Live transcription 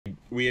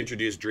we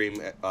introduced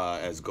Dream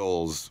as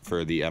goals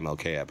for the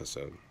MLK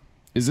episode.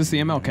 Is this the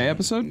MLK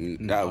episode?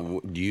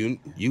 No, you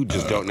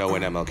just don't know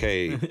when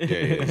MLK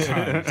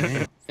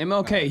is.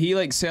 MLK, he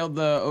like sailed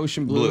the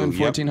ocean blue in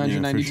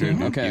 1492. Yeah,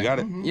 sure. Okay, You got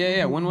it.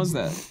 Yeah. When was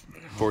that?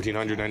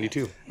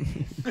 1492.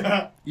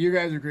 You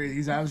guys are crazy.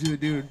 He's obviously the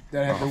dude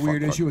that had the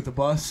weird issue with the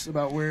bus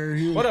about where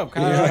he was. What up,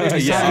 Kyle?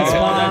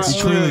 That's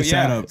true.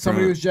 Yeah.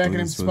 Somebody was jacking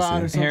him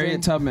spot or something.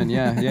 Harriet Tubman.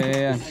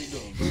 Yeah.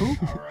 Who?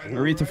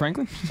 Aretha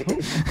Franklin.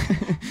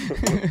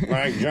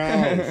 Mike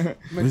Jones.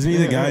 Wasn't he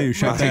the guy who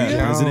shot that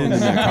president in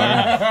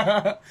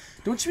that car?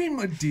 Don't you mean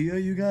Medea,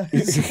 you guys?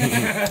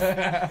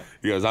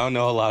 He goes, I don't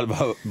know a lot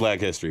about Black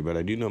history, but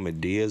I do know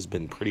Medea's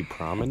been pretty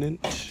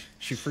prominent.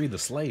 She freed the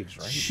slaves,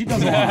 right? She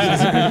does a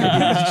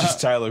lot. It's just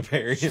Tyler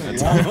Perry.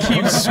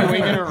 Keeps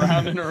swinging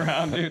around and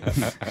around, dude.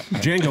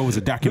 Django was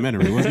a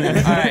documentary, wasn't it?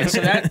 All right, so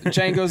that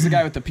Django's the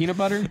guy with the peanut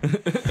butter.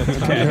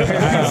 Okay.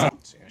 I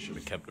should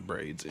have kept the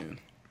braids in.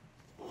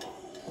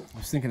 I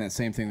was thinking that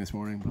same thing this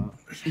morning, but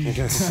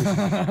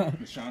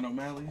Sean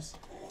O'Malley's.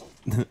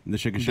 The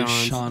Sugar The Sean.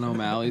 Sean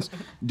O'Malley's.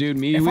 Dude,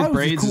 me If I with was as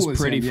braids cool is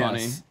as pretty him,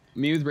 funny. yes.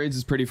 Me with braids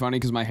is pretty funny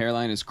because my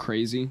hairline is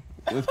crazy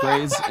with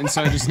braids, and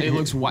so it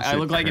looks. I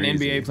look like an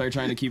NBA player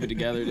trying to keep it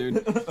together,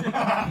 dude.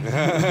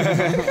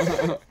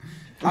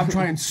 I'm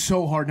trying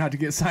so hard not to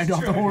get signed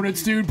off the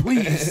Hornets, dude.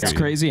 Please. It's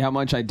crazy how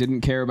much I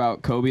didn't care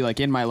about Kobe like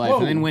in my life,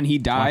 and then when he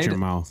died, your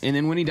mouth. and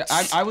then when he died,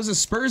 I was a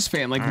Spurs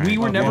fan. Like All we right,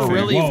 were never fair,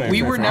 really, fair,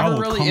 we fair, were fair. I never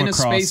will really come in a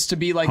across space to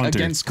be like Hunter.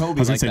 against Kobe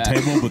I was like gonna that.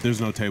 say table, but there's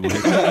no table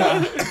here.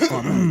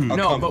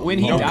 No, but when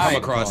he Don't died,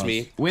 come across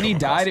me. when he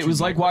died, it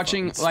was like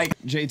watching like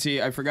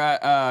JT. I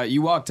forgot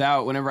you walked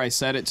out whenever I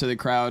said it to the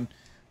crowd,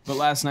 but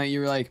last night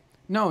you were like,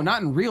 no,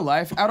 not in real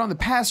life, out on the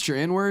pasture,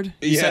 N-word.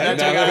 You said that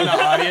to a guy in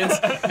the audience,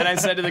 and I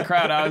said to the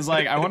crowd, I was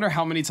like, I wonder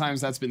how many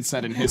times that's been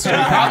said in history.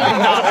 Probably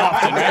not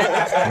often, right?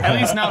 At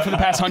least not for the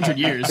past 100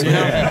 years, you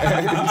know?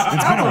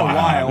 It's been a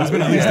while. There's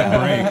been at least a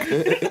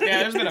break.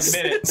 Yeah, there's been a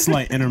minute.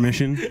 Slight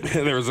intermission.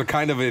 There was a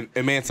kind of an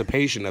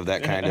emancipation of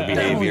that kind of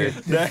behavior.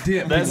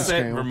 That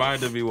set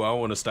reminded me why I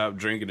want to stop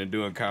drinking and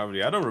doing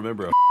comedy. I don't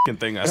remember a f***ing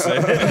thing I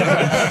said.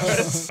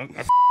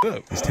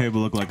 This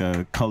table looked like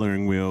a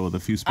coloring wheel with a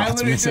few I spots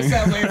literally missing. just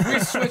that way. If we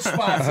switch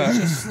spots, it's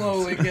just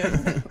slowly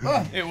getting.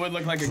 It would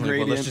look like a Well,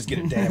 gradient. let's just get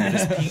a dab of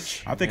this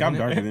peach. I think I'm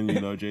darker than you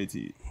though,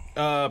 JT.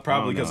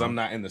 Probably because know. I'm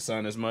not in the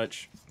sun as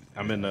much.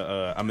 I'm in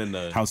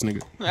the House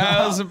nigga.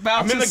 I was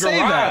about I'm to in the say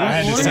garage. that. I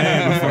had to say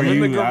it before I'm in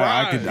you. the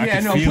garage. I Yeah,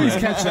 could no, feel please it.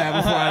 catch that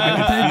before I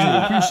make Thank you.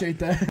 Appreciate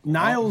that.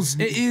 Niles,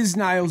 it is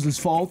Niles'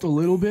 fault a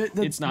little bit.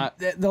 It's not.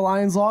 The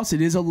Lions lost.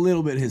 It is a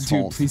little bit his Dude,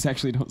 fault. please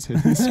actually don't say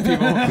this. People,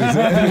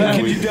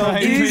 Can you delve?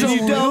 It is a Can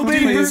you little delve bit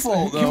deeper? his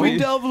fault, Can though. we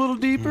delve a little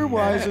deeper?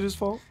 Why is it his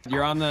fault?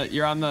 you're on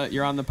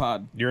the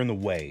pod. You're in the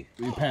way.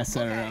 We passed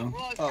that around.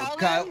 Well, Oh, tell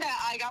Kyle. them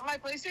that I got my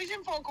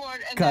PlayStation 4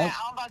 cord and Kyle. that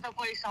I'm about to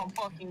play some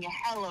fucking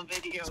hella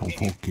video Some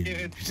games, fucking-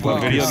 dude.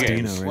 What video Christina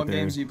games? right What there.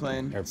 games are you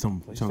playing?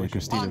 Some like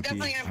Christina. Well, I'm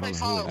definitely gonna play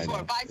Fallout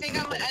 4, but I think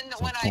I'm and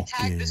when I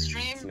tag the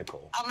stream, I'm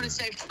gonna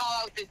say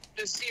Fallout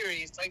the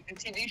series, like the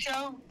TV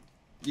show.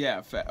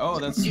 Yeah. Oh,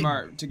 that's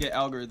smart to get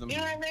algorithm. You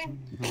know what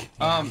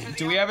I mean?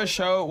 Do we have a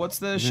show? What's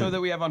the show that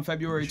we have on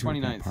February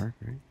 29th? Park,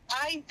 right?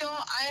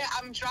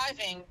 I'm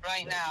driving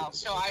right now,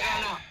 so I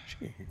don't know.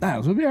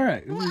 Niles, we'll be all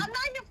right. Well, I'm not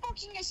your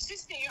fucking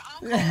assistant. Your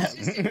uncle's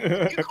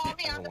assistant. You call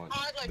me on the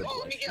pod like, oh,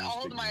 let me get a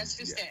hold of my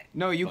assistant.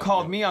 No, you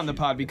called me on the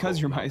pod because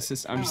you're my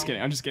assistant. I'm just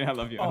kidding. I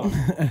love you. I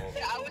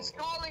was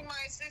calling my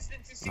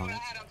assistant to see what I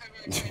had on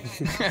February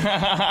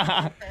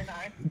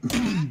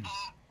 29th.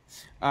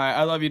 All right,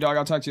 I love you, dog.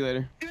 I'll talk to you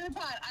later. Do the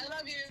pod. I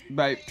love you.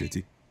 Bye.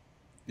 JT.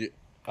 Yeah.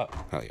 Oh,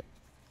 hell yeah.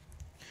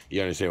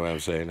 You understand what I'm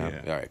saying now?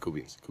 Yeah. All right, cool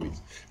beans.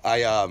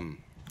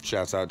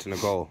 Shouts out to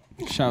Nicole.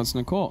 Shouts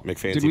Nicole.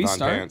 McFancy Did we Von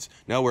start? Pants.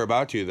 No, we're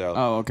about to though.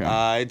 Oh, okay.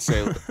 I'd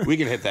say we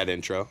can hit that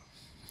intro.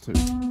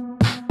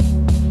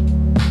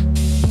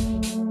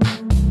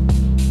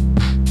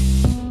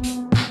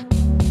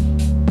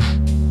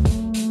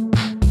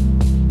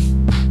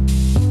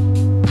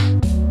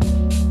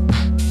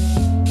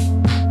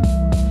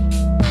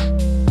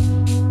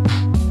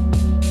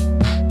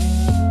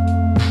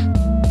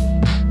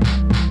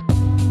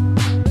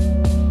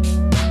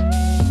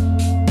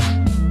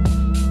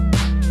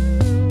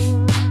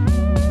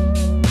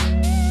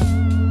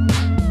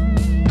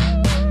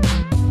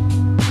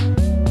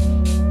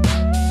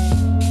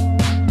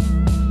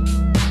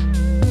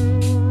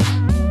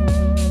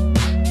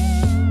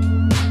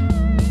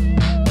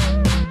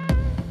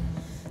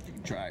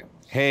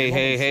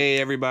 Hey,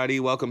 everybody.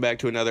 Welcome back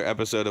to another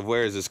episode of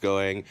Where Is This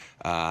Going?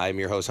 I'm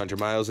your host, Hunter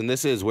Miles, and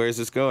this is Where Is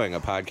This Going? A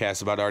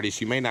podcast about artists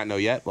you may not know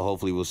yet, but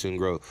hopefully will soon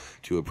grow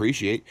to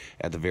appreciate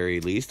at the very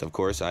least. Of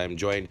course, I am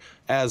joined,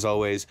 as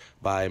always,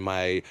 by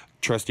my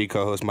trusty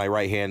co-host, my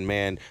right-hand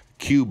man,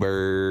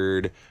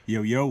 Q-Bird.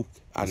 Yo.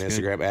 On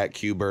Instagram at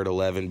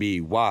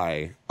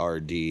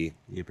QBird11BYRD.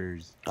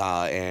 Yippers.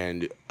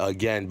 And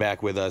again,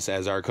 back with us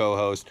as our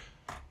co-host,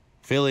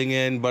 filling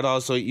in, but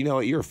also, you know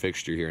what? You're a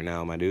fixture here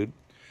now, my dude.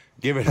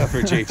 Give it up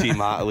for JT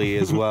Motley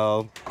as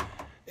well.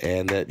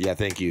 And yeah,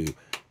 thank you.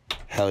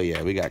 Hell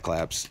yeah, we got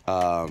claps.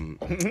 And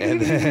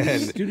then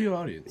Studio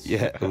audience.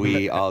 yeah,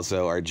 we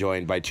also are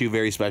joined by two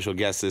very special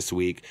guests this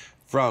week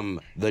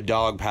from the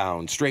Dog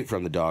Pound, straight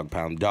from the Dog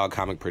Pound, Dog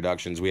Comic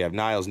Productions. We have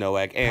Niles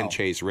Nowak and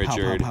Chase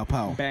Richard. Pow,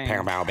 pow, pow. Bang.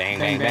 Pow, pow, bang,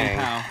 Bang, bang, bang,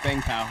 pow.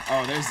 Bang, pow.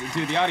 Oh, there's,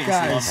 dude, the audience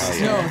loves Guys,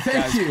 this. yeah. no, thank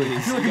Guys, you. please.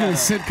 I feel like You I'm in a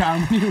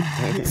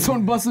gotta- sitcom.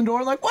 Someone busting the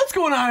door, like, what's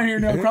going on here?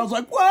 And the crowd's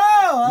like, whoa,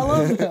 I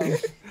love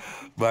it.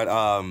 But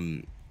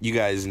you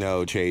guys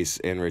know Chase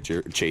and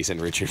Richard. Chase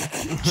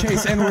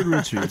Edward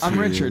Richards. I'm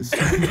Richard.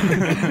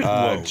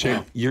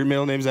 Your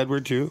middle name's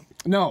Edward too?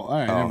 No, all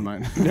right, never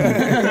mind.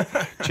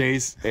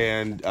 Chase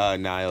and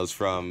Niles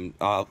from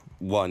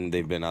one,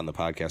 they've been on the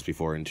podcast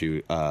before, and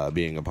two,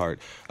 being a part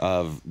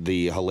of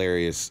the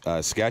hilarious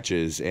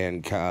sketches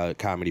and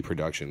comedy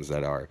productions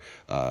that are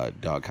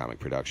Dog Comic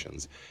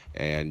Productions.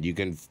 And you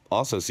can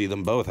also see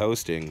them both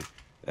hosting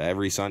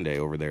every Sunday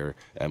over there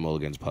at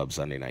Mulligan's Pub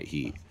Sunday Night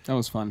Heat. That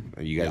was fun.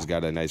 You guys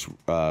got a nice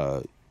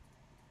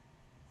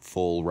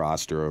full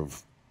roster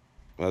of.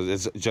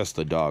 It's just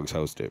the dogs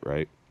host it,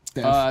 right?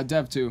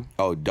 Dev too.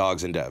 Oh,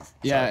 Dogs and Dev.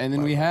 Yeah, Sorry, and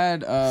then my we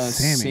bad. had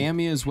Sammy.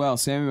 Sammy as well.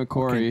 Sammy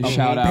McCory, Okay.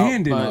 shout out.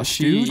 Abandoned But us,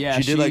 she, dude. yeah,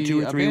 She did like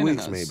 2 or 3 abandoned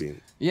weeks, us. maybe.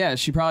 Yeah,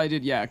 she probably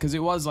did. Yeah, because it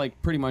was like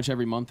pretty much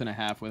every month and a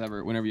half, whenever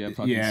you have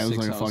fucking Yeah, it was six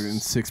like a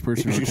hosts. fucking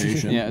 6-person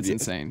rotation. Yeah, it's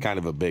insane. Kind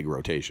of a big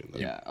rotation. Though.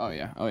 Yeah. Oh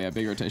yeah.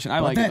 Big rotation. I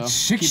But like it that though.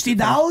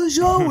 $60,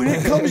 yo, when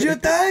it comes your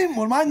time,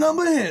 when my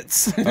number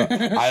hits.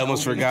 I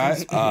almost forgot.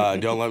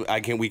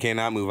 We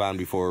cannot move on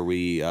before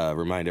we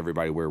remind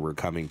everybody where we're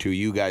coming to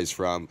you guys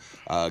from.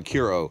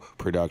 Curo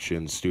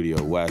Productions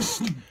Studio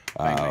West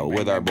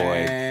with our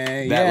boy,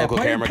 that local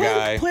camera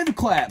guy. Play the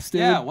claps,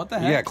 dude. Yeah. What the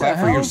heck? Yeah, clap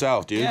for hell?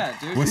 yourself, dude. Yeah,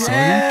 dude. What's up?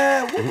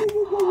 Yeah. Woo, woo,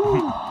 woo, woo,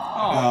 woo.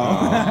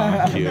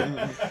 Cute.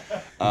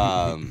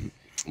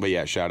 But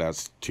yeah, shout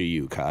outs to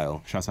you,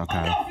 Kyle. Shouts out,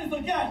 Kyle.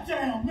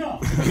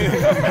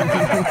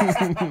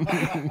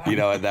 You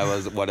know what? That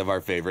was one of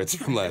our favorites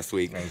from last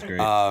week. That was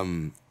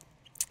great.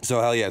 So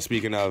hell yeah,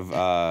 speaking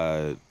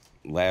of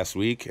last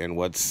week and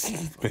what's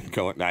been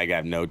going, I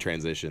got no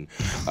transition.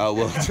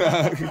 We'll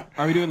talk.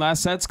 Are we doing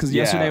last sets? Because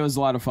Yeah. yesterday was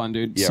a lot of fun,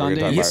 dude. Yeah, we're gonna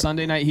talk Sunday about-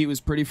 Sunday night heat was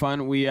pretty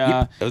fun. We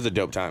It was a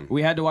dope time.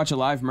 we had to watch a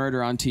live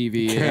murder on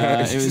TV.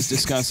 It was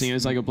disgusting. It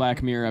was like a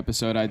Black Mirror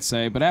episode, I'd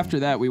say. But after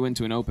that, we went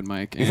to an open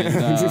mic,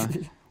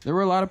 and there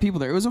were a lot of people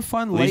there. It was a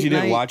fun At late least you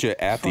didn't night. watch it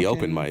at the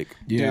open fucking- mic.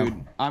 Yeah.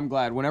 Dude, I'm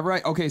glad. Whenever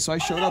so I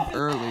showed up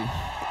early.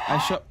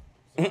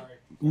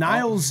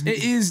 Niles,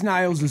 it is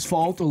Niles'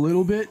 fault a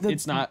little bit.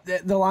 It's not.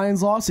 The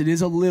Lions lost. It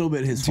is a little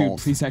bit his Dude, fault.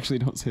 please actually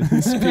don't say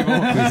this. People,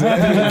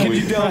 Can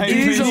you delve? It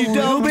is a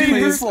little bit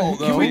his fault,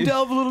 Can we though.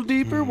 delve a little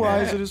deeper?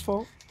 Why is it his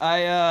fault?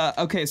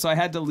 okay, so I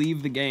had to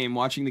leave the game,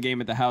 watching the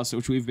game at the house,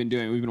 which we've been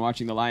doing. We've been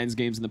watching the Lions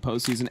games in the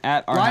postseason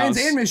at our Lions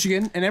house. and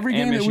Michigan, and every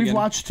And game that we've Michigan.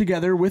 watched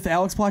together with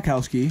Alex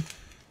Blakowski.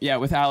 Yeah,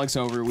 with Alex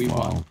over, we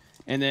won.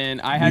 And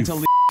then I had to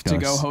leave to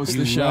go host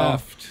the show.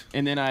 left.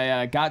 And then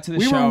I got to the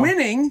We show. were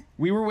winning.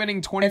 We were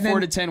winning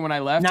 24-10 when I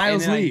left.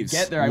 Niles and then leaves. I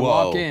get there, I Whoa.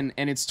 walk in,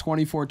 and it's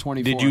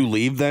 24-24. Did you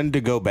leave then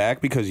to go back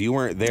because you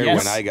weren't there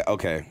Yes. when I got?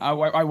 Okay.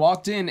 I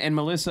walked in, and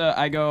Melissa,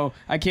 I go,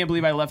 I can't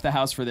believe I left the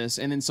house for this.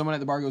 And then someone at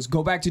the bar goes,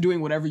 go back to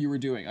doing whatever you were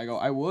doing. I go,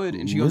 I would.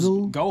 And she goes,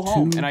 Little go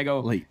home. too And I go,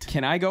 late.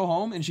 can I go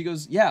home? And she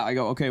goes, yeah. I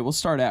go, okay, we'll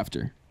start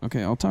after.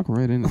 Okay, I'll talk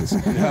right into this.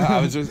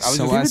 I was just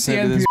So I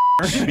said to this,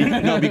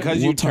 no, because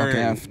you We'll talk turned.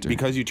 after.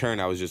 Because you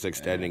turned, I was just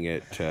extending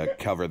it to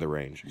cover the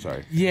range.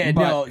 Sorry. Yeah,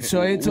 But no.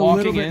 So it's a walking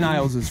little bit in-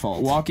 Niles'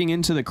 fault. walking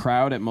into the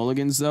crowd at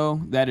Mulligan's,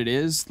 though, that it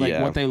is, like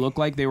Yeah. what they look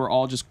like, they were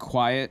all just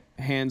quiet,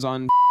 hands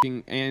on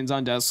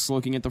desks,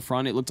 looking at the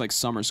front. It looked like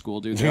summer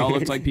school, dude. They all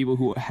looked like people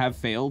who have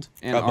failed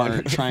and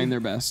are trying their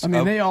best. I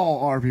mean, they all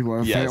are people who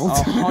have Yes. failed.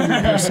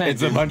 100%.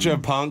 It's a bunch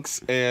of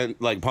punks and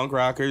like punk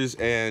rockers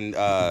and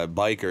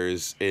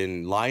bikers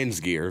in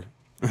Lions gear,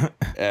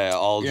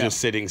 all Yeah. just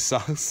sitting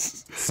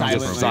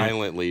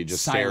silently,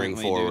 just staring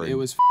Silently, forward. dude. It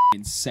was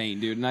insane,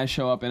 dude. And I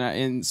show up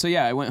and so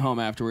yeah, I went home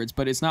afterwards,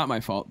 but it's not my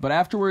fault. But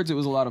afterwards, it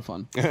was a lot of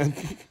fun.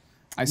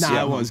 I see.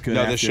 Nah, it was good.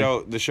 No,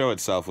 after. the show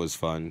itself was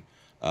fun.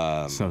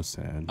 So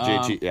sad.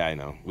 JT, yeah, I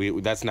know.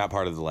 That's not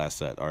part of the last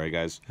set. All right,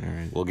 guys. All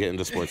right. We'll get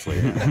into sports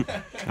later.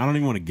 I don't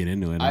even want to get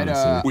into it,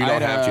 honestly. We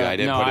don't have to. I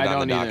didn't no, put it I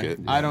on the don't either. docket.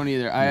 I don't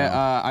either.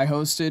 I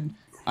hosted.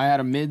 I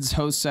had a mids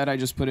host set. I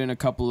just put in a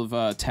couple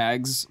of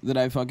tags that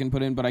I fucking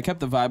put in, but I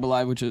kept the vibe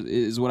alive, which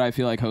is what I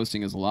feel like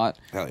hosting is a lot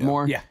Hell yeah.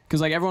 more. Yeah.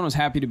 Because like everyone was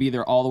happy to be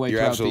there all the way You're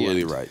throughout absolutely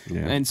the end. right. Yeah.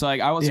 And so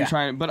like I wasn't Yeah.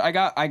 trying, but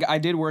I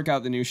did work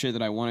out the new shit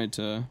that I wanted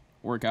to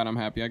work out. I'm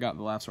happy I got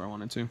the laughs where I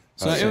wanted to.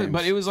 So Oh, it was, same,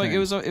 but it was like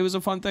same. it was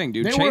a fun thing,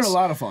 dude. They Chase, were a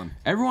lot of fun.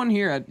 Everyone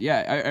here had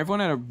everyone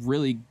had a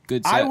really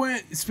good set. I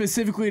went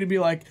specifically to be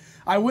like,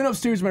 I went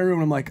upstairs to my room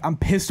and I'm like, I'm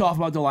pissed off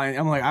about the Lions.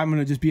 I'm like, I'm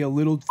gonna just be a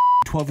little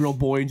 12-year-old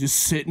boy and just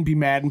sit and be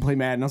mad and play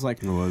Madden. And I was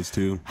like, It was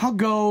too. I'll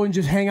go and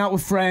just hang out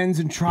with friends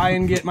and try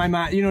and get my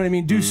mind. You know what I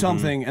mean? Do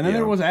something. And then Yeah.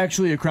 there was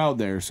actually a crowd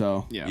there.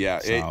 So Yeah,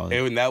 Solid.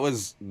 and that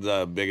was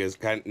the biggest,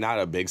 not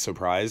a big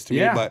surprise to me,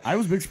 yeah, but I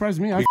was big surprised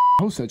to me. I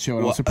host that show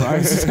and I was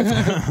surprised.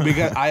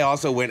 because I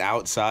also went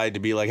outside to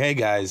be like, hey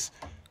guys,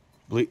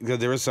 because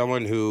there was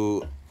someone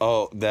who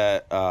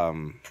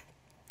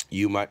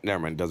you might, never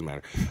mind, it doesn't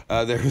matter.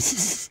 There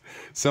was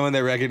someone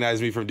that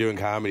recognized me from doing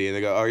comedy, and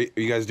they go, are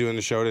you guys doing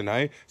the show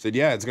tonight? I said,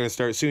 yeah, it's going to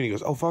start soon. He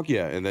goes, oh, fuck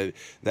yeah. And then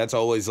that's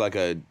always like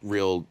a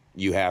real,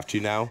 you have to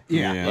now.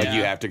 Yeah. Like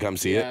you have to come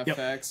see it.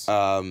 Facts.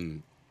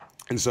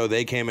 And so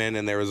they came in,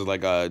 and there was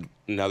like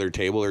another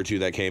table or two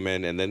that came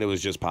in, and then it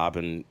was just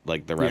popping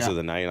like the rest of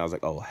the night, and I was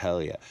like, oh,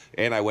 hell yeah.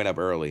 And I went up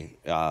early.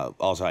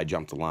 Also, I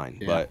jumped the line,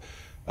 but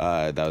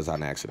that was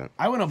on accident.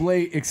 I went up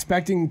late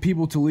expecting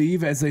people to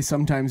leave, as they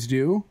sometimes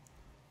do.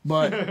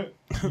 But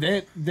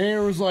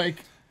there was like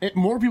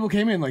more people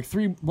came in, like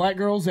 3 black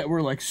girls that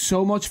were like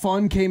so much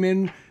fun came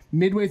in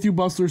midway through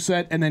Bustler's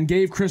set and then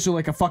gave Crystal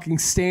like a fucking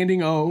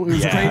standing O. It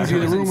was crazy.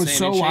 The room was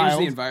so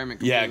wild. The environment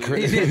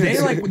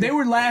They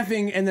were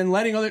laughing and then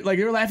letting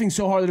they were laughing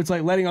so hard that it's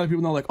like letting other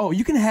people know like, oh,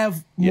 you can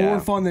have more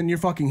fun than you're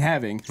fucking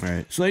having.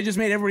 Right. So they just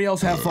made everybody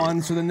else have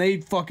fun. So then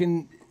they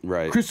fucking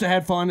Krista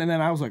had fun, and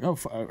then I was like, oh,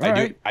 all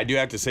right. I do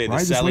have to say the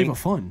selling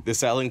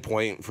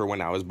point for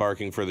when I was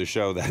barking for the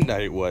show that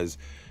night was,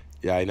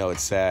 yeah, I know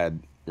it's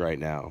sad right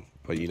now,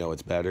 but you know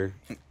what's better?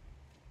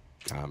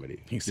 Comedy.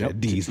 He said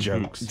D's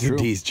jokes.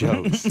 D's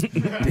jokes.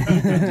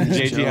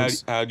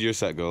 JT, how'd your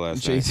set go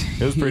last night?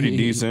 It was pretty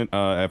decent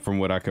from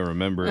what I can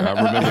remember. I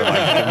remember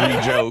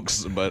like 3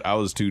 jokes, but I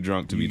was too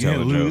drunk to be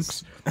telling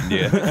jokes.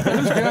 Yeah.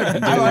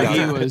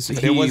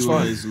 It was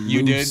fun.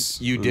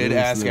 You did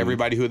ask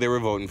everybody who they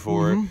were voting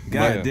for.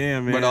 God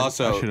damn, man. But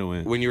also,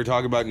 when you were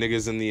talking about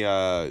niggas in the,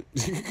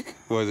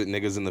 what was it,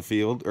 niggas in the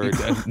field? Or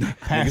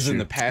niggas in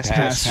the pasture.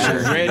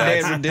 Red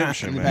Dead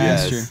Redemption, man.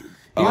 Yes.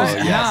 Oh,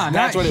 yes.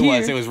 That's what it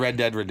was. It was Red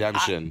Dead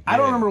Redemption. I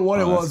don't remember what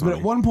it was, but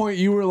at one point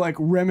you were like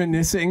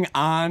reminiscing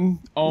on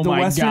the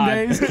Western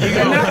days. You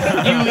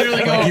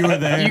literally go. You were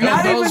there. You go,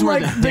 not those even were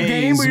like the the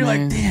game days, where you're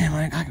man. like, damn,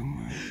 like I can.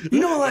 You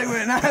know, like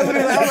when I was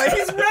like,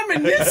 he's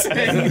reminiscing.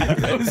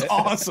 It was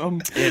awesome.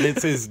 And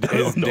it's his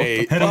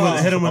day. Hit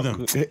him with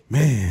him.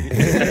 Man.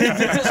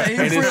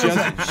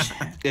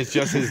 It's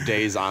just his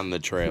days on the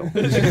trail.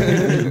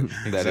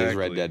 That is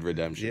Red Dead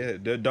Redemption. Yeah,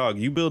 the dog,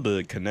 you build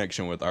a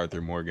connection with Arthur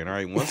Morgan, all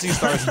right? Once he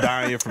starts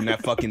dying from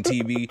that fucking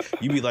TV,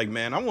 you be like,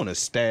 man, I want to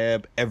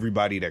stab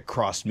everybody that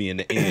crossed me in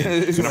the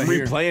end. So I'm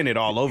replaying it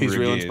all over again. He's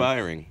real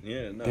inspiring.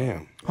 Yeah, no.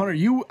 Damn. Hunter,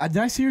 did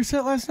I see your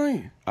set last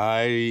night?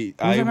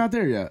 I'm not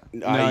there yet.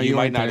 You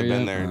might not have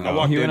been there. I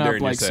walked He in went during up your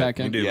like set.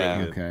 second. You did Yeah.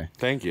 look good. Okay.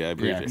 Thank you. I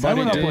appreciate it. I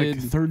went But up he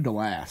like did- third to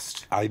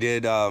last. I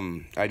did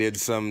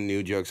some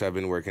new jokes I've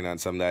been working on,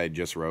 some that I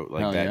just wrote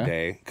like that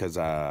day, because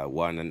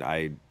one, and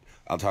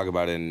I'll talk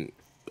about in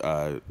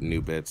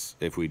new bits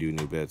if we do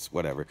new bits,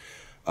 whatever.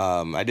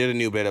 I did a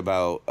new bit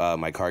about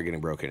my car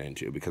getting broken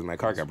into, because my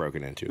car got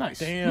broken into. Nice.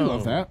 Damn. We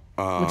love that.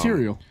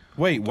 Material.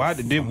 Wait, what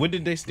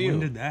did they steal?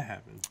 When did that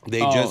happen? They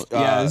just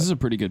this is a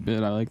pretty good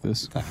bit. I like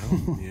this. Yeah.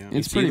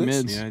 It's pretty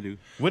mids. Yeah, I do.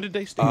 What did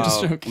they steal?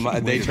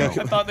 they took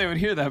I thought they would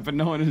hear that, but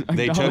no one.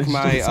 They took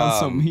my, It sounds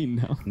so mean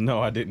now.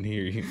 No, I didn't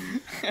hear you.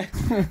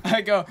 I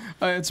go,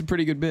 it's a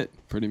pretty good bit,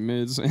 pretty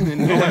mids, and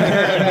then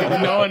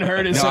no one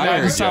heard it, so I now I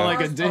heard just sound ya.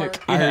 like a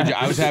dick. I heard you.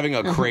 I was having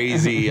a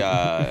crazy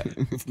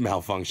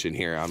malfunction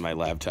here on my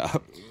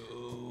laptop.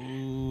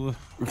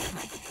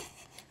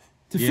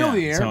 To fill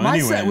the air. So My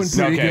set went anyways-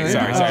 pretty Okay, good.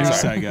 sorry.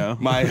 Just I go.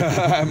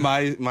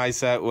 My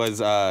set was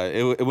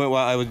it went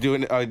while I was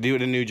doing a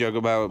new joke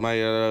about my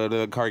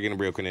the car getting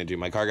broken into.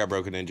 My car got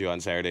broken into on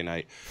Saturday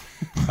night,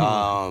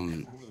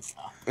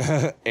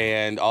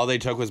 and all they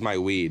took was my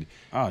weed.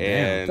 Oh,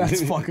 damn. And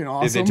That's fucking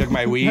awesome. They took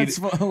my weed. That's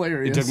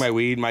hilarious. They took my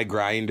weed, my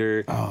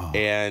grinder,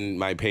 and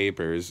my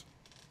papers.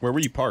 Where were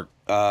you parked?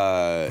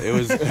 It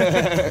was.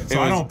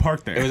 So I don't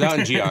park there. It was out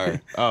in GR.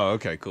 Oh,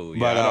 okay, cool. Yeah,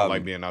 But, I don't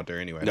like being out there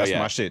anyway. That's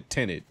my shit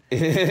tinted.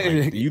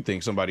 Like, you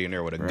think somebody in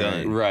there with a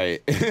gun.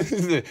 Right. In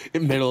the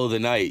middle of the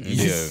night. You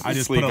just I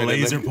just sleep put a in the-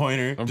 laser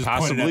pointer, just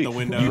pointed at the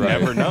window. You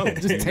never know.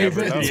 Just tape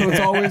it so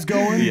it's always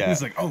going. Yeah.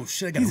 He's like, oh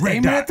shit, I got a He's red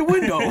aiming dot. at the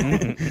window.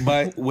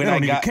 But when They I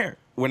don't even got care.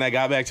 when I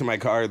got back to my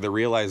car, the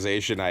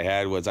realization I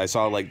had was I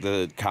saw like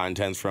the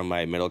contents from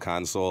my middle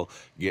console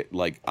get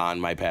like on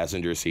my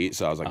passenger seat.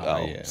 So I was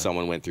like,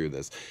 someone went through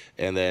this.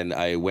 And then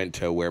I went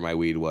to where my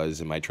weed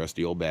was in my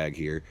trusty old bag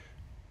here,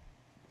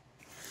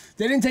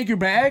 They didn't take your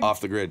bag?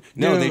 off the grid.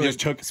 No, they just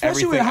took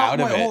Especially everything with how, out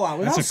of wait, it. hold on.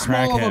 With That's how a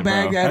small of a crackhead,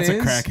 bag bro. that That's a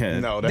is, crackhead.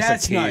 No,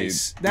 That's a kid.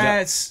 nice.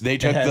 That's They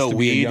took has the to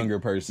be a weed. younger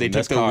person. They took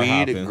That's the car weed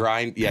hopping.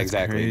 grind. Yeah, That's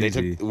exactly. They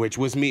crazy. took, which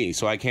was me,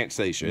 so I can't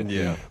say shit.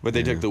 Yeah. But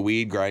they took the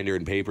weed grinder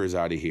and papers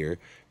out of here,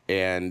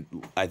 and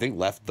I think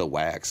left the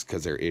wax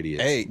because they're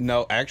idiots. Hey,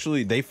 no,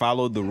 actually, they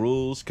followed the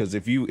rules because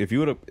if you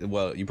would have,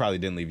 well, you probably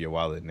didn't leave your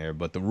wallet in there,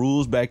 but the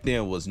rules back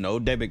then was no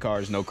debit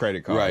cards, no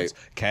credit cards, Right.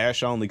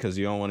 cash only because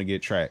you don't want to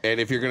get tracked. And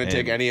if you're gonna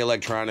take And- any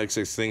electronics,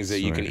 it's things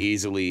that you can Sorry.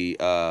 easily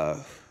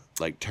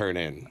like turn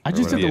in. I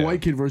just did the Yeah.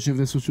 white kid version of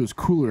this, which was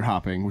cooler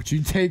hopping, which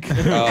you take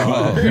beers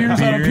out of Beers,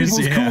 people's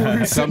yeah.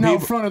 coolers sitting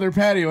out front of their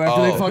patio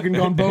after they fucking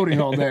gone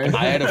boating all day.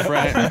 I had a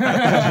friend.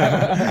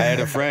 I had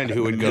a friend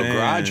who would go Man.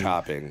 garage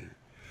hopping.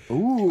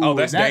 Ooh, Oh,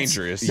 that's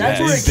dangerous. That's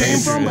Yeah. where it came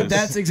Dangerous. from, but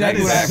that's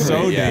exactly what happened.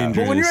 so Yeah. dangerous.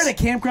 But when you're at a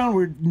campground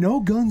where no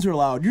guns are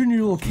allowed, you're in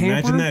your little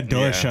camper. Imagine that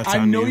door Yeah. shuts I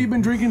on know you. you've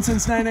been drinking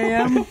since 9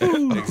 a.m.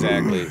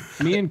 Exactly.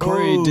 Me and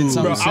Corey did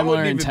something Bro, I similar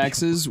wouldn't in even-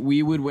 Texas.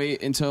 We would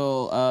wait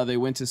until they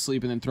went to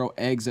sleep and then throw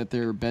eggs at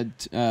their bed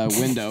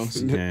windows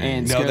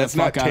and No, scare that's the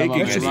fuck not out of them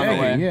taking and it. run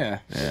away. Yeah.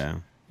 Yeah,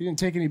 You didn't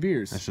take any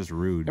beers. that's just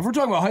rude. If we're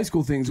talking about high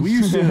school things, we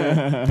used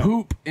to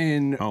poop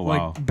in Oh,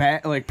 wow.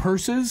 like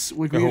purses.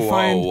 Like we would Whoa,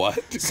 find what?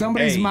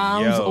 somebody's Hey,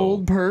 mom's yo.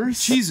 old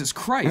purse. Jesus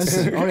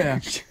Christ. Oh yeah.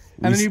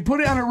 And then you put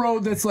it on a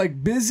road that's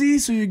like busy,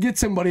 so you get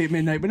somebody at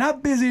midnight, but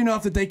not busy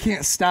enough that they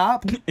can't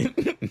stop.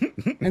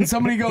 And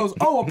somebody goes,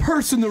 "Oh, a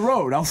purse in the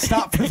road. I'll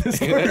stop for this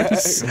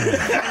purse."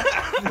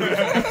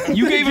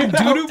 You gave him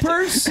doo-doo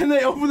purse? And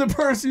they open the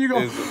purse, and you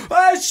go,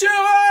 "Ah, shit!"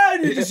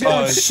 And you just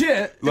yell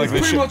shit. Like It's the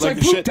pretty shit- much like like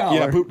the poop shit- dollar.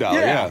 yeah, poop dollar,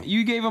 yeah.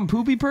 You gave him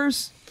poopy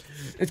purse?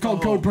 It's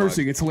called code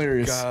pursing. It's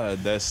hilarious. God,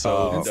 that's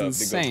so That's dumb.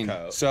 insane.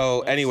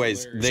 So,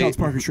 anyways, Shouts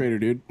Parker Schrader,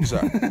 dude.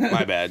 Sorry,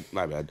 my bad.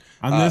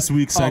 On this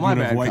week's my segment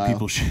bad, of white Kyle.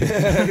 people shit.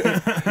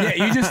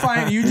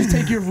 Yeah, you just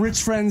take your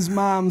rich friend's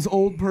mom's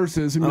old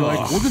purses and be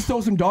like, we'll just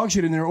throw some dog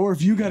shit in there, or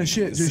if you got a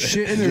shit, just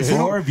shit in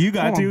there. Or if you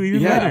got to,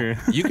 even yeah, better.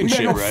 you can You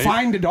gotta shit, go right?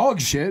 find a dog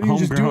shit. You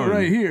just do it Homegrown.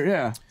 right here.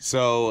 Yeah,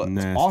 So,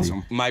 Nasty.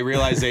 awesome. my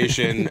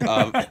realization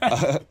of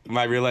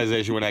my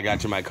realization when I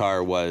got to my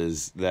car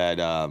was that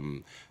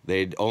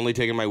they'd only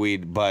taken my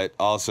weed, but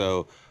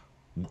also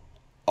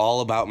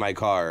all about my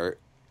car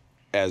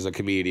as a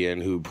comedian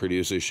who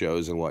produces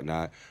shows and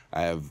whatnot.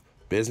 I have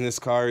business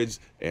cards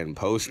and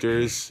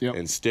posters Yep.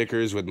 and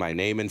stickers with my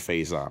name and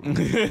face on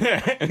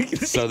them.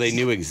 So they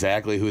knew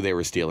exactly who they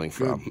were stealing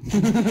from.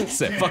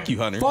 Said, "Fuck you,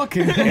 Hunter."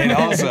 Fucking. And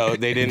also,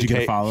 they didn't Did you get a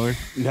take. follower?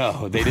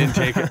 No, they didn't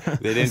take.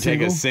 They didn't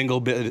take a single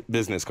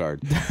business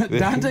card.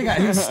 Dante got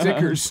his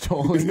stickers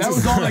stolen. That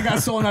was all that got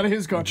stolen out of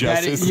his car.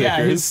 Just his Yeah,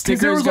 stickers. his 'Cause there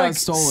stickers was got like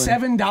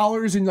stolen.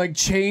 $7 in like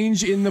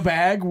change in the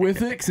bag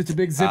with it, because it's a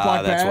big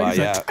Ziploc That's bag. why, He's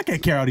like, yeah. I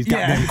can't carry all these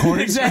Yeah, goddamn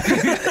quarters. exactly.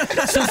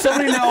 So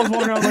somebody now is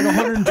walking around with like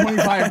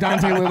 125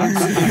 Dante Lillards.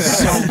 It's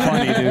so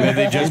funny, dude.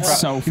 They just It's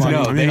so funny.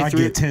 No, I mean, they I threw-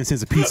 get 10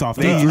 cents a piece off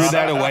They these. threw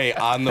that away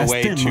on the That's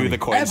way thin to money. the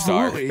coin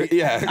star. Absolutely.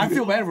 Yeah. I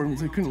feel bad for him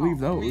because they couldn't leave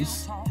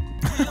those.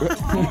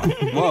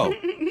 Whoa.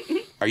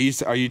 Are you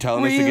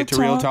telling us to Real get to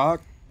real talk?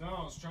 talk? No,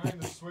 I was trying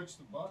to switch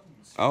the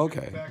buttons. Oh, Get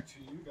okay. it back to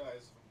you guys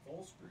from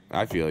full screen.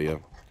 I feel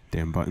you.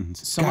 Damn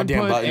buttons. Someone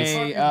Goddamn put buttons.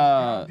 a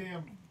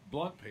Goddamn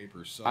blunt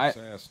paper sucks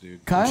ass,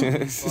 dude. Kyle, Fucking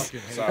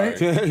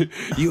hate it.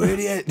 You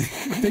idiot.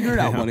 figure it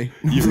out, buddy.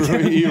 You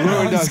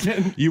ruined us.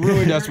 kidding. You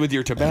ruined us with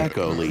your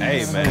tobacco leaf.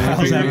 Hey man,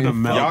 Kyle's having a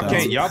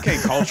meltdown. y'all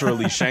can't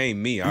culturally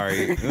shame me. All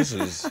right, this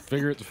is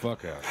Figure it the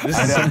fuck out.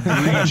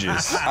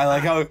 egregious. I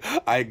like how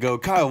I go,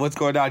 Kyle, what's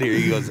going on here?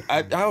 He goes,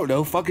 I don't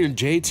know, fucking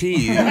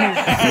JT.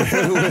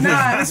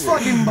 Nah, this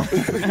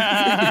fucking.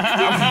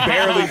 I'm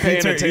barely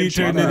paying He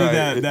attention. turned into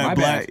Right. that My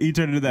black. bad. He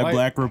turned into that Light-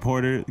 black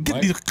reporter. Get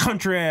Light- these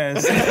country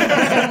ass.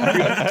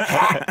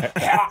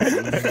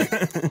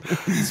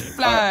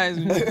 Flies.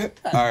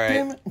 All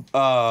right.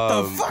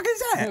 the fuck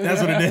is that?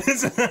 That's what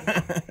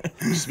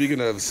it is. Speaking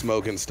of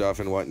smoking stuff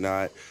and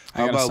whatnot,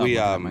 I gotta stop looking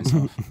at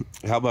myself.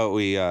 how about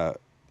we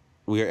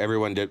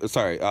everyone did.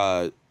 Sorry,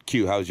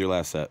 Q. How was your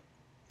last set?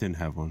 Didn't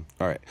have one.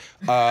 All right.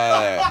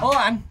 Hold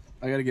on.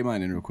 I gotta get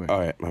mine in real quick. All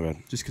right. My bad.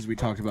 Just because we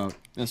talked about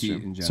That's heat true.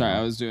 in general. Sorry,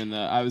 I was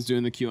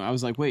doing the Q. I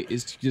was like, wait,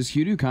 does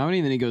Q do comedy?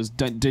 And then he goes,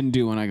 didn't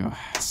do one. I go,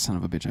 son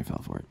of a bitch, I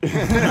fell for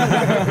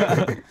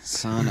it.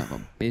 Son of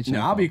a bitch.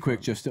 No, I'll be quick.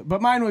 But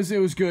mine was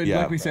good. Yeah.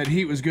 Like we said,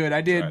 heat was good.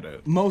 I did Tried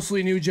it.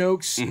 mostly new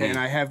jokes, and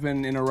I have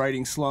been in a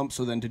writing slump.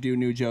 So then to do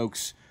new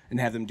jokes and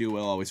have them do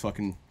well always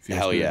fucking feels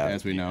Hell good, yeah.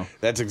 as we know.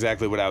 That's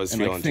exactly what I was And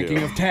feeling like thinking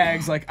too. of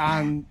tags like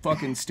on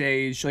fucking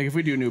stage. Like if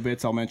we do new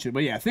bits, I'll mention it.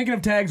 But yeah, thinking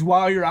of tags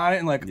while you're on it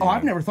and like, oh,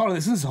 I've never thought of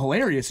this. This is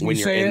hilarious. And When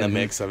you you're say in it, the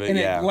mix of it, and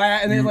yeah.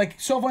 and then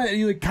like so funny that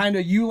you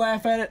like you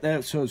laugh at it.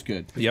 That so it's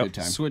good. It's a Yep. good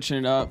time. switching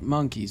it up.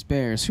 Monkeys,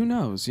 bears, who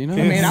knows? You know.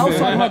 I mean, I was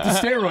talking about the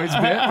steroids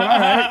bit, but all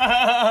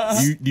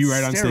right. Do you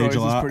write on Steroids stage a is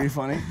lot? pretty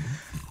funny.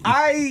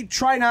 I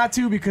try not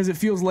to because it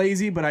feels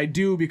lazy, but I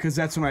do because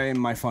that's when I am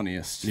my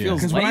funniest. Yeah.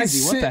 Feels 'Cause when I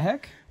lazy. What sit- the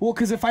heck? Well,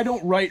 because if I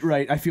don't write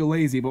right, I feel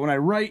lazy. But when I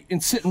write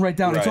and sit and write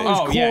down, it's Right.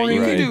 always Oh, yeah, corny. you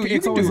can Right. do. You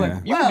It's can always do. like,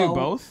 You can do well,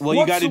 both. Well,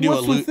 you got to do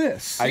what's a loop. with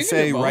this. I You can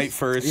say do both. write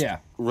first. Yeah.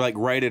 Like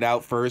write it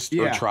out first or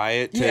Yeah. try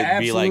it to Yeah,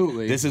 be like,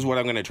 absolutely. this is what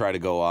I'm going to try to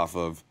go off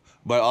of.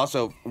 But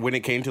also when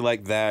it came to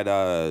like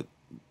that,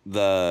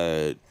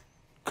 the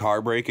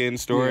car break-in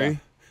story,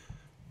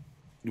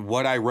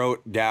 what I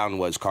wrote down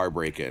was car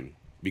break-in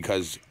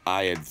because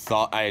I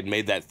had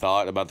made that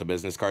thought about the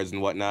business cards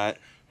and whatnot,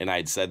 and I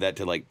had said that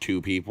to like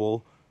 2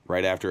 people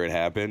right after it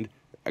happened.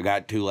 I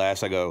got 2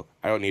 laughs. I go,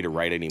 I don't need to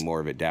write any more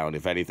of it down.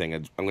 If anything,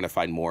 I'm going to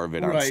find more of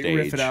it on Right, stage.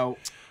 riff it out.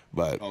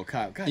 But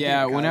God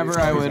Yeah, whenever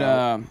I would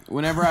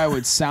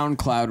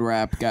SoundCloud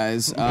rap,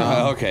 guys.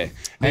 okay.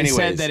 They Anyways,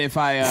 said that if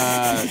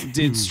I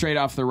did straight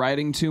off the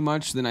writing too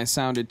much, then I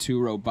sounded too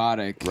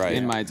robotic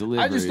in my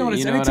delivery. I just noticed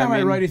you know anytime I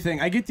mean? write a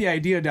thing, I get the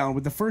idea down,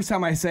 but the first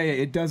time I say it,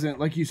 it doesn't,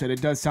 like you said,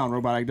 it does sound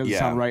robotic, it doesn't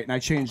sound right, and I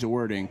change the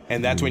wording.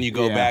 and that's when you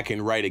go back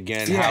and write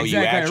again how exactly. you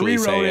actually I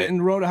rewrote say it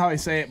and wrote it how I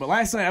say it. But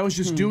last night I was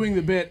just doing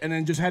the bit and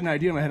then just had an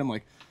idea in my head. I'm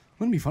like,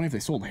 wouldn't it be funny if they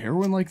sold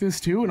heroin like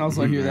this too? And I was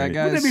like, hear that,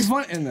 wouldn't it be guys?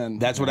 fun? And then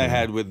That's what I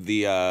had with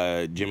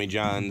the Jimmy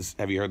John's.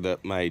 Have you heard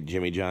my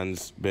Jimmy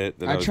John's bit?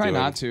 That I was try doing?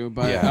 not to,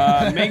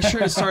 but make sure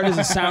to start as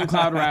a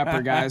SoundCloud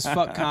rapper, guys.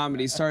 Fuck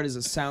comedy. Start as a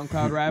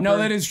SoundCloud rapper. no,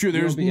 that is true.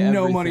 There's You'll be no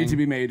everything. money to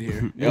be made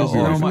here. Or- There's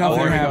or- nothing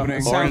or-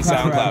 happening. Or in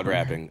SoundCloud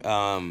rapping.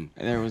 rapping.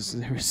 There was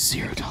 $0 in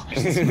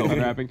SoundCloud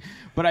rapping,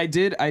 but I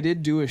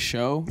did do a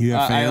show. You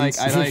have fans?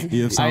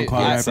 You have SoundCloud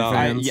rapper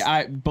fans?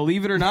 Yeah,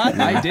 believe it or not,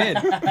 I did.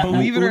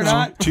 Believe it or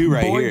not, Two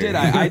right boy, here. did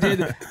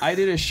I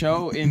did a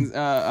show in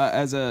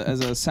as a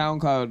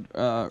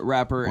SoundCloud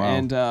rapper,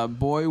 and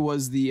boy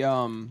was the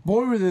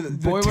Boy, were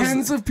the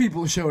tens of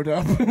people showed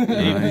up.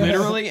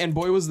 literally, and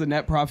boy was the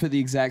net profit the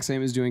exact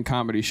same as doing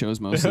comedy shows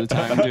most of the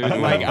time, dude.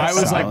 Like I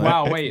was like,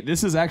 wow, wait,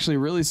 this is actually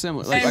really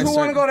similar. Like, Hey, who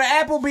want to go to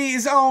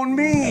Applebee's on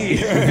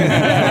me?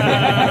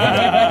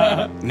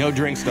 No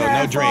drinks though.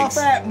 No drinks.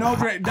 No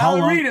drink.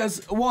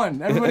 Dollaritas,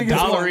 one. Everybody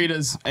gets one.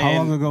 Dollaritas. How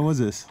long ago was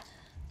this?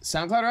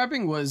 SoundCloud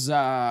rapping was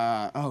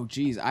oh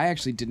geez, I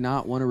actually did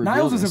not want to reveal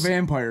Niles this. is a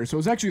vampire, so it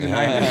was actually the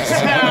 90s.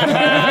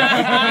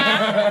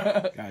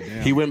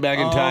 He went back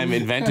in time,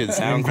 invented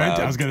SoundCloud.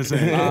 I was gonna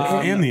say,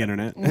 and the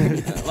internet.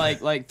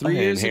 like 3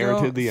 years ago,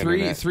 inherited the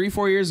internet.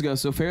 4 years ago,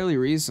 so fairly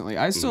recently.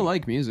 I still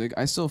like music.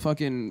 I still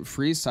fucking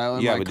freestyle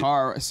in my but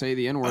car, say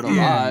the N-word a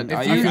lot. If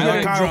I you feel get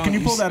like Kyle, can you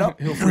pull that up?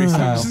 He'll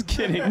freestyle. just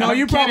kidding. No, I'm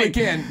you probably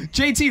kidding. can.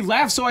 JT,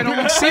 laugh so I don't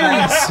look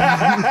serious.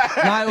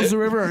 Niles the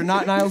River or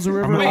not Niles the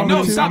River? Wait, I'm no,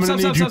 gonna- stop, I'm gonna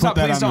stop, need you to stop,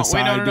 put that please on the don't.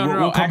 Wait, no, side. no, no, no.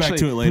 We'll come back Actually,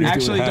 to it later.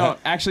 Actually don't.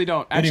 Actually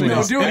don't. Actually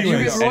Anyways. don't. Do it. You get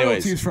Anyways.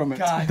 royalties from it.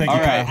 Thank you,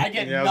 right. Kyle. I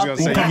get Yeah, I was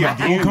nothing. gonna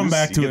say, We'll come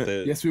back to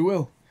it. Yes, we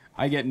will.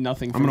 I get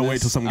nothing I'm from gonna this.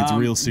 wait till someone gets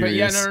real But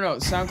yeah,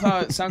 serious. no.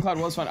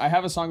 SoundCloud was fun. I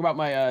have a song about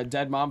my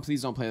dead mom.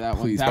 Please don't play that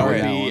one. Please That don't would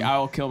play that be. one.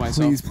 I'll kill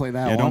myself. Please play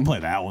that Yeah, one. don't play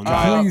that one.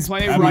 Please,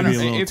 Play that run. would be a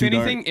little If too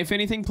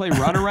anything, play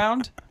Run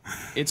Around.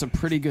 It's a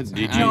pretty good.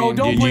 Did I you- mean,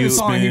 don't did play you the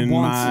song he spin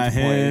wants my to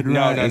play. head No,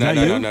 right? no, Is no, that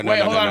no, you? no, no, Wait,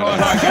 no, hold no, on, no, hold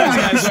no. on,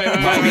 guys. Wait.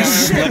 Let me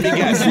guess. Let me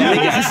guess.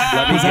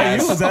 Let me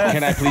guess. Was that-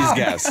 Can I please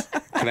guess?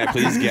 Can I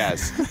please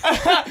guess?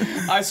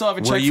 I still have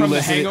a Were check you from The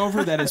listening-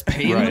 Hangover that is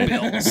paying the Right.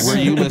 bills. Were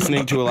you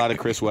listening to a lot of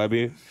Chris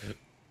Webby?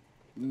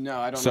 No,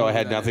 I don't. So know it who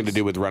had that nothing to is.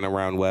 do with Run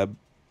Around Web?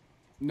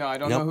 No, I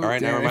don't Nope. know who. All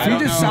right, never I mind. If don't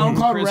you just know who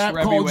SoundCloud Chris rap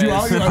Webby called you is.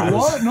 out, you're like,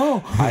 what?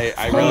 No.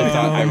 I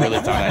really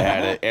thought I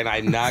had it, and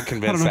I'm not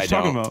convinced what I you're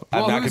talking don't. about. I'm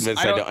Well, not who's-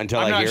 convinced I don't until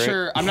I'm I not hear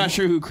sure, it. I'm not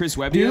sure who Chris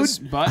Webby is,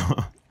 but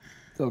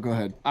So go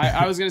ahead.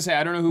 I was gonna say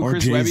I don't know who Or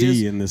Chris Webby is.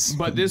 Jay-Z in this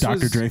but this Dr.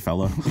 was Dre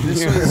fella.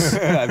 this was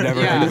I've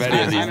never heard of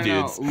any of I these don't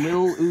dudes.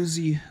 know. Lil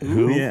Uzi,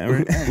 Who? Yeah,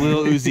 right.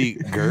 Lil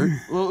Uzi Gert?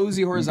 Lil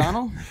Uzi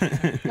horizontal.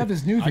 Got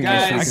this new thing.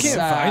 Guys, I that's can't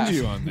uh, find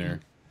you on there.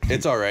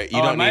 It's all right. You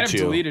I don't might need have to.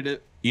 deleted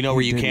it. You know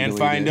where you didn't can delete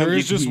find it. them? There You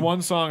is just can-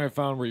 one song I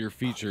found where you're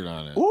featured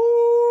on it.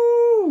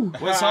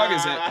 What song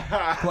is it?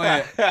 Play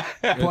it.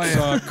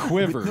 It's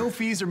Quiver. No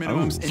fees or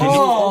minimums. And Oh,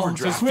 no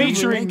overdraft. it's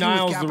featuring Banking with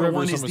Niles the Capital River,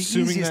 One so is I'm the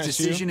assuming easiest that's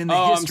you? decision in the Oh,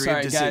 I'm history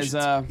sorry, of guys.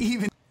 decisions.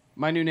 Even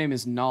My new name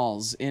is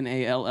Nalls,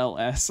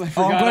 Nalls. I Oh,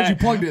 forgot. I'm glad you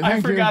plugged it. I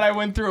Thank you. forgot. I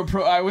went through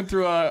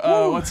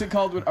a what's it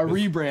called? A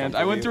rebrand.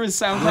 I went through a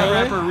SoundCloud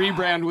rapper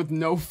rebrand with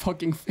no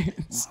fucking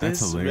fans. That's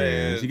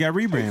hilarious. man. You got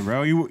rebrand,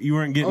 bro. You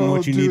weren't getting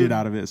what you dude. needed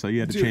out of it, so you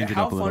had to Dude, change it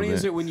how up a little funny bit.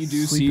 is it when you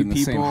do Sleep see in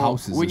the same people?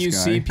 house as When this you guy.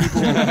 see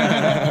people.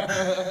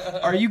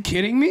 Are you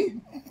kidding me?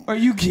 Are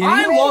you kidding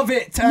I me? love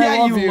it. I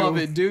Yeah, love you love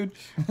it, dude.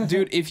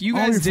 Dude, if you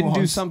All guys your didn't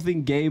do flaws.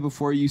 something gay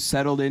before you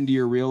settled into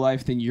your real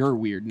life, then you're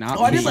weird, not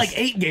Oh, I me. did like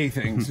 8 gay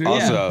things, dude.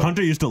 Also,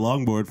 Hunter used to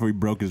longboard before he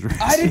broke his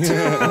wrist. I did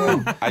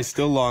too. I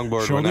still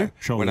longboard Shoulder?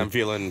 when I'm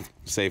feeling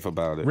safe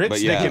about it. Rip But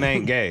yeah, sticking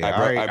ain't gay. I all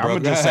broke- right? I I'm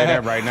broke- gonna just say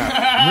that right now.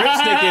 Rip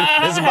sticking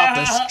is about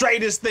the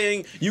straightest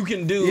thing you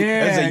can do Yeah,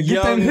 as a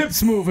get them young,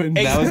 hips moving.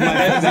 That was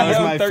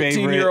my favorite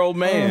 13-year-old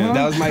man.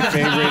 That was my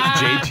favorite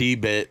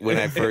JT bit when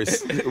I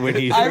first I when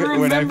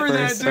remember I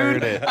that, first dude.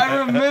 heard it. I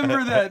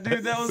remember that,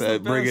 dude. That was the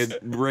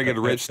best. Bringing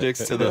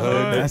ripsticks to the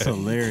hood. That's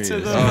hilarious. To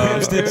the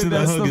hood, Sticks dude, to the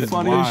that's hook the is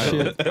funniest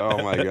wild. shit. Oh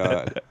my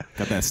god.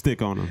 Got that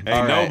stick on him. Ain't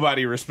All right.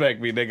 nobody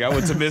respect me, nigga. I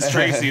went to Miss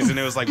Tracy's and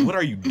it was like, "What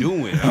are you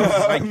doing?" I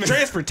was like,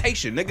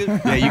 "Transportation, nigga."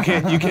 Yeah, you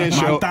can't My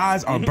show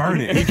thighs are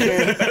burning. you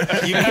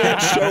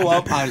can't show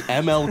up on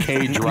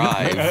MLK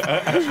Drive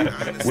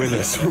with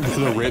a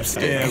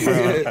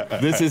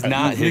ripstick. This is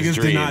not his Niggas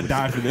dream. did not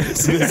die for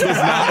this. This is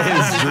not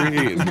his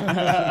dream. He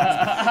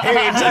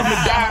ain't time to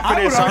die for I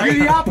would this, all argue the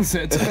right?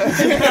 opposite.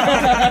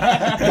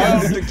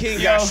 Martin Luther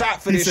King got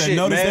shot for He this said, shit,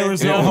 notice man. there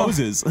was no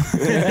hoses.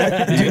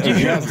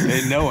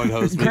 And no one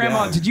hosts me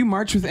Grandma, down. did you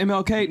march with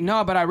MLK?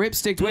 No, but I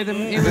ripsticked with him.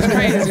 It was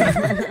crazy.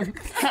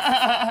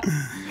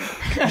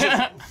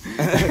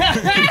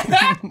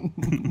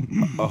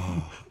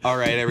 All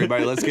right,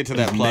 everybody, let's get to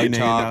that plug Nay-nay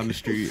talk. down the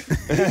street.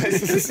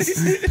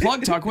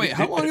 Plug talk. Wait,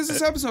 how long is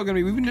this episode gonna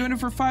be? We've been doing it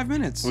for 5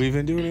 minutes. We've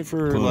been doing it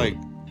for Plug. like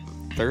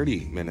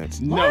 30 minutes.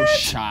 No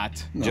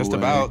shot. Just way.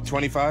 about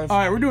 25. All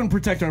right, we're doing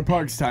Protect Our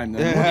Parks time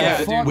then. Yeah,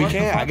 dude, we what the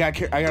can't.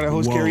 I gotta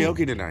host Whoa.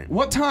 karaoke tonight.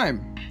 What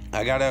time?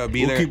 I gotta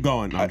be We'll there. keep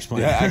going. No, I'm just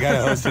playing. Yeah, I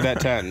gotta host it at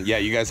 10. Yeah,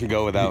 you guys can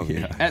go without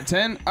me. At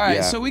 10? All right,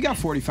 Yeah. so we got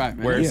 45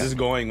 minutes. Where is this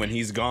going when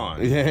he's gone?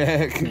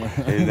 Yeah,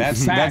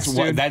 Facts,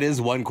 dude. that is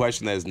one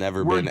question that has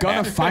never We're been.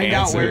 gonna find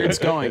out where it's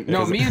going.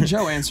 No, me and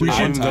Joe answered it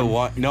one I'm the time.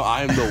 one. No,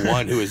 I'm the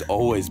one who has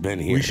always been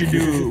here.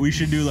 We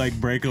should do like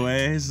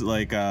breakaways,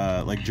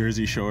 like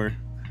Jersey Shore.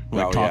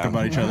 Like Oh, talk yeah.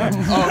 about each other.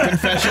 Oh,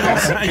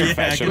 confessionals.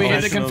 Confessionals. We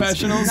hit the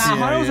confessionals. Nah,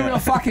 Hunter's a yeah. real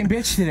fucking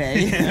bitch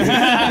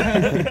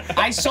today.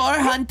 I saw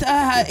Hunter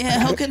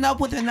hooking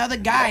up with another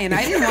guy, and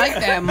I didn't like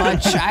that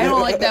much. I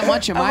don't like that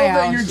much in I my love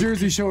that your house.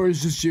 Jersey Shore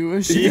is just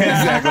Jewish.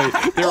 Yeah,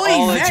 exactly. They're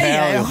all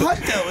Italian.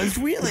 Hunter was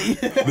really.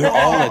 They're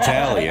all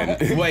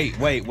Italian. Wait.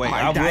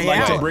 I would diet.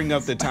 like to bring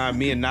up the time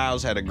me and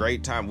Niles had a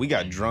great time. We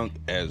got drunk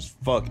as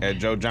fuck at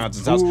Joe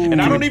Johnson's house,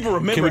 and I don't even Can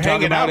remember we talk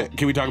hanging about out. it?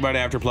 Can we talk about it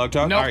after plug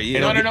talk? Nope. All right,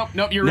 yeah.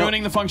 No. You're No.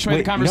 ruining the feng shui of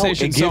Wait, the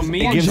conversation. no, it So gives-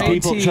 me it and gives JT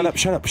people- shut up,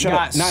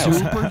 got Niles.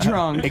 super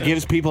drunk. It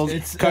gives people.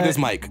 It's, Cut his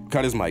mic.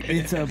 Cut his mic.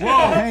 It's a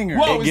hanger.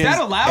 Whoa, It is gives- that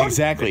allowed?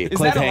 Exactly. Is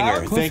that Cliffhanger.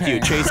 allowed? Thank you.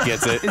 Chase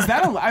gets it. Is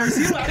that allowed? Is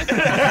he allowed?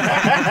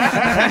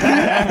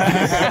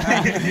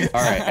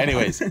 All right.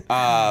 Anyways,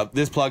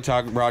 this plug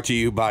talk brought to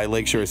you by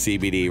Lakeshore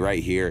CBD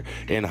right here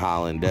in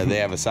Holland. They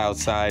have a south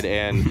side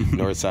and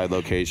north side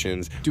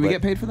locations. Do we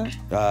get paid for that?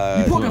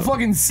 You book a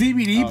fucking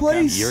CBD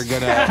place? You're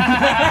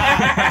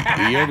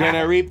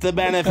gonna reap the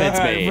benefits,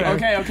 babe.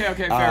 Okay. Fair.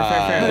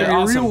 They're Real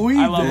awesome. weed,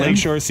 I love then. them.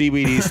 Lakeshore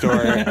CBD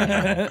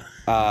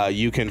store.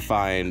 You can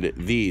find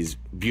these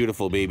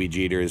beautiful baby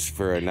Jeters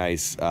for a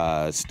nice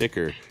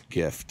sticker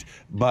gift.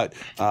 But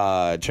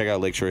check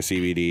out Lakeshore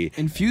CBD.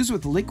 Infused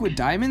with liquid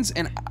diamonds,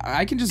 and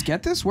I can just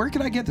get this? Where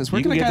can I get this? Where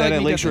You can a get guy that like at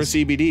me get Lakeshore this?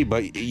 CBD,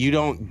 but you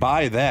don't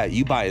buy that.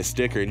 You buy a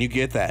sticker, and you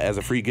get that as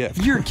a free gift.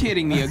 You're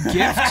kidding me. A gift?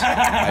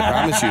 I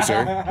promise you,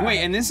 sir. Wait,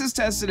 and this is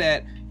tested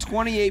at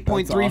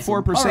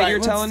 28.34%, All right, you're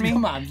let's- telling me?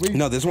 Come on.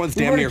 No, this one's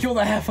We've damn already near. killed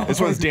a half hour. This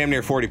one's damn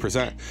near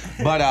 40%.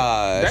 But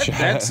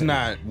That's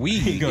not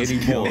weed goes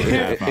anymore. killed.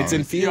 it's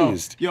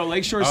infused. Yo,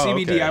 Lakeshore Oh,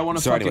 CBD, okay. I want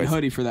a So fucking anyways.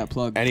 hoodie for that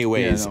plug.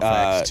 Anyways,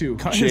 facts, too.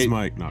 Cut his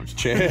mic. No, I'm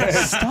just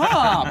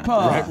Stop.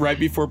 right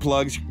before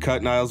plugs,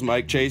 cut Niles'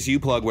 mic. Chase, you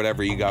plug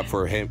whatever you got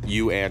for him,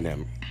 you and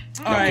him.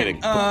 No, I'm right, kidding.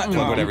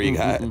 Plug whatever you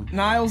got.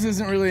 Niles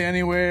isn't really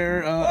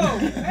anywhere.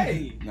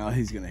 Hey. No,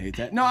 he's gonna hate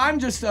that. No, I'm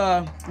just.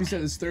 You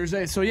said it's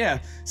Thursday, so yeah,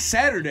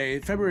 Saturday,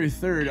 February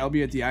 3rd, I'll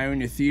be at the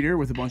Ionia Theater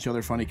with a bunch of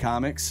other funny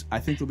comics. I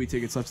think there'll be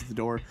tickets left at the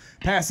door.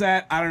 Past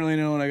that, I don't really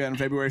know what I got in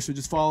February, so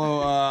just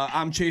follow.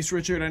 I'm Chase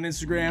Richard on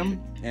Instagram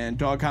and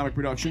Dog Comic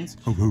Productions.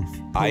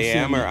 I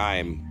am or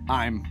I'm.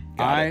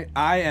 I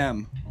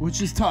am,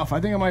 which is tough. I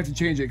think I might have to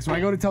change it because when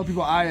I go to tell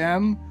people I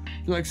am,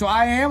 they're like, so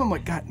I am. I'm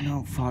like, God,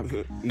 no, fuck.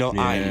 No,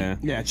 I'm.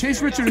 Yeah,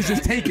 Chase Richard is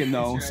just taken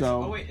though.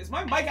 So, wait, is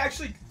my mic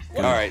actually...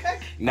 All right.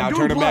 Now I'm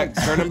turn doing him back.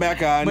 plugs. Turn him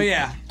back on. but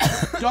yeah,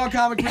 Dog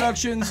Comic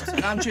Productions.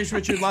 I'm Chase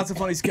Richard. Lots of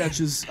funny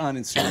sketches on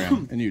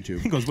Instagram and YouTube.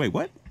 He goes, wait,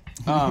 what?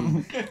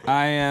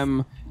 I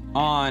am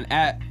on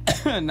at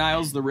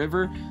Niles the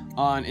River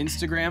on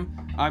Instagram.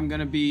 I'm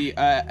gonna be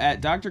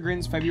at Dr.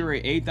 Grin's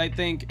February 8th, I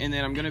think, and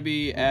then I'm gonna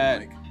be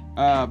at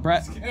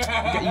Brett.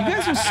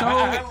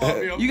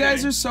 You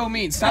guys are so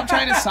mean. Stop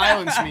trying to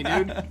silence me,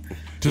 dude.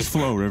 Just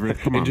flow, River.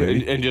 Come on,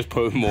 baby. and just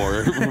put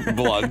more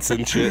blunts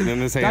and shit in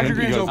his hand. Dr.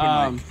 Green's He goes,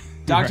 open mic.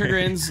 Dr.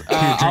 Grins,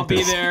 I'll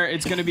be there.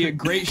 It's gonna be a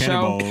great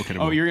show.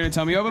 Cannonball. Oh, you're gonna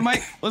tell me open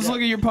mic? Let's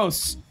look at your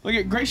posts. Look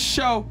at great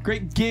show,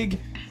 great gig.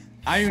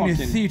 Ionia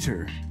Fucking-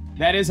 Theater.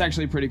 That is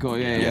actually pretty cool.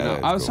 Yeah. Yeah, No,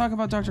 that's I was cool. talking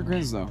about Dr.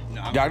 Grins though.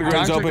 Dr.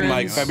 Grins Dr. open mic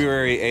Grins.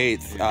 February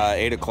 8th,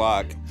 8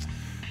 o'clock.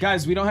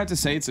 Guys, we don't have to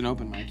say it's an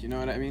open mic. You know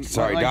what I mean?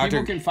 Sorry, like, Dr.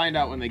 people can find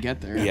out when they get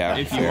there. Yeah,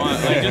 If you fair.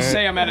 want, like, just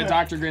say I'm at a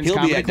Dr. Grins He'll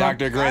comedy be at club.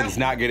 Dr. Grins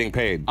not getting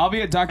paid. I'll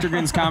be at Dr.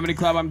 Grins Comedy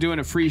Club. I'm doing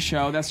a free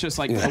show. That's just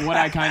like what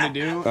I kind of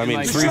do. I mean,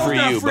 like, it's free for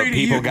not you, free but to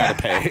people you. got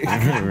to pay.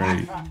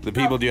 Right. The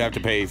people do have to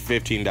pay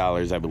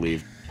 $15, I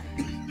believe.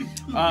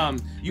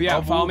 but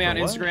yeah, follow me on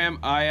what? Instagram.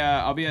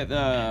 I'll be at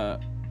the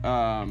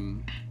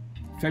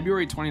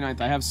February 29th.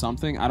 I have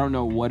something. I don't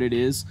know what it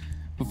is,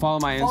 but follow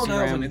my Follow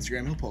Niles on Instagram.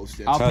 Instagram. He'll post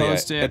it. I'll Hell yeah.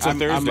 post it. It's a I'm-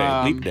 Thursday,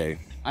 I'm, leap day.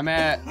 I'm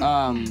at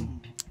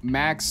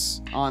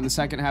Max on the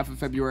second half of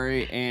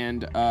February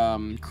and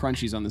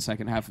Crunchies on the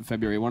second half of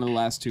February. One of the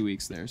last 2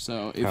 weeks there.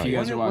 So if you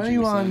guys are When are watching, you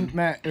this on then-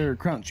 Matt or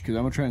Crunch? Because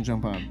I'm gonna try and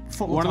jump on.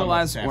 one of the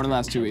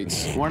last 2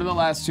 weeks. One of the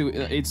last two.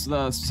 It's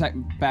the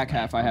back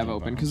half I have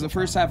open because the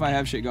first half I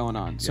have shit going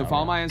on. So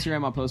follow my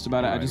Instagram. I'll post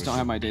about it. I just don't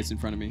have my dates in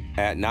front of me.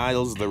 At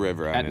Niles the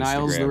River on At Instagram.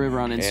 Niles the River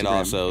on And Instagram.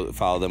 also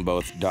follow them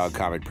both, Dog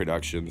Comic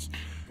Productions.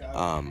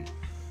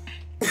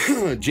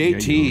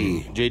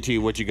 JT,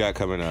 what you got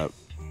coming up?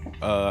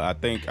 I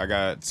think I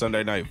got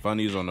Sunday Night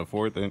Funnies on the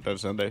 4th. Ain't that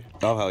Sunday?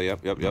 Oh, hell, yep.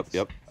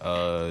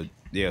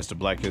 Yeah, it's the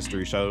Black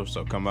History show,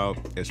 so come out.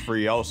 It's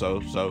free also,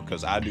 so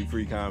because I do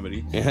free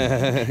comedy.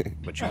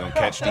 But you're gonna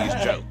catch these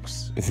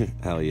jokes.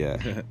 Hell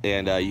yeah.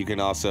 And you can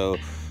also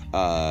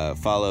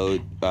follow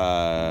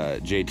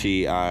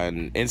JT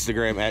on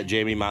Instagram at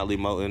Jamie Motley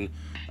Moten,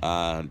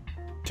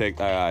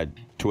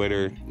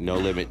 Twitter No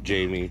Limit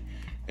Jamie,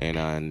 and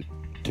on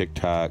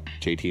TikTok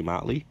JT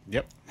Motley.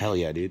 Yep. Hell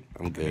yeah, dude.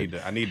 I'm good.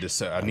 I need to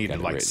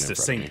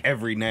sing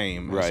every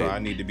name. Right. So I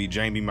need to be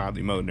Jamie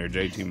Motley Moten or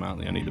JT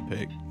Motley. I need to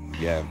pick.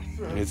 Yeah,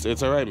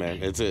 it's all right,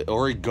 man.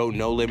 Or go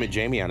No Limit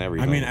Jamie on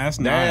everything. I mean, ask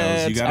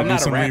Niles. You gotta do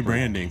some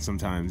rebranding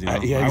sometimes. You know?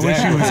 Yeah, I wish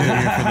he was in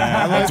here for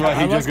that. That's why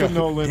he just the goes.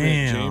 No Limit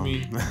Damn.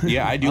 Jamie.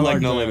 Yeah, I do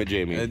like No Limit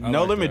Jamie.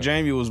 No Limit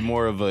Jamie was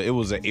more of it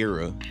was an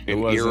era. It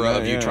An was era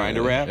of you trying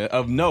to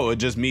rap? No,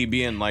 just me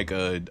being like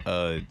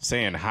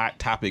saying hot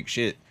topic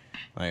shit.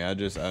 Like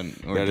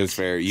That is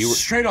fair. You were,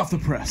 Straight off the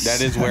press.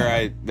 that is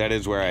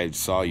where I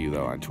saw you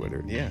though on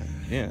Twitter.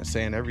 Yeah,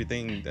 saying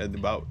everything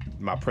about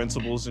my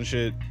principles and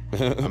shit.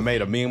 I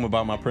made a meme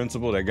about my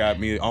principle that got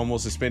me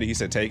almost suspended. He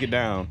said, "Take it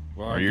down,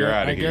 or you're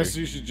out of here." I guess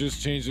you should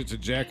just change it to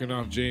jacking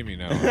off Jamie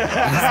now.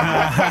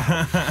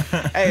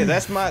 Hey,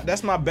 that's my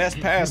best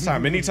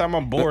pastime. Anytime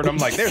I'm bored, I'm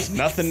like, "There's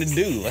nothing to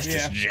do. Let's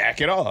just jack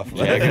it off.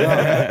 Jack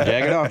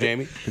it off,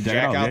 Jamie.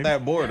 Jack out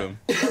that boredom."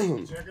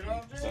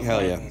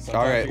 Hell yeah.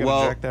 All right.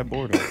 Well, jack that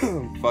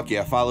boredom. fuck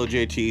yeah. Follow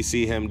JT.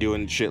 See him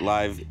doing shit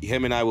live.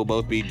 Him and I will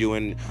both be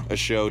doing a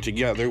show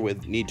together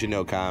with Need to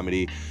Know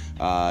Comedy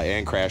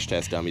and Crash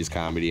Test Dummies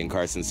Comedy in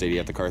Carson City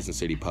at the Carson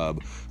City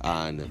Pub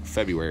on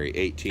February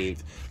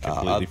 18th.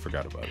 Completely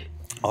forgot about it.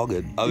 All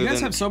good. You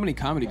guys have so many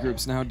comedy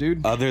groups now,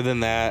 dude. Other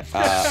than that,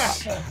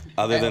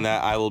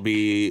 I will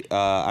be.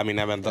 I'm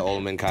at the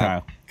Ullman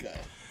Kyle.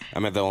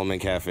 I'm at the Ullman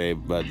Cafe,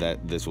 but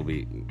this will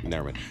be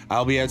never mind.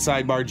 I'll be at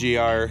Sidebar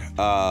GR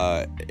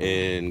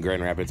in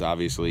Grand Rapids,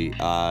 obviously,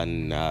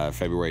 on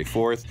February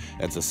 4th.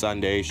 That's a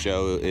Sunday.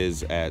 Show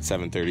is at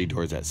 7:30.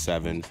 Doors at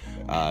 7.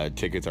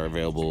 Tickets are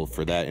available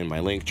for that in my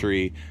link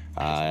tree.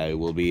 I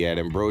will be at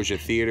Ambrosia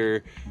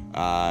Theater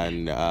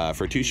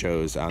for 2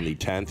 shows on the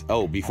 10th.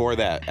 Oh, before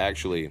that,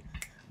 actually,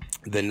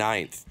 the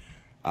 9th.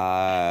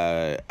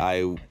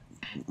 I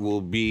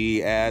will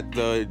be at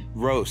the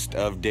roast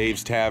of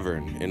Dave's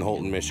Tavern in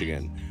Holton,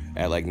 Michigan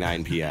at like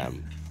 9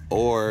 p.m.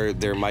 Or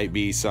there might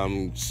be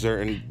some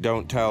certain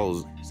don't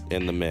tells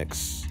in the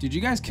mix. Did you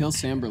guys kill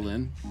Sam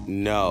Berlin?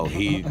 No,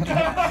 he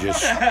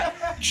just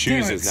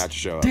chooses not to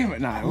show up. Damn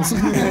it, Niles.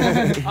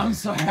 I'm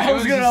sorry. I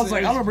was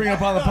like, I'm gonna bring it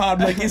up on the pod.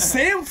 I'm like, is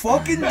Sam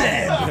fucking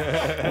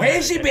dead?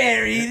 Where's she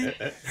buried?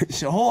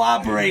 It's a whole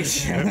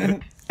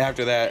operation.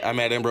 After that, I'm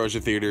at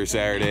Ambrosia Theater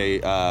Saturday,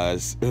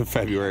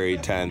 February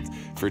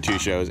 10th for 2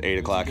 shows, 8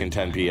 o'clock and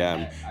 10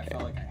 p.m.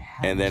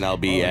 And then I'll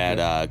be at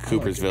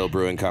Coopersville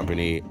Brewing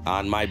Company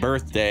on my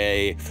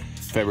birthday,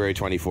 February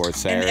 24th,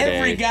 Saturday. And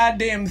every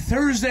goddamn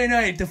Thursday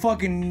night, the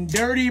fucking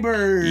Dirty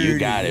Bird. You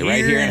got it,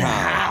 right here in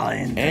Holland.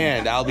 Holland.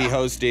 And I'll be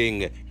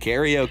hosting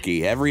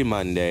karaoke every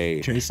Monday.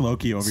 Chase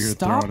Loki over here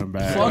Stop throwing him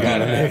back. plugging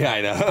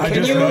I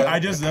know. I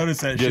just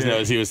noticed that Just shit.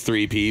 noticed he was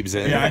 3 peeps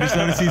in. Yeah, I just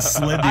noticed he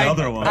slid the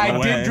other one I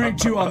away. did drink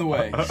 2 on the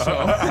way. So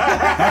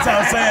That's what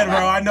I'm saying,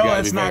 bro. I know Gotta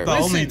it's be not fair. the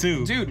Listen, only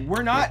 2. Dude,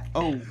 we're not.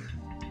 Oh.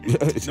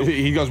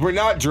 He goes, we're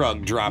not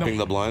drunk, dropping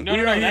the blunt. No,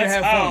 that's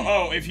have fun.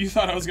 Oh, if you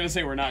thought I was gonna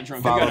say we're not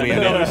drunk, Follow me on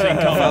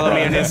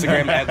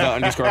Instagram at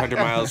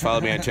 @_100miles.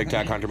 Follow me on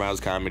TikTok, Hunter Miles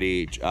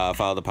Comedy.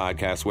 Follow the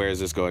podcast, Where Is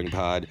This Going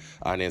Pod,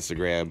 on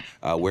Instagram.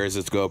 Where Is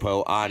This Go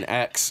Po on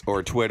X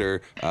or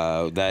Twitter.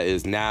 That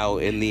is now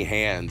in the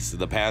hands.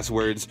 The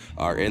passwords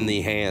are in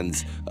the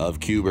hands of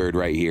Qbird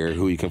right here,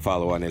 who you can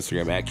follow on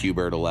Instagram at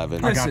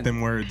Qbird11. I got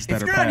them words that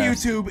if are you're on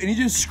passed. YouTube and you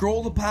just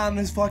scroll upon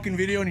this fucking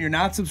video and you're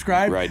not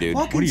subscribed, Right, dude.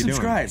 fucking What are you doing?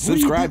 subscribe.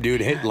 Subscribe,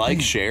 dude. Hit like,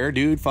 share,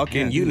 dude.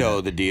 Fucking, you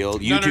know the deal.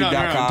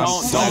 YouTube.com/.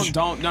 Don't Send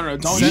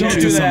it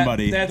do to that.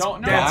 somebody. That's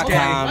Don't- no, that's okay. gay.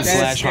 .com That's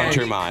slash gay.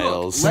 Hunter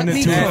Miles. Send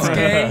it to That's a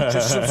gay. friend.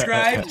 Just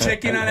subscribe,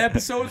 check in on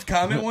episodes,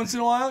 comment once in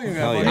a while. You know,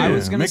 Hell yeah. I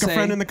was gonna Make say, a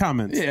friend in the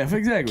comments. yeah,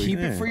 exactly. keep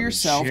it for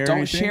yourself. Share Don't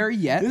anything. share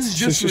yet. This is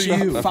just for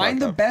you.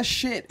 Find the best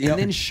shit and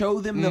then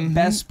show them the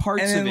best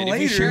parts And of then it.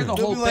 later, If you share the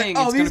they'll whole be like, thing,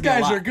 oh, it's these gonna be a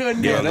guys lot. are good.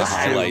 Yeah, No, the that's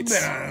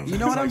highlights. You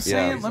know what I'm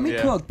saying? Let me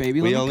cook,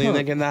 baby. We Let only me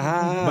make cook. in the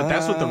high. But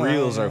that's what the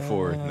reels are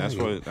for. That's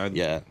what.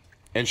 Yeah.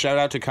 And shout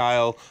out to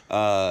Kyle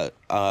at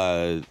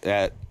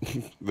that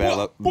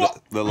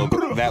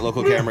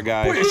local camera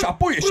guy and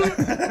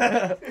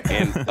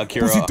Pussy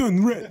Akira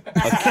done red.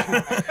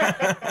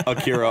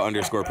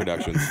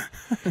 _Productions.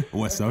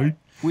 West Side.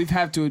 We've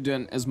have to have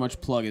done as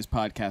much plug as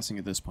podcasting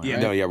at this point. Yeah.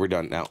 right? No, yeah, we're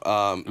done now.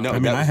 No, I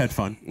mean, I had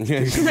fun.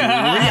 it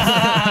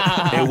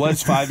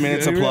was 5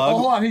 minutes of Oh,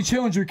 hold plug. on, he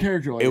challenged your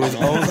character. Like It was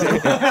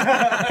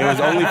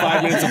only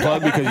 5 minutes of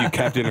plug because you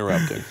kept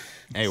interrupting.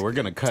 Hey, we're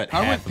gonna cut. I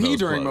half went of pee those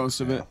during plugs.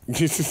 most of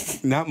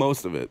it. Not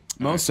most of it.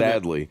 Most of it.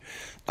 sadly.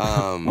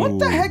 What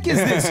the heck is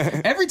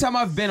this? Every time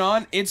I've been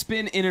on, it's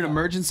been in an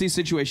emergency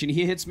situation.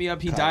 He hits me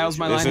up. He dials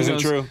my line. This he isn't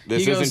goes, true.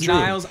 This he goes, isn't true.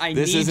 Niles, I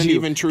This need isn't you.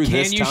 even true Can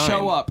this you time.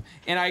 show up?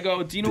 And I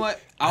go, do you know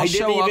what? I I'll didn't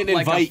show even up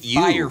like invite a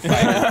you.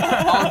 firefighter.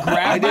 I'll grab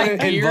I my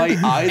didn't gear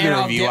invite either and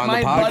I'll of you get on the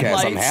my Bud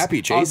podcast. I'm Lights, happy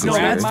I'll Jason's No,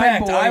 grab here. that's my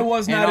fact. boy, I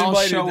was and not I'll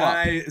invited. show And up.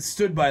 I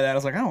stood by that. I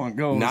was like, I don't want to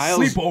go Niles-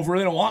 sleep over.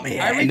 They don't want me.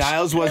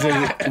 Niles was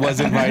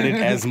invited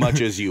as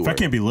much as you If were. I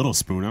can't be Little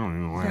Spoon, I don't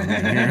even know why I'm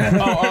here.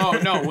 Oh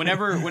no!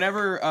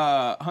 Whenever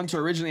Hunter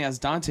originally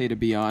asked Dante to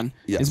be on,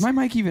 Yes. is my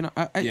mic even?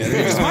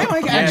 Is my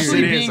mic actually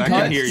it is. being I can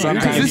cut? hear you.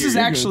 Because this is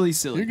You're actually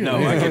silly. No,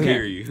 I can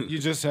hear you. You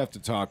just have to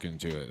talk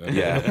into it.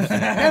 Yeah.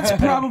 That's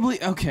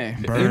probably okay.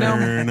 Burn. You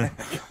know,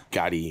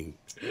 Got him.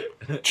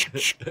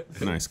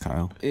 Nice,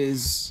 Kyle.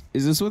 is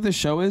this what this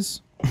show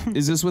is?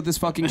 Is this what this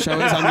fucking show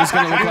is? I'm just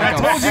gonna look like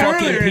a told you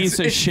fucking earlier, piece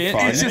of it's shit.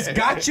 It's just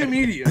gotcha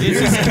media. It's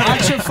just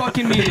gotcha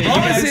fucking media. You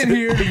Bubba's guys, in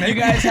here to you make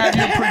guys have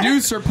your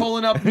producer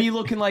pulling up me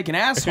looking like an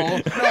asshole. Oh,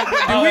 we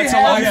that's a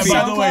have live that, feed.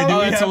 by the way? Do Oh,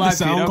 we that's a have live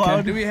the feed. Okay.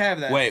 SoundCloud? Do we have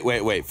that?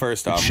 Wait.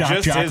 First off, Shock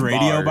Just Jock his Radio,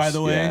 bars. by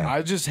the way. Yeah.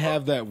 I just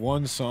have that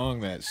one song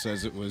that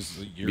says it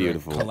was your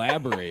Beautiful.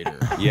 collaborator.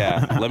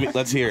 yeah.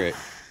 Let's hear it.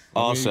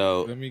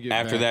 Also, let me get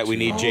after back that, we to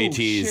need it.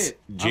 JT's. shit.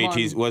 I'm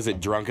JT's. on- Was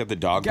it drunk at the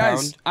dog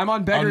Guys, pound? I'm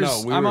on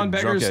Beggars. we I'm were on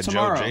drunk Beggars at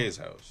tomorrow. Joe J's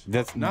house.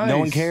 That's Nice. no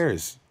one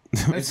cares.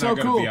 It's so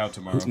Gonna cool. be out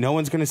tomorrow. No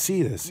one's gonna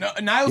see this. No,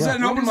 Niles had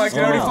an When open does mic. this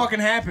It already come out? fucking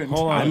happened.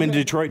 Hold on. I'm in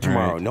Detroit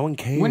tomorrow. No one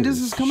cares. When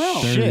does this come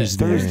out?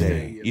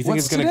 Thursday. You think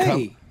What's it's gonna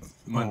today?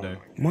 Monday.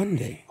 come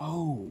Monday?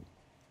 Oh,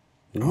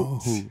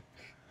 Whoops.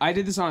 I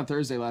did this on a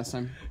Thursday last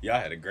time. Y'all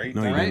had a great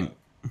No, time. you Right?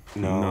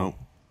 didn't. No.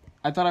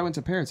 I thought I went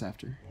to Parrots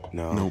after.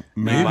 No. No, You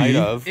maybe. might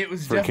have. It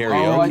was for definitely-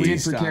 karaoke. Oh, I Karaoke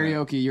did for style.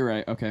 karaoke. You're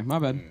right. Okay, my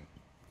bad.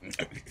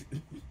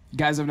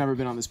 Guys, I've never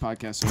been on this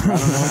podcast, so I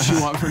don't know what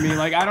you want from me.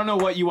 Like, I don't know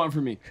what you want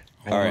from me.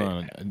 Hold All right.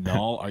 on.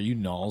 Null, are you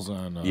Nalls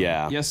on?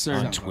 Yeah. Yes, sir.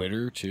 On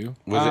Twitter too.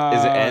 Was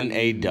is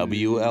it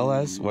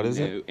NAWLS? What is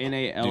it?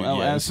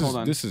 NALLS. Hold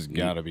on. This has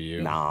got to be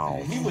you.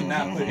 No. He would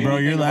not put Bro,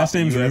 your anything last about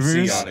name's the UFC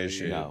Rivers? on his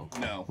shit. No.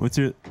 No. What's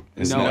your?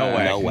 It's No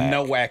no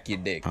whack. whack your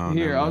dick. Oh,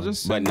 Here, never I'll mind.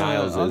 just But send,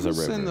 Niles I'll is a just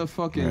send river. the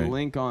fucking Right.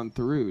 link on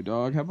through,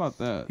 dog. How about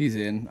that? He's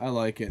in. I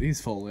like it. He's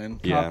full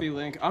in. Yeah. Copy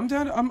link. I'm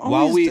down. I'm While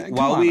always. we- Come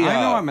while on, we,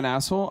 I know uh, I'm an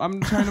asshole. I'm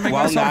trying to make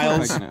While myself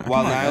Niles, look like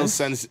while Come on, Niles guys.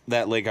 sends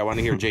that link, I want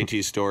to hear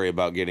JT's story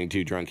about getting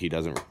too drunk. He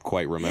doesn't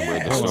quite remember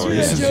the Oh, story.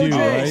 this is you,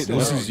 right? No,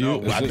 This is you.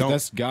 no, I don't-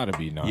 That's got to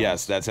be Nalls.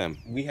 Yes, that's him.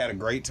 We had a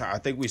great time. I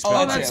think we spent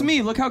Oh, that's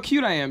me. Look how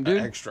cute I am, an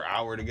dude. extra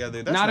hour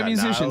together. That's Not a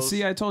musician. Niles.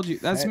 See, I told you.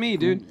 That's me,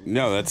 dude.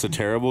 No, that's a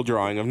terrible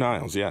drawing of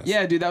Niles. Yes.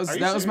 Yeah, dude. That Are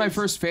you was my serious?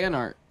 first fan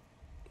art.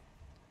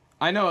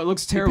 I know it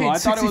looks He terrible. paid I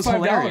thought it was $65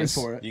 hilarious.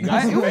 for it. You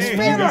got It was some fan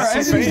fans. art. I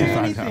didn't do $65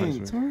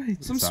 anything. for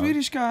it. Some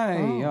Swedish guy.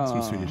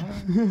 Some Swedish.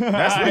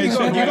 That's where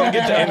you're gonna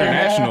get the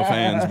international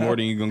fans more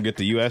than you're gonna get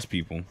the U.S.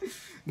 people.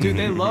 Dude,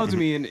 they loved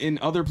me in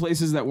other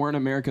places that weren't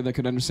America that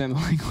could understand the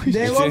language.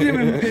 They loved him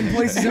in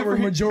places that were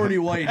majority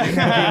white.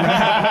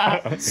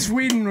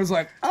 Sweden was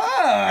like,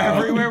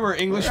 Everywhere where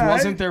English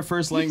wasn't their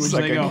first language,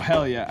 like they a- go,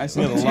 hell yeah. I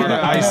sent A it to lot your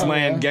of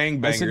Iceland I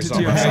gangbangers. sent it on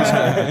to your my Facebook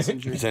side.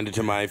 messenger. Send it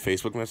to my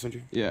Facebook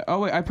Messenger. Yeah. Oh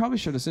wait, I probably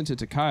should have sent it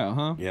to Kyle,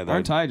 huh? Yeah, that-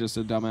 Aren't I just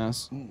a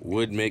dumbass?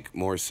 Would make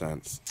more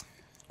sense.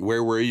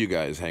 Where were you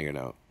guys hanging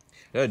out?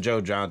 At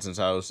Joe Johnson's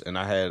house, and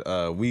I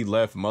had we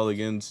left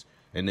Mulligan's,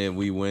 and then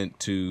we went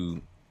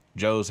to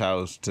Joe's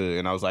house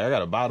and I was like, I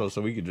got a bottle,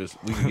 so we could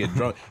get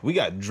drunk. We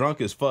got drunk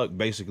as fuck,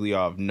 basically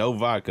off no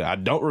vodka. I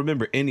don't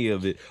remember any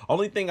of it.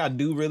 Only thing I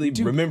do really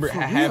remember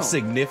for have real.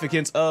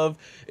 significance of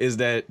is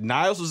that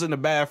Niles was in the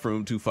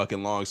bathroom too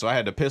fucking long, so I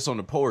had to piss on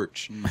the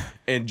porch.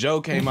 And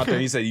Joe came out there.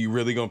 He said, "You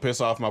really gonna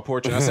piss off my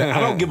porch?" And I said, "I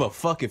don't give a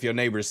fuck if your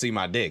neighbors see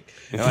my dick.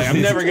 And like,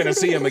 I'm never gonna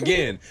see him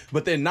again."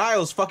 But then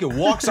Niles fucking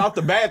walks out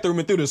the bathroom,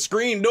 and through the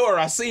screen door,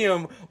 I see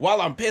him while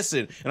I'm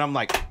pissing, and I'm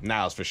like,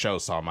 Niles for sure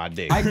saw my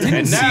dick. I didn't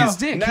And see his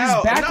dick.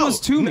 His back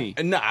was to me.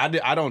 No,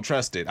 I don't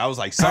trust it. I was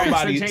like,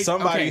 somebody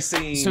Okay,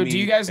 seen so do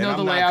you me, guys and know I'm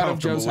the not layout of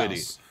comfortable Joe's with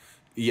house?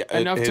 it. Yeah,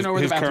 Enough to his, know where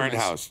the his bathroom current is.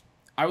 house.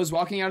 I was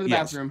walking out of the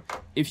Yes. bathroom.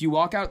 If you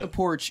walk out the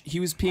porch, he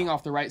was peeing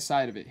off the right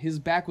side of it. His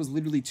back was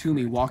literally to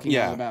me walking out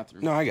Yeah. of the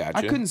bathroom. No, I got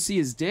I you. couldn't see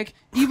his dick,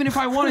 even if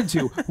I wanted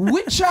to,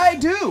 which I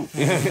do.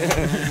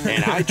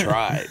 And I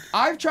tried.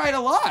 I've tried a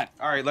lot.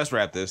 All right, let's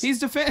wrap this. He's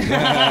defending.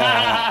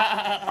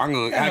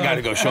 I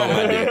gotta go show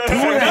my dick.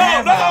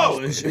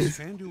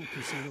 FanDuel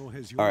Casino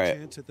has your All right.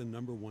 chance at the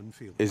 #1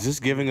 field. Is this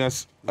giving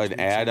us an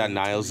ad on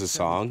Niles'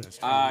 song?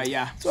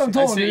 Yeah. what I'm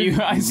told I you.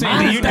 I say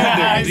Do you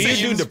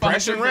do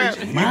depression rap?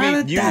 You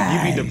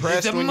be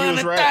depressed when you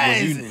was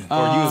rapping,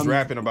 or you was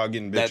rapping about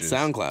getting That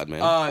bitches? SoundCloud,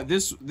 man.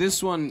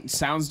 This one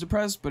sounds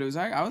depressed, but it was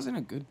I was in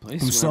a good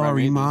place. I'm whenever I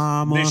sorry, made this.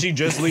 mama. Did she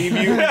just leave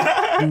you?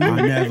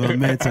 never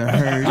meant to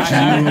hurt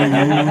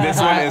This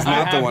one is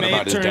not the one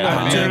about his you. dad.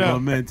 I never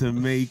meant to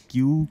make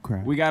you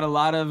cry. We got a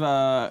lot of,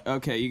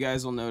 okay, you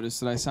guys will notice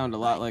that I sound a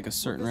lot like a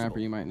certain rapper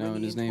you might know,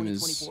 and his name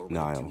is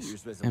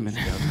Niles.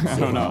 Eminem. I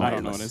don't know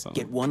what I sound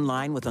Get like. one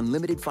line with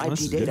unlimited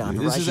 5G data on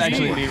This is Verizon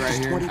actually Mobile. me right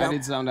here. $20 I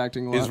did sound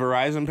acting a lot. Is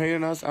Verizon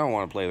paying us? I don't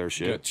want to play their Got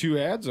shit. 2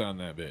 ads on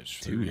that bitch.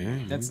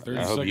 2 That's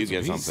I hope you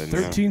get something.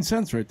 13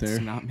 cents right there.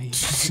 It's not me.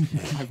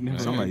 I've never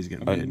Somebody's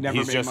getting I've paid. never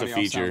He's made just a money off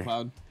feature.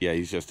 SoundCloud. Yeah,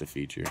 he's just a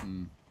feature.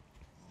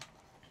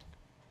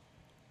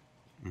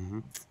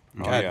 God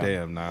yeah.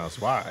 damn, Niles.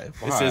 Why?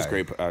 This is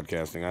great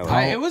podcasting. I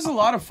like it. It was a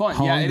lot of fun.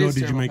 How yeah, long it ago is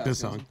did you terrible make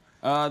this podcasting.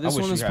 song? This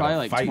one was probably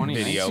like fight 20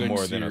 video minutes.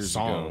 more than a 6 years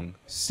song.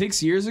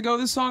 6 years ago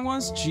this song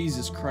was?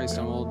 Jesus Christ,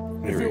 I'm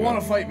old. If you want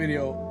a fight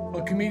video,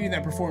 a comedian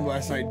that performed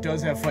last night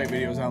does have fight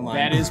videos online.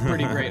 That is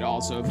pretty great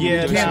also. If you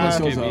Yeah, do can't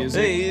some look skit those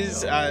up. music.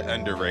 He's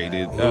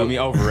overrated. I mean,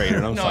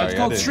 overrated. I'm No, sorry. it's I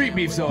called didn't- street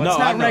beef, though. No, It's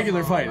I not know.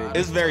 regular fighting.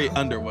 It's very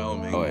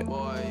underwhelming. Oh, wait.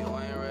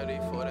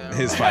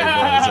 His fight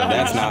voice.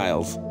 That's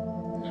Niles.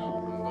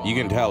 You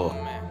can tell.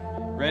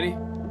 Ready?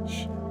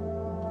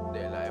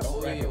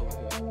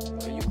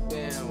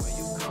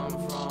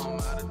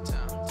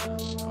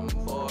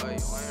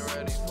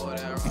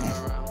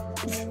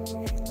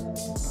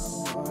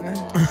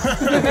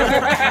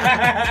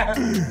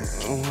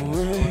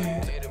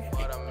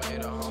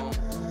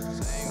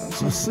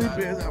 So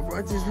sleepy as I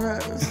write these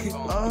raps.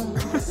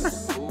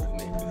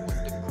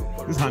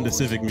 It's Honda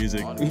Civic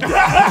music. You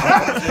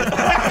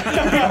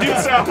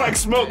sound like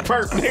Smoke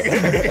Perp,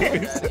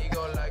 nigga.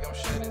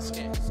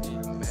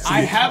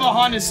 I have a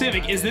Honda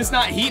Civic. Is this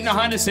not heat in a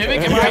Honda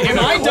Civic? Am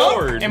I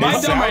dumb? Am I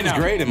It dumb right sounds now?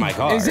 great in my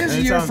car. Is this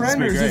It your sounds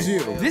friend or is pretty this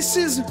you? This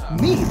is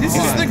me. This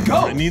is the It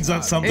GOAT. needs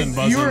something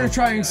buzzing. You were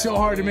trying so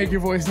hard to make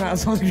your voice not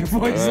sound like your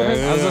voice. I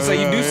was gonna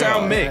say you do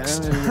sound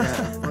mixed.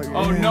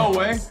 Oh, no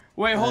way.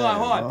 Wait, hold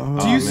on.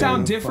 Do you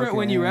sound different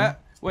when you rap?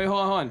 Wait,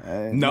 hold on.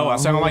 No, I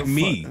sound like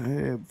me.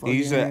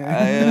 He's a,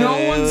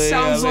 No one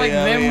sounds like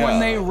them when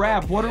they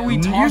rap. What are we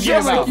talking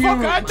sound about?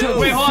 like you I do.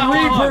 Wait, hold on.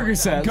 Three hold on.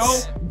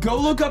 Percocets. Go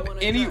look up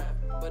any.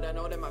 But I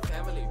know that my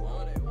family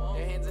won't.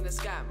 Their hands in the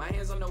sky, my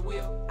hands on the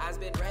wheel. Eyes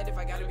been red if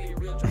I gotta be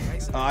real drunk.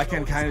 Oh, I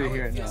can kind of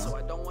hear it now.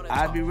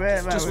 I'd be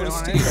red. Just what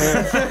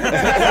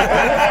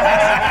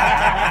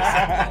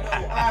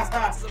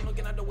I'm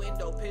looking out the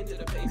window, pen to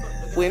the paper.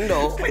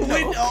 window.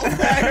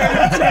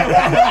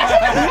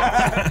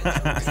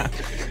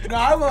 No,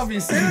 I love you.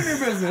 Stay on your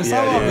business.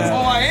 Yeah, I love yeah. it. Oh,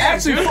 I am.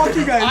 Actually, dude. fuck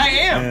you guys. I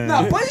am.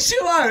 Nah, play the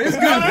shit louder. It's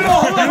good. No,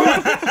 hold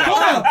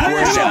on.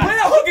 Play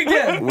that hook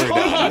again. We're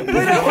done.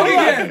 Play that hook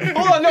again.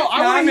 Hold on, no, I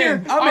Nah, want I'm to hear.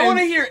 in. I'm I in. want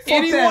to hear Fuck that,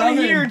 anyone I'm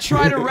in. here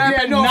try to rap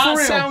Yeah, and no, not for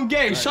real. sound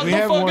gay. Shut We the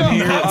have fuck one up.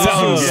 here. You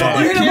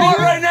hit him hard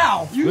right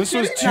now. This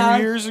was 2 Nah.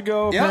 years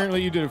ago. Yep.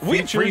 Apparently, you did a We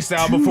feature.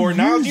 freestyle before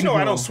now. You know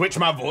I ago. don't switch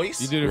my voice.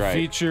 You did a Right.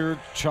 feature,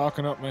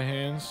 chalking up my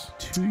hands.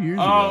 2 years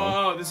ago.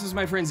 Oh, this is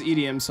my friend's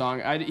EDM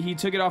song. He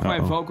took it off my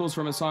vocals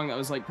from a song that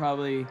was like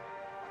probably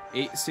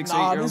 6, 8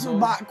 Nah, years this is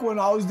old. back when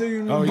I was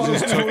doing Oh, you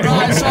just took Bro,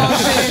 I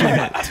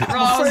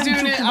was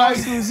doing it. I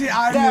was doing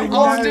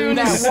it.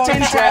 That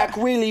one track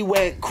really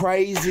went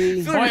crazy.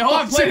 Wait, hold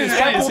on, play this.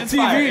 Play this. It's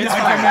fire. It's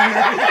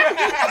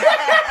fire.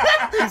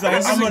 He's like,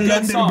 This is I'm a a good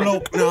London song.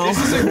 bloke now. This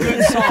is a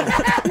good song.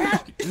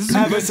 This is a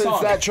Ever good since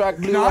song. that track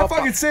blew No, I up,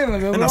 fucking say that.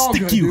 And They're I all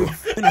stick good, you.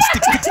 dude. And I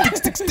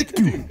stick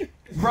you.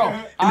 Bro,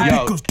 Yo,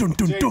 It goes dun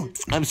dun dun.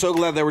 I'm so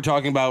glad that we're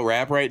talking about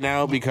rap right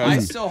now I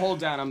because still hold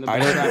down. I'm the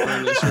best rapper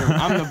in this room.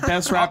 I'm the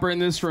best rapper in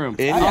this room.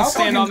 It- I'll I'll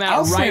stand on that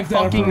I'll right stamp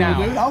that fucking approval,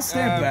 now. dude. I'll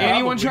stamp that.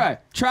 Anyone try I'll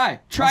me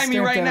stamp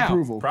right that now.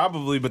 approval.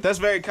 Probably, but that's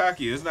very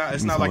cocky. It's not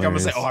like I'm gonna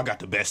say, hilarious. "Oh, I got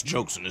the best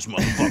jokes in this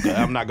motherfucker."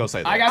 I'm not gonna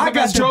say that. I got the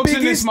best the jokes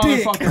in this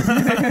biggest dick.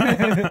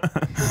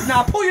 motherfucker.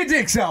 Nah, pull your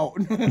dicks out.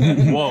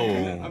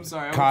 Whoa. I'm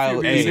sorry. Kyle,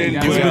 I'm you didn't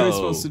guys. do What are we it.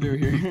 supposed to do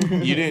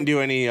here? you didn't do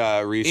any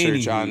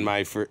research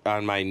Anywho.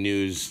 on my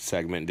news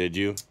segment, did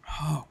you?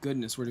 Oh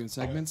goodness, we're doing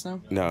segments now.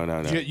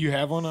 No. You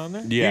have one on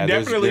there? Yeah, You're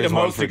there's- definitely there's the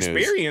one most for news.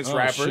 experienced Oh,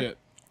 rapper. shit.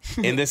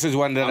 And this is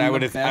one that I'm I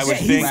would the I best would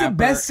He's think. the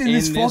best in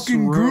this in this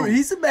fucking room. group.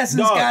 He's the best in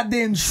this Dog,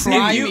 goddamn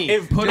Try city. me.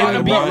 if- Put think on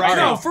a beat about- right alright,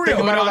 now. think Put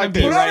about it on a like beat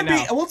this. right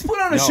now. Let's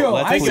put on a No, show.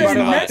 let's I put said it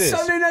on next this.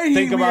 Sunday night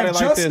Think we about have it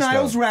like just this,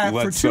 Niles though. rap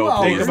Let's for so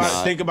 2 think hours.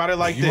 about Think about it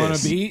like You want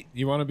this. a beat?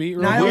 You want a beat?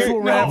 real Niles quick?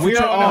 will rap for We're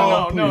 2 all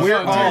hours. no, we're dear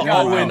all God,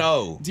 0 and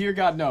no. 0. Dear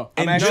God, no.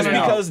 And I'm just actually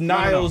not.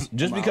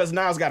 because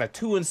Niles got a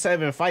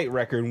 2-7 fight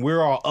record, and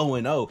we're all 0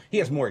 and 0. He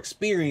has more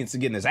experience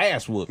in getting his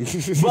ass whooped,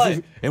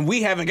 and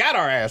we haven't got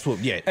our ass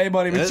whooped yet. Hey,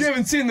 buddy, but That's- you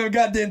haven't seen them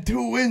goddamn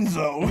 2 wins,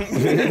 though. Lot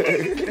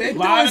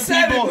of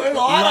people- A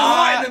lot of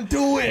hiding them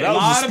 2 wins. That was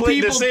lot a of split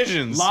people,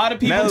 decisions. lot of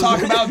people That was-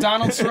 talk about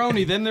Donald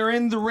Cerrone. Then they're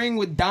in the ring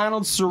with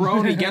Donald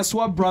Cerrone. Guess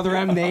what, brother?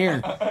 I'm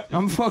there.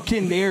 I'm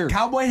fucking there.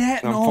 Cowboy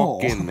hat and I'm all.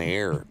 fucking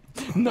there.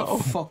 No.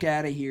 Fuck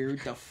out of here.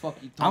 What the fuck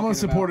you talking I'm gonna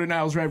support about? a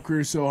Niles rap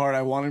career so hard.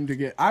 I want him to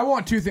get. I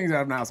want two things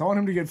out of Niles. I want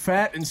him to get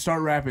fat and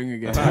start rapping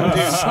again. so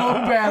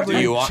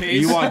badly. You want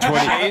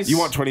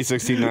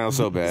 2016 Niles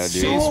so bad,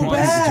 dude. So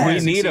bad. We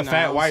need a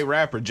fat white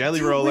rapper.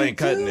 Jelly Roll ain't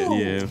cutting it.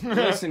 Yeah.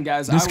 Listen,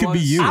 guys, This could be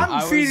you.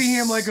 I'm feeding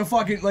him like a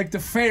fucking the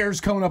fair's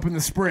coming up in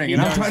the spring,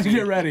 and I'm trying to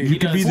get ready. You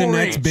could be the 4-H.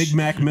 next Big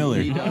Mac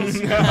Miller. He does.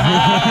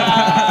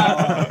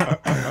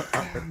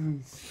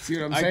 See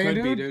what I'm I saying, could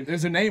dude? be, dude.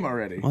 There's a name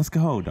already. Let's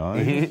go,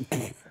 dog.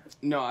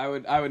 No, I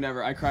would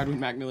never. I cried when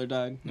Mac Miller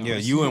died. No, Yeah,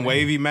 you and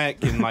Wavy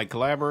Mac can like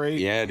collaborate.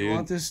 Yeah, dude.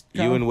 want this,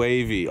 You Kyle? and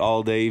Wavy,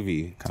 all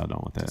Davy. Kyle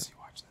don't want that.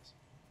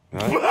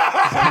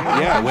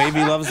 Yeah, Wavy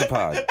loves the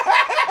pod.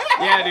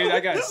 Yeah, dude, I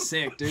got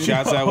sick, dude.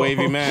 Shouts out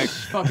Wavy Mac.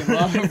 Fucking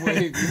love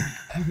Wavy.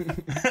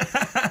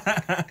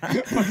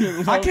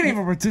 I can't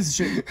even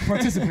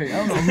participate.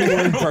 I don't know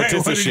who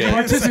Participate.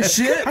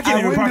 participate. I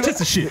can't even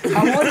participate.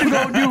 I wanted to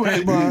go do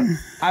it, but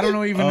I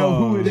don't even know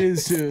who it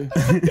is to.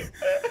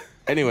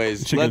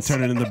 Anyways, Chicken let's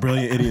turning into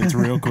brilliant idiots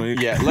real quick.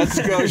 yeah, let's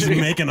go. Just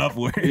making up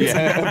words.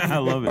 Yeah. I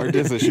love Or it.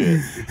 just a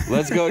shit.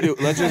 Let's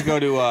just go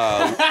to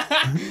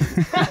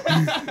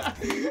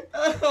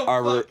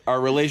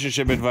our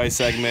relationship advice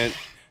segment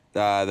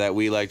that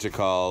we like to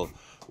call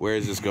 "Where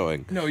is this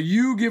going?" No,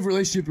 you give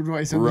relationship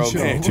advice on the show.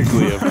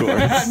 Romantically, of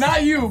course.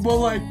 Not you, but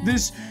like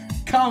this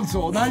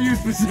council. Not you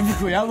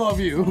specifically. I love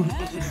you.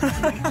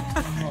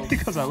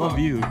 Because I love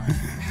you.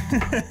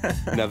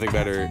 Nothing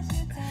better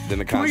than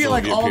the Can we console get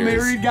like of your all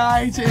peers. married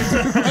guy to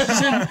answer the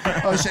question?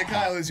 Oh shit,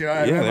 Kyle is here. All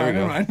right, Yeah, never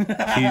there mind, we go.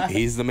 never mind.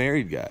 He's the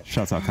married guy.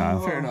 Shouts out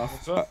Kyle. Fair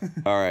enough. All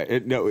right.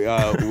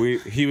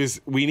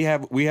 We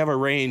have a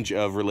range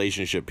of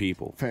relationship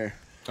people. Fair.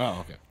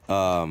 Oh,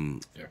 okay.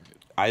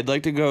 I'd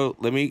like to go.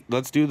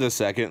 Let's do the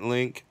second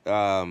link.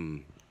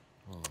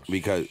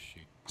 Because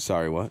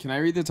sorry, what? Can I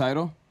read the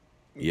title?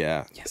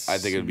 Yeah. Yes. I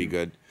think it'd be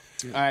good.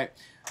 All right.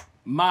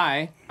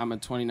 I'm a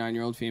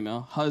 29-year-old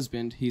female.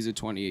 Husband, he's a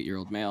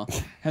 28-year-old male,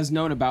 has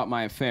known about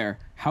my affair.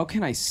 How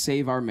can I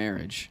save our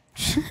marriage?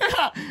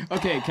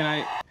 Okay,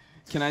 can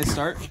I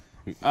start?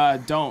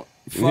 Don't.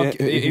 Fuck.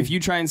 If you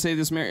try and save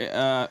this marriage,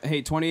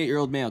 hey,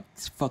 28-year-old male,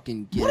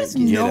 fucking get What is it.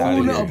 Get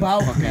known outta here.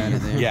 about fuck out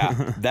of there.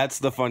 Yeah, that's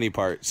the funny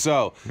part.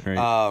 So,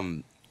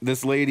 Right.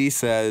 this lady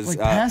says, like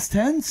past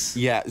tense?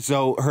 yeah.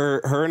 So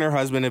her and her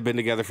husband have been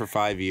together for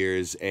 5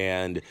 years,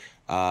 and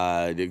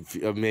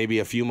maybe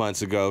a few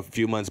months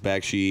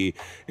back, she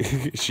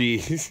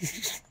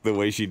the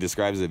way she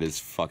describes it is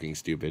fucking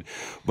stupid.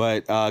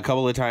 But a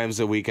couple of times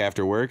a week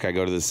after work, I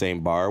go to the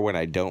same bar when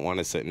I don't want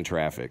to sit in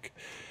traffic.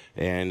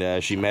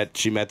 And she met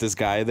this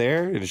guy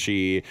there, and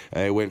she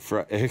went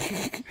for. All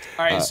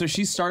right, so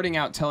she's starting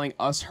out telling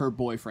us her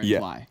boyfriend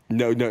lie.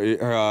 No,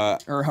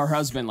 Or her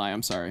husband lie,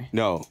 I'm sorry.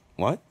 no.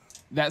 What?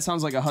 That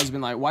sounds like a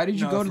husband lie. Why did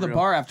you No, go to for the real.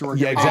 bar after work?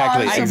 Yeah,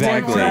 exactly, I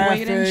exactly. didn't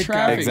wait in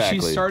traffic. Exactly.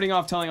 She's starting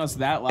off telling us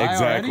that lie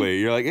Exactly. already?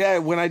 You're like, yeah,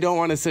 when I don't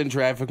want to sit in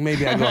traffic,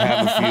 maybe I go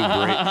have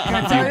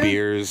a few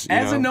beers. You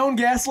As know? a known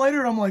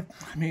gaslighter, I'm like,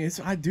 I mean,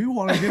 I do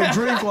want to get a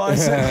drink while I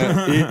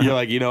sit. You're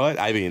like, you know what?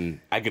 I mean,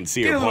 I can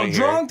see Get her a little point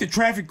drunk, the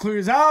traffic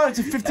clears out. It's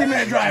a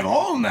 15-minute drive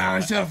home now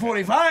instead of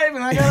 45,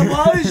 and I got a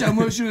polish. I'm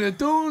listening to the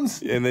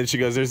tunes. here. And then she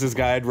goes, there's this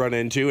guy I'd run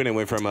into, and it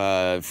went from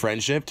a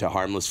friendship to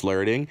harmless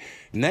flirting.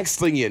 Next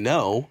thing you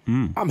know,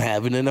 I'm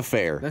having an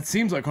affair. That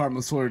seems like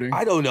harmless flirting.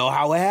 I don't know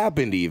how it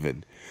happened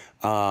even.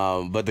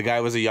 But the guy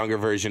was a younger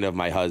version of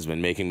my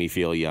husband, making me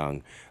feel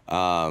young.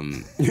 Kyle,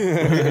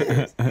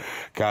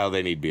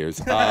 they need beers.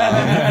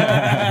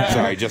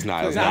 Sorry, just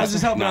Niles. I was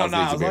just helping out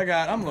Niles needs a Niles. beer.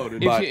 I'm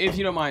loaded. If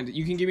you don't mind,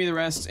 you can give me the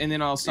rest, and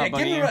then I'll stop Yeah, give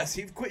bugging me the you. rest.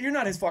 You're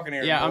not his fucking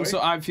errand Yeah, boy.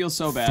 I feel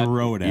so bad.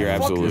 Throw it at You're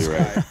him. absolutely this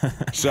right.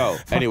 So,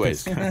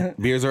 anyways,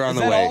 beers are on Is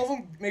the that way. all of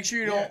them? Make sure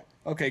you don't.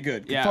 Okay,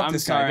 good. Yeah, Fuck I'm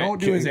this sorry. guy.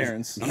 Don't do his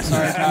errands. I'm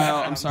sorry,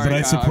 Kyle. I'm sorry, But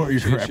I Kyle. support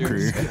your rap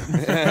appreciate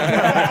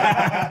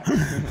career.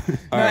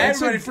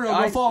 Everybody, for real,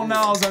 go follow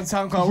Niles on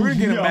SoundCloud. We're gonna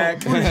get him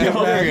back. We're gonna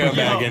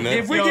get him back.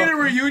 If we get a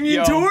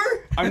reunion tour,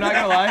 I'm not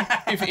gonna lie.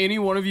 If any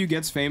one of you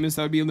gets famous,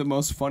 that would be the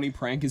most funny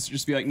prank. Is to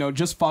just be like, no,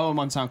 just follow him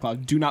on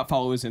SoundCloud. Do not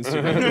follow his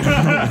Instagram.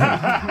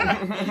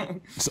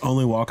 Just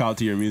only walk out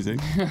to your music.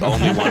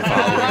 Only one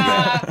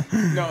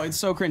following. No, it's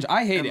so cringe.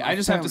 I hate it. I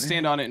just have to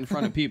stand on it in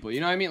front of people. You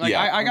know what I mean? Like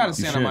Yeah. I gotta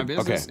stand on my should.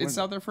 business. Okay. It's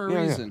out there for a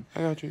Yeah, reason.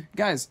 I got you.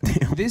 Guys,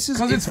 this is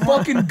because it's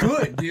fucking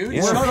good, dude.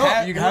 Yeah. Shut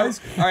up, you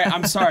guys. All right,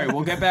 I'm sorry.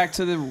 We'll get back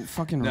to the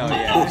fucking. No,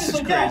 This is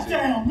crazy.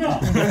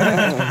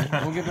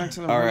 We'll get back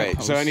to the. All real right.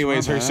 post. So,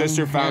 anyways, My her bad.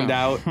 sister found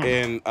Yeah. out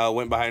and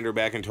went behind her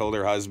back and told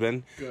her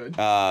husband. Good.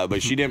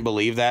 But she didn't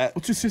believe that.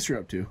 What's your sister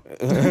up to?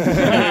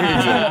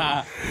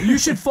 You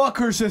should fuck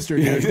her sister,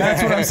 dude.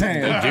 That's what I'm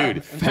saying.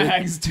 Dude.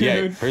 Facts, dude. Yeah,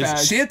 her,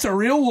 Facts. Shit's a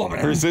real woman.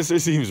 her sister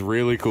seems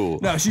really cool.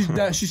 No, she's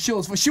chill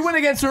as fuck. She went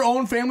against her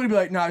own family to be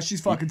like, nah,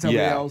 she's fucking somebody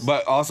Yeah, else.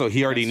 but also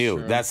he already knew.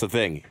 true. That's the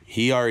thing.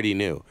 He already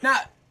knew.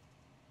 Not.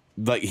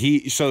 Like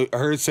so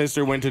her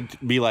sister went to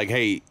be like,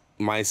 "Hey,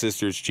 my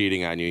sister's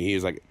cheating on you." He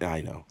was like,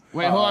 "I know."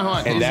 Wait, hold on, hold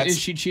on. And that's- Is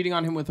she cheating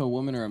on him with a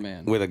woman or a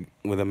man? With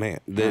a man.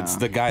 It's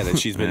the guy that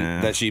she's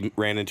been that she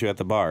ran into at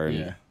the bar. And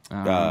Yeah.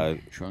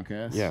 Shrunk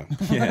ass. Yeah.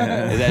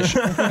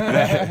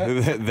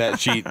 That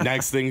she,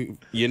 next thing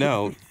you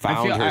know,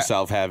 found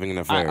herself having an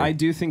affair. I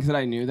do think that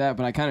I knew that,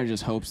 but I kind of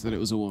just hoped that it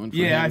was a woman. For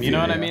Yeah, him. You know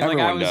what I mean?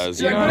 Everyone like I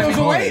does. You know But what it was I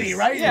a mean? lady,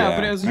 right? Yeah,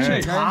 but it was a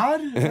chick.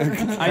 Todd?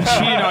 I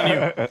cheated on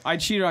you. I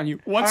cheated on you.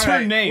 What's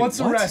her name? What's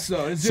the rest,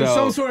 though? Is there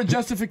some sort of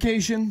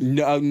justification?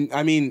 No,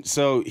 I mean,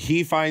 so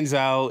he finds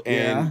out,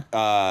 and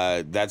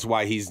that's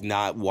why he's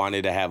not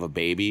wanted to have a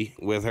baby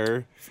with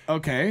her.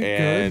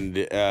 Okay,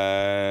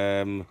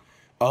 And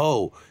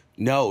oh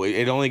no,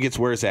 it only gets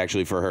worse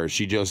actually for her.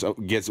 She just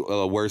gets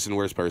a worse and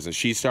worse person.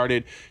 She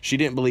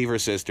didn't believe her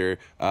sister,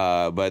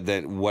 but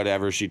then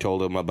whatever she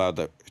told her about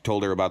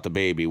the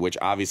baby, which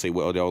obviously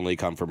would only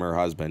come from her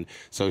husband.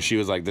 So she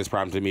was like, this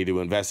prompted me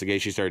to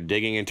investigate. She started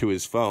digging into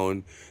his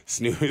phone,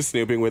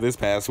 snooping with his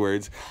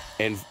passwords,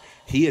 and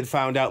he had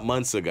found out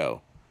months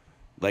ago,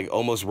 like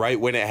almost right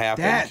when it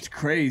happened. That's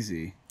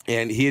crazy.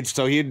 And he had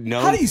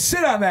known. How do you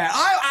sit on that?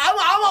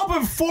 I'm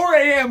up at 4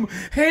 a.m.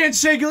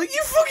 handshaking like,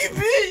 you fucking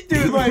bitch,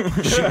 dude. Like,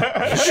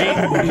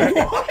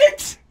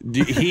 what?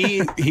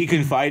 He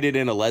confided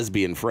in a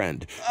lesbian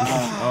friend.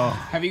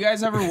 Have you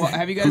guys ever?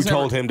 Who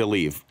told him to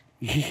leave?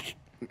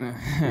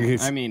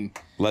 I mean,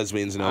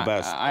 lesbians know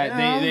best.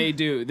 They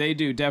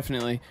do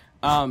definitely.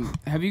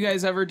 Have you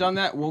guys ever done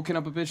that? Woken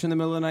up a bitch in the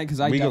middle of the night? Because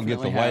we gonna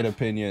definitely get the white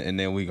opinion, and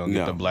then we gonna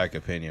get the black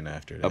opinion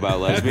after that. About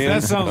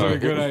lesbians. That sounds like a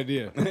good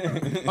idea.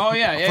 Oh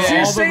yeah. So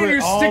you're saying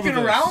you're sticking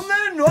around then?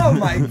 Oh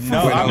my. No,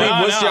 I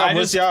mean,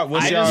 what's y'all?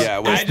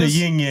 Yeah, It's the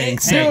yin yang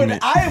Dude,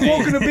 segment. I have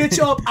woken a bitch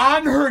up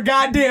on her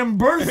goddamn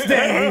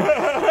birthday.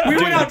 We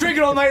went out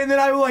drinking all night, and then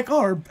I was like,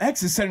 oh, her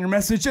ex is sending her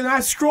message, and I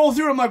scroll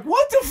through, and I'm like,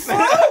 what the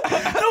fuck?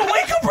 No,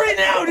 wake up right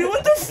now, dude.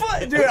 What the fuck?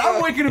 Dude,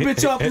 I'm waking a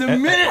bitch up the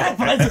minute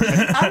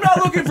I'm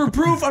not looking for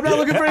proof. I'm not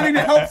looking for anything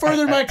to help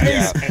further my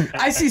case.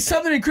 I see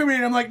something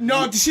incriminating. I'm like,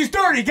 no, she's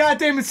dirty.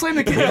 Goddamn it, slam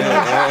the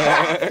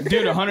kid.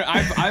 Dude, 100.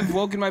 I've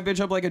woken my bitch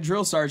up like a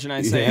drill sergeant.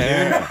 I say,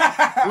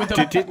 who the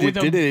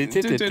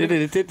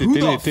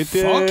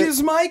fuck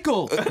is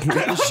Michael?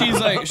 She's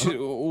like,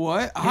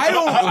 what? I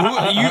don't.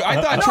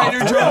 I thought Trader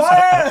Joe's.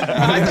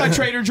 I thought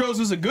Trader Joe's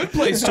was a good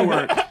place to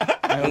work.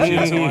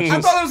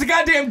 I thought it was a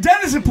goddamn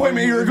dentist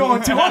appointment you were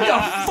going to. What the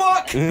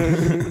fuck?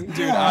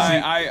 Dude,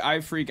 I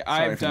freak.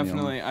 We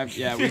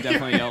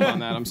definitely yelled on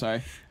that. I'm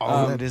sorry.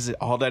 All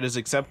that is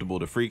acceptable.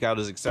 To freak out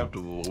is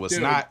acceptable. What's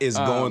not is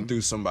going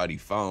through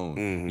somebody's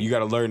phone. You got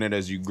to learn it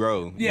as you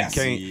grow. Yes.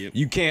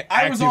 You can't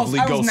actively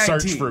go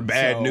search for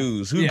bad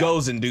news. Who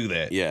goes and do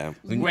that? Yeah.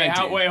 Wait,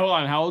 hold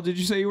on. How old did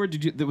you say you were?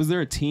 Was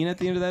there a teen at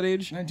the end of that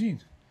age? 19.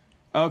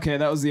 Okay,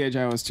 that was the age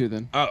I was too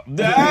then. Oh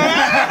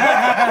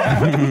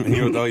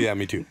yeah,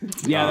 me too.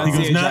 Yeah, that's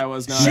the age I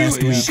was.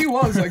 She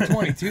was like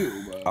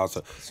 22. But.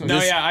 Also,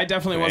 I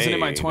definitely wasn't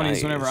in my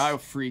 20s whenever I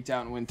freaked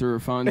out and went through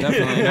her phone.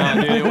 Definitely not,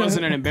 dude. It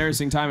wasn't an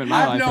embarrassing time in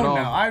my life at all.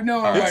 I've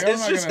known.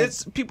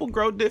 It's people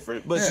grow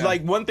different, but it's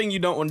like one thing you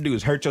don't want to do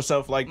is hurt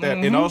yourself like that,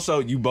 and also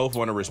you both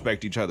want to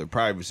respect each other's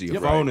privacy.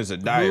 Your phone is a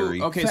diary.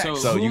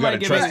 So you got to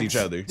trust each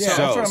other. Yeah,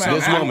 so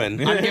this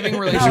woman, I'm giving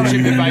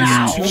relationship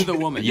advice to the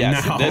woman.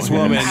 Yes, this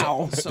woman.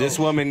 This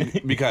woman,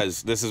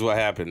 because this is what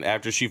happened.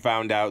 After she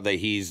found out that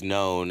he's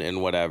known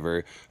and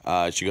whatever,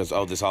 she goes,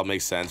 oh, this all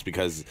makes sense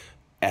because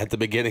at the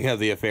beginning of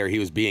the affair, he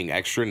was being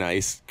extra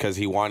nice because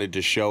he wanted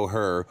to show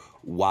her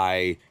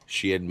why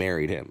she had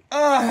married him.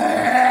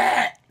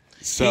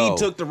 So he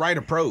took the right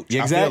approach.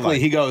 Exactly.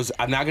 He goes,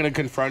 I'm not going to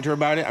confront her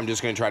about it. I'm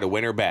just going to try to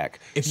win her back.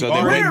 If so you they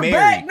already win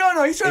married,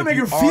 no, he's trying to make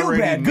her feel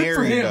bad. Good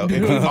for him,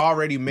 dude. If you're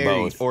already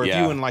married, Both, or if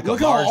you in like Look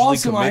a how largely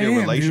awesome I committed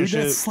am, relationship,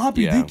 dude. That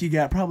sloppy dick you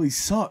got probably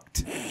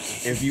sucked.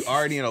 If you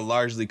already in a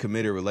largely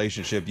committed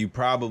relationship, you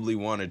probably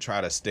want to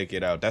try to stick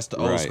it out. That's the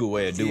old school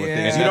way of doing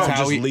things. You don't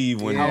just leave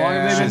when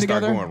shit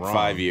start going wrong.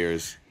 5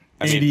 years.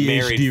 I mean, ADHD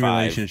married 5.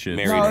 relationship.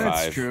 Married No, 5.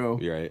 that's true.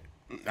 You're right.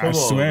 I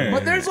swear.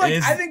 But there's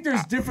like, I think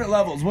there's different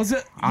levels. Was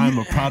it? I'm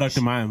a product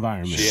of my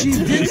environment. She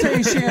did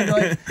say she had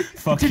like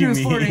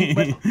continuous flirting,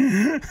 but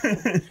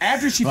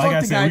after she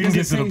fucked the guy, we can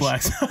get to the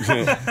black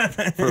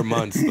side. For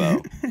months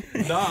though.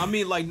 No, I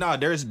mean like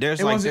there's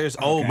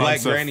old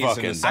black grannies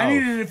in the South. I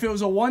needed it if it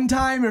was a one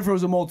time or if it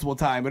was a multiple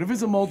time. But if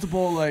it's a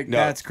multiple, like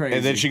that's crazy.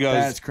 And then she goes,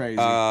 that's crazy.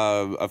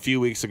 A few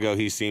weeks ago,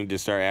 he seemed to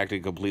start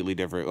acting completely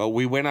different. Well,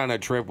 we went on a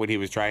trip when he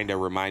was trying to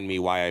remind me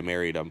why I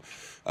married him.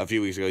 A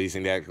few weeks ago, he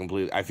seemed to act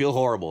completely. I feel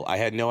horrible. I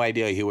had no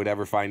idea he would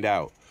ever find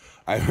out.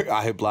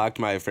 I blocked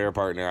my affair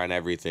partner on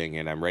everything,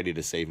 and I'm ready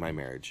to save my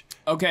marriage.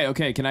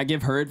 Okay. Can I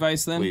give her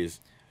advice then?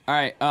 Please. All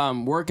right.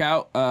 Work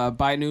out,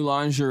 buy new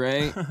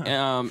lingerie,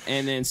 and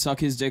then suck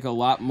his dick a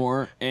lot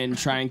more, and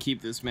try and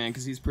keep this man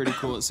because he's pretty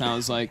cool. It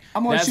sounds like.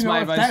 I'm like, that's my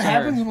if advice that to her.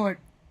 happens, I'm like,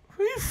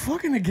 who are you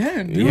fucking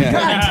again, dude? Yeah.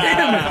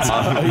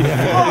 God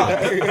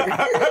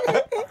damn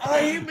it!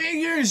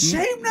 You're in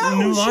shape now.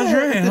 New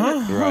lingerie,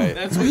 huh? Right.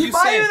 That's what you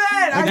buy say. you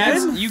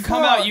that. You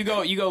come out. You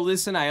go.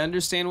 Listen. I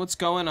understand what's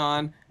going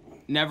on.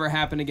 Never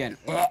happen again.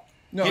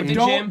 No, Hit the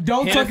gym,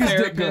 don't hit suck a his dick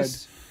good.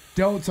 therapist.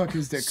 Don't suck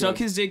his dick. Suck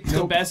his dick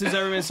the best it's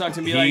ever been sucked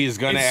and be He's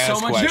like, gonna it's ask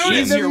so much questions. Dude,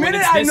 easier the when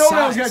minute it's I this know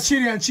I was size. got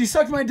cheated on, she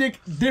sucked my dick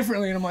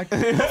differently, and I'm like,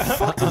 what the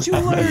fuck did you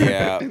learn?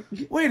 Yeah.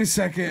 Wait a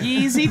second.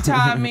 Easy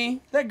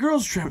Tommy. That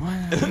girl's trip.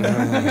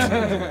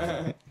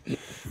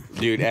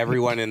 Dude,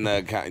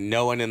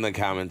 no one in the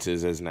comments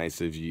is as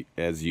nice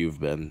as you've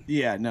been.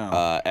 Yeah,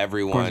 no.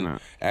 Everyone.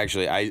 not.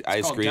 Actually,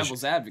 I Called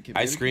Devil's Advocate,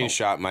 I baby.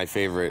 screenshot my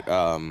favorite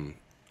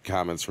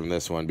comments from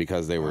this one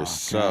because they were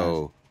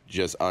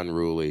just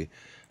unruly.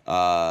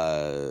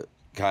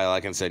 Kyle, I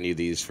can send you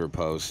these for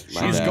post.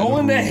 She's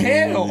going to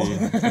hell.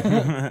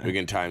 We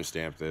can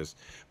timestamp this,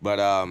 but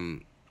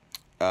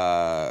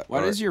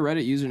Why does your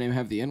Reddit username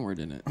have the N-word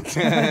in it?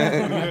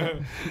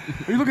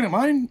 Are you looking at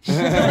mine?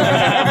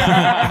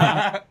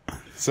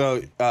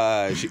 So,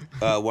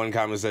 one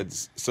comment said,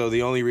 so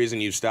the only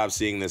reason you stopped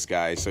seeing this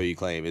guy, so you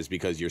claim, is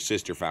because your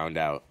sister found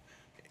out,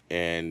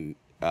 and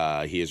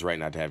he is right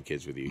not to have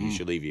kids with you. He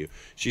should leave you.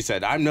 She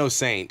said, I'm no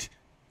saint.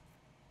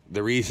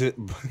 The reason,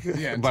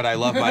 but I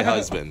love my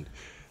husband.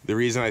 The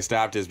reason I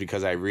stopped is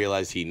because I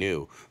realized he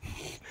knew,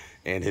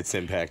 and its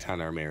impact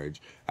on our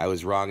marriage. I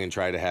was wrong and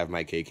tried to have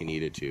my cake and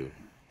eat it too.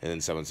 And then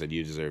someone said,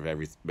 you deserve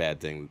every bad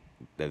thing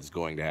that's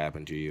going to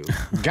happen to you.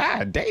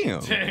 God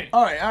damn.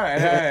 All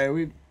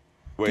right.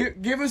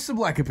 Give us the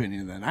black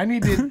opinion then. I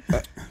need to.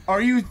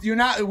 You're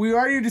not. We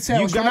already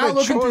established you're not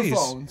looking through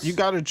phones. You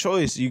got a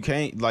choice. You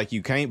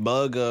can't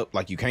bug up.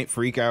 Like you can't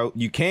freak out.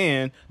 You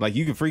can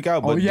freak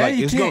out, but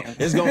it's going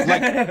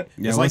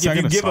it's like if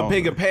you give a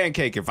pig a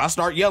pancake. If I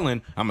start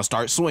yelling, I'm gonna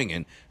start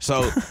swinging.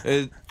 So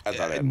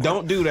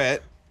don't do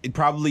that. It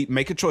probably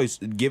make a choice.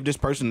 Give this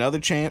person another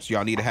chance.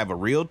 Y'all need to have a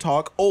real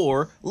talk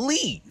or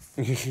leave.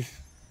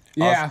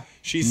 Yeah.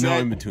 She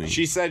said in between.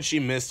 She said she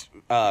missed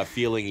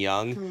feeling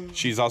young.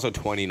 She's also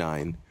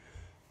 29.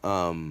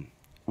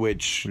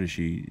 Which is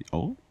she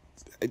old?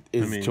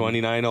 Is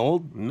 29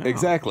 old? No.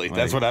 Exactly.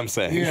 That's what I'm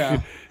saying.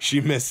 Yeah.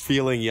 She missed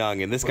feeling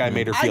young, and this guy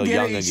made her feel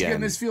young again. She's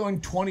getting this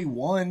feeling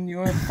 21. You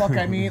know what the fuck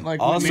I mean? Like,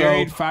 also,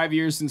 married 5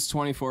 years since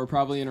 24.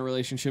 Probably in a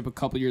relationship a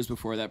couple years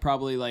before that.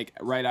 Probably like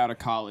right out of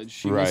college.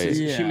 She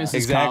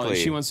misses college.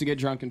 She wants to get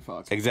drunk and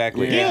fuck.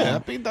 Exactly. Yeah.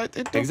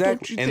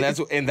 Exactly.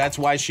 And that's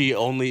why she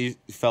only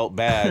felt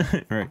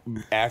bad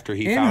after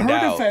he found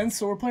out. In her defense,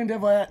 so we're playing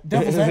devil's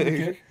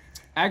advocate.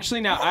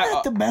 Actually, now Isn't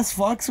that the best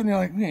fucks when you're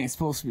like, we ain't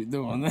supposed to be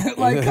doing that?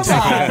 Like,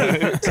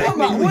 come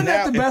on, wasn't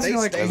that the best? You're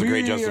like, that was a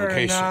great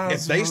justification.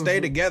 If they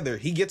stay together,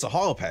 he gets a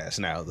hall pass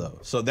now, though.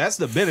 So that's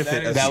the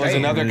benefit. That was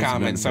another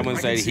comment. Someone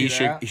said he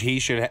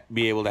should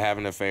be able to have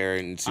an affair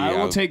and see. I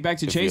will take back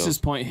to Chase's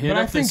point. Hit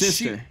up the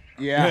sister.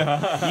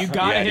 Yeah. You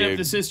gotta hit up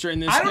the sister in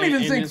this. I don't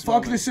even think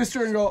fuck the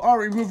sister and go, all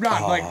right, we moved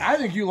on. Like, I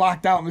think you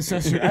locked out in the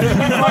sister. I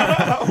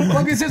think you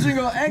fuck the sister and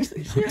go,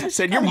 actually,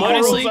 said your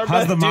morals are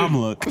how's the mom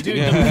look? Dude,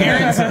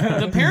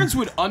 the parents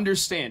would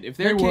understand if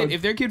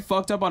their kid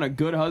fucked up on a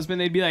good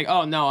husband. They'd be like,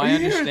 oh no, I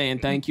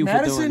understand. Thank you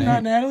for doing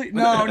that. Not Natalie.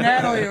 No,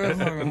 Natalie.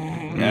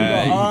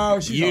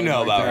 You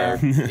know about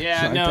her.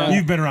 Yeah, no.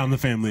 You've been around the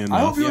family enough.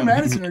 I hope you and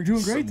Madison are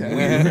doing great then.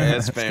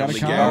 That's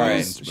family. All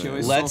right,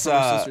 let's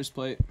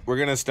we're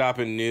gonna stop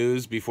in news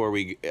before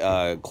we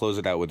close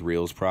it out with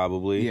reels,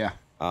 probably. Yeah.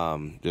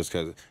 Just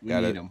because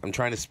I'm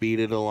trying to speed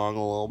it along a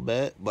little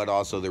bit, but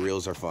also the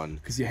reels are fun.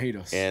 Because you hate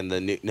us. And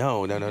the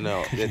no.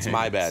 It's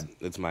my bad.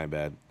 It's my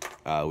bad.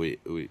 We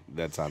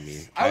that's on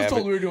me. I was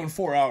told we were doing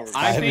 4 hours.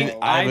 I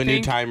have a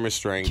new time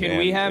restraint. Can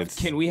we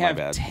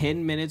have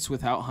 10 minutes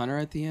without Hunter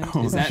at the end?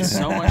 Is that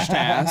so much to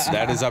ask?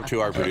 That is up to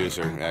our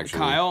producer, actually.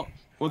 Kyle,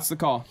 what's the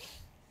call?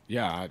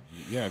 Yeah.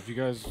 If you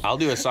guys, I'll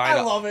do a sign.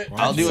 I love it.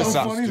 I'll do a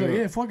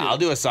sign. I'll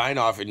do a sign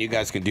off, and you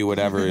guys can do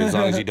whatever as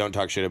long as you don't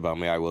talk shit about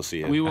me. I will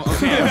see it. We will.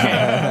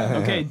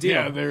 Okay. Deal.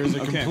 yeah, there's a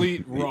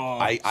complete raw.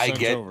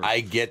 I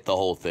get the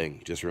whole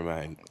thing. Just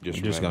remember,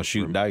 gonna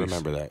shoot dice.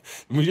 Remember that.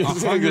 We're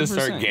just gonna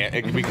start.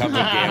 It becomes a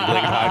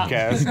gambling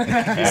podcast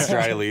after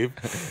I leave.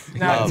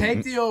 Now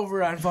take the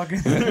over on fucking.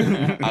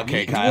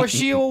 Okay, Kyle. Was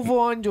she over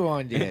on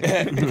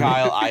it?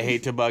 Kyle, I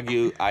hate to bug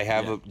you.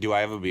 Do I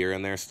have a beer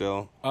in there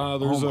still?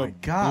 There's my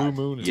God. Blue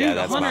Moon. Yeah,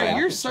 that's Hunter, fine.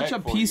 you're such a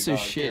piece of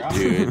shit,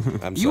 Dude,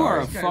 I'm sorry. You are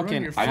a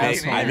fucking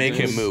asshole. I make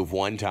him move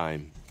one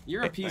time.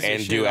 You're a piece of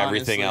and shit. do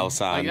everything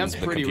honestly. else on that's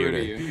the pretty computer.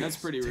 Rude of you. That's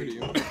pretty rude of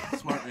you.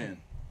 Smart man.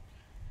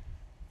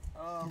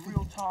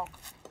 Real talk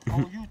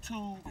on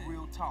YouTube.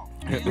 Real talk.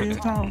 Real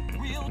talk.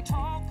 Real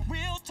talk.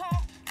 Real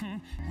talk.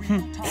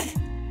 Real talk.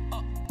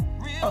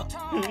 Real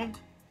talk.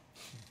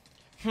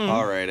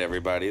 All right,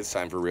 everybody, it's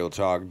time for real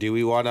talk. Do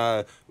we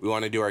wanna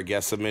do our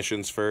guest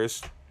submissions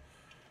first?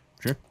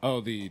 Sure. Oh,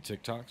 the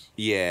TikToks.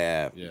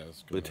 Yeah. Yeah.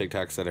 That's The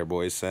TikToks that our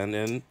boys send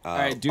in. All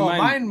right,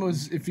 mine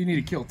was if you need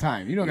to kill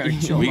time. You don't gotta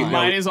kill mine.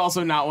 Mine is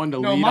also not one to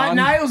lead on.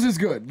 Niles is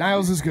good.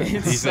 Niles is good. He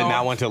said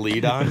not one to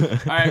lead on. All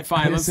right,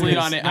 fine. Let's lead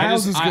on it.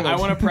 Niles is good. I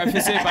want to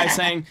preface it by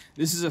saying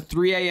this is a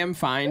 3 a.m.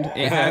 find.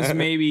 It has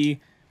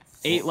maybe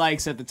 8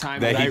 likes at the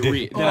time That that, he I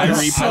did.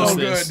 repost so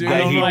this. good,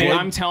 dude. Like, did.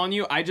 I'm telling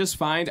you, I just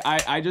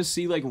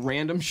see like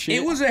random shit.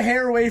 It was a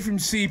hair away from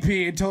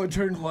CP until it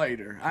turned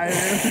lighter.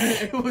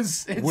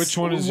 Which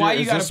one is why yours?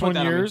 you Is gotta this put one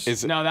that yours? on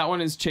me? No, that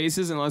one is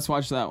Chase's, and let's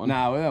watch that one.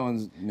 Nah, that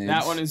one's me.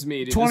 That one is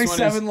me. Dude.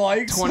 27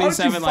 likes? How did you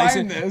 27 likes.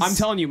 find this? I'm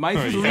telling you, my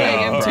 3 Yeah,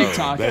 a.m. bro,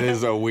 TikTok. That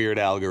is a weird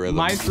algorithm.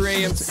 My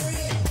 3 a.m.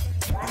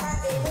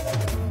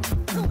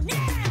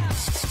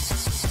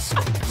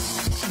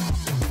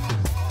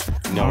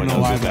 No one knows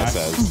what that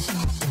says.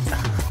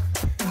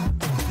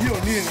 You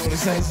don't need to know what it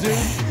says, dude.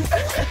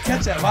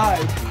 Catch that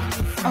vibe.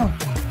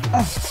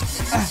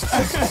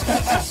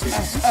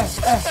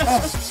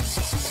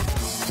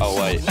 Oh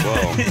wait,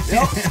 whoa. Yep. See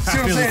what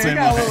I'm saying? It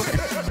got a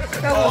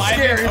little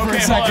scary for a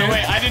second. Hold on,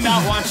 wait, I did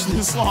not watch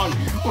this long.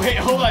 Wait,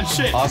 hold on,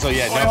 shit. Also,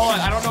 yeah, wait, hold on.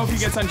 I don't know if he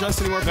gets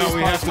undressed anymore. No,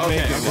 we have to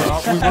make it.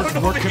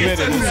 We're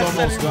committed. It's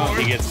almost done.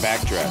 He gets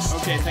back dressed.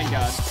 Okay, thank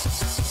God.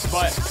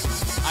 But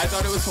I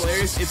thought it was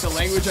hilarious. It's a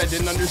language I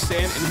didn't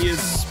understand, and he is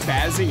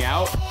spazzing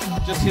out.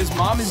 Just his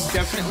mom is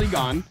definitely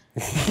gone,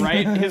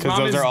 right? His mom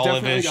Those is are all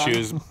of definitely his gone.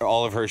 shoes,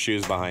 all of her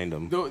shoes behind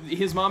him.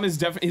 His mom is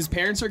definitely. His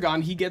parents are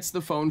gone. He gets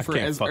the phone for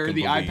can't or fucking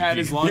the believe iPad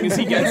you. as long as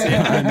he gets it.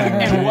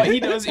 And what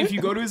he does, if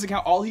you go to his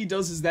account, all he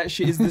does is that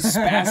shit is the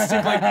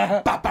spastic like,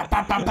 bah, bah,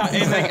 bah, bah, bah,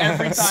 and like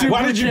every time.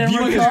 Why did you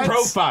view his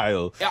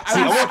profile? Yeah, See,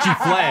 I want you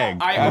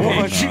flagged. I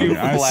want you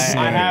flagged.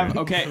 I have.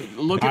 Okay,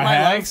 look at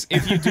my likes.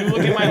 If you do look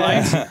at my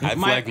likes, I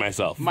flagged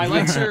myself. My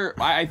likes are.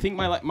 I think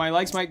my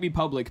likes might be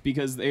public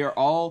because they are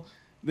all.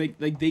 They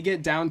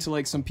get down to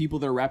like some people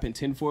that are wrapping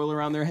tinfoil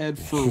around their head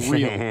for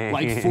real,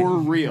 like for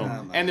real,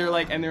 and they're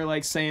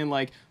like saying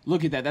like,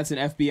 look at that, that's an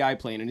FBI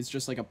plane, and it's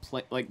just like a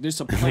plane, like there's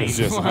a plane. It's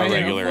just a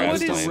regular ass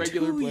What is plane.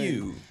 regular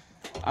plane?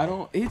 I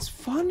don't. It's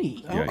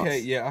funny. Okay,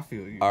 yeah, I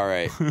feel you. All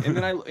right.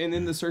 And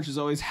then the search is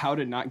always how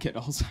to not get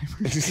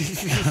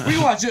Alzheimer's. We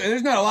watch it.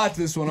 There's not a lot to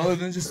this one other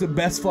than just the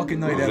best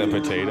fucking night Is ever.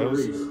 that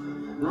potatoes?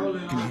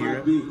 Can you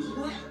hear it?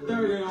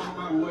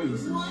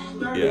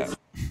 Yeah.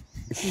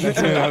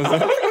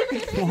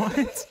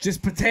 What?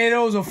 Just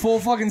potatoes, a full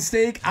fucking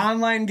steak,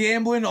 online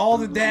gambling, all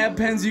the dab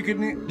pens you could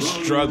need.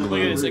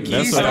 Struggling. Look at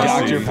That's this, what I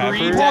Dr. see.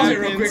 Pepper. Pause it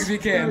real quick if you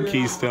can.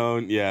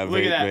 Keystone. Yeah,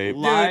 Look vape, at that. vape.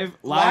 Live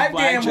live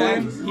blackjack.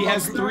 gambling. He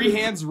has 3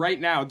 hands right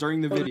now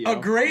during the video. A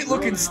great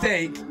looking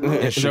steak.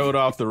 It showed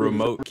off the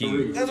remote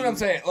key. That's what I'm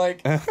saying.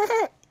 Like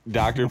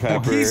Dr.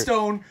 Pepper.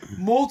 Keystone,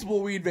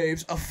 multiple weed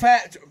vapes, a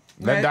fat.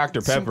 That Dr.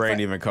 Pepper ain't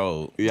even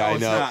cold. Yeah, I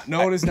it's know. not.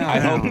 No, it is not. I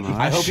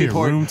hope he shit,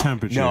 poured room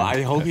temperature. No,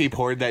 I hope he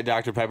poured that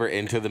Dr. Pepper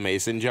into the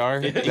mason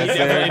jar. He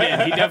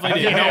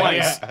definitely did. No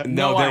ice.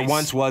 No, there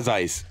once was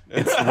ice.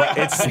 It's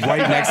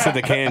right next to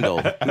the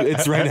candle.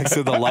 It's right next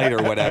to the light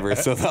or whatever,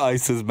 so the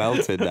ice is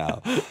melted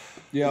now.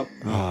 Yep.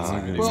 It's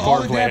all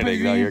poor the planning,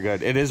 Japanese though. You're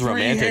good. It is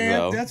romantic,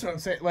 though. That's what I'm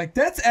saying. Like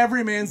that's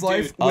every man's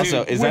life.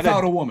 Also, is that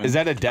without a woman? Is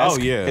that a desk?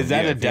 Oh, yeah. Is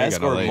that Yeah, a if you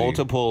desk got a or lady.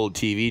 multiple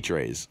TV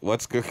trays?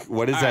 What is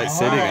that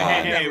sitting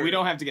on? Hey, we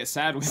don't have to get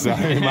sad with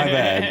Sorry, my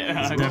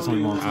bad. It's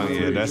definitely multiple. Oh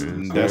yeah,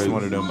 that's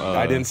one of them.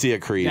 I didn't see a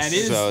crease, That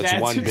is- so it's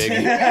that's- one big.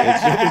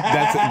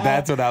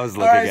 that's what I was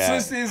All looking right, so at.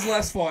 this is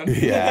less fun.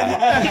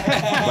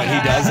 Yeah, but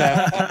he does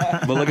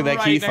have. But look at that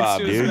Right key next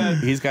fob, to his dude. bed.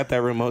 He's got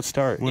that remote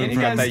start. And he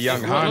got has that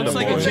young what Honda looks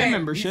like a boy. gym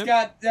membership. He's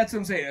got. That's what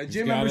I'm saying. A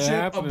gym gotta membership,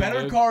 a happen,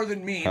 better dude. car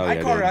than me. Hell My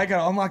yeah, car, dude. I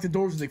gotta unlock the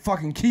doors with a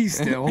fucking key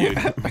still.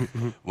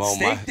 Well,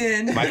 Staked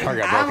in. my car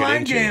got broken Online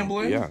into.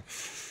 gambling. Yeah.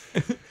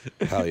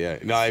 Hell yeah.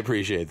 No, I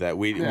appreciate that.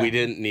 We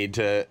didn't need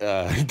to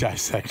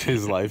dissect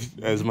his life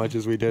as much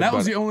as we did. That but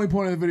was the only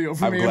point of the video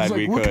for I'm me. I was glad like,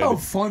 we look could. how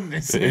fun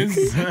this is.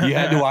 You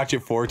had to watch it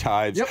 4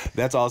 times. Yep.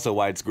 That's also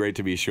why it's great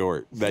to be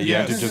short. That you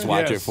have to just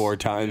watch it Yes. 4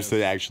 times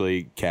to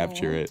actually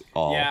capture it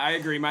all. Yeah, I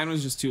agree. Mine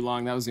was just too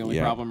long. That was the only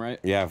Yeah. problem, right?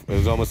 Yeah, it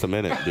was almost a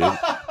minute, dude.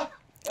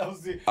 That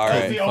was the, All that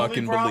was right. the only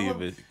Fucking problem.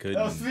 believe it. Couldn't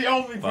That was the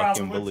only fucking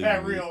problem with believe that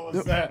it. reel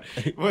was that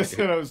it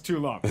was too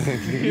long.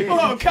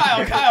 Oh,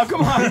 Kyle,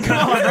 come on,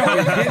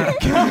 bro.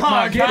 Come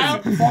on,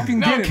 Kyle. Fucking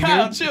No, get it,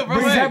 Kyle, dude. chill, bro.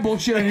 Bring wait. that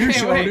bullshit on your Hey,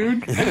 show, wait.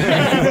 dude. All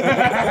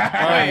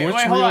right, which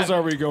wait, hold reels on.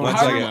 are we going One to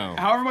second. now?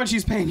 However much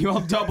he's paying you, I'll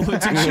double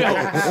it to chill.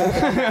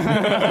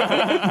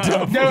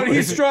 No,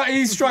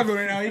 he's struggling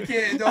right now. He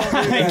can't. Don't do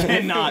I that.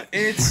 cannot.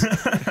 It's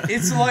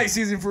the light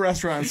season for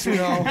restaurants, you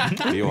know.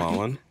 Do you want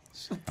one?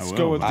 Let's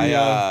go with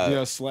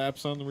the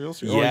slaps on the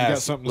reels. Or you got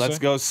Yes. something to Let's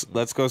say?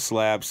 let's go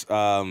slaps.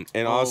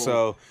 And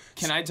also,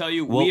 Can I tell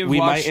you, we we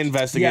might watched,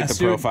 investigate Yes, the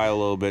dude. profile a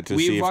little bit to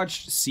see We've if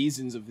watched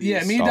seasons of these.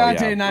 Yeah, me, Oh,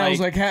 Dante, yeah. and I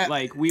was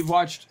like, we've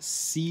watched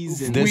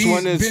seasons. This we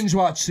one is- binge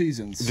watch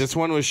seasons. This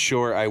one was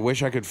short. I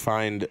wish I could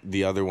find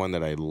the other one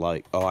that I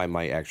like. Oh, I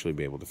might actually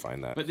be able to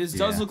find that. But this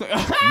does look like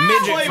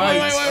Midget wait,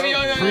 fights.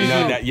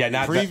 wait. No,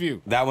 not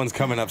Preview. that one's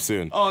coming up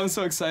soon. Oh, I'm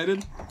so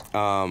excited.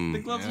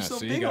 The gloves are so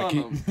big on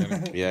them.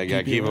 Yeah, you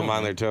gotta keep them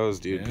on their toes,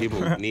 dude. People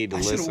need to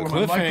listen.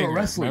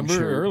 Remember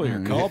earlier?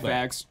 Callback.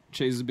 Facts.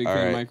 Chase is a big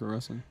fan of micro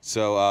wrestling.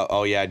 So,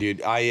 oh yeah,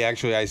 dude. I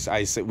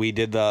we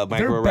did the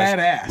micro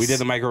badass. We did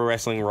the micro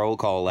wrestling roll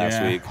call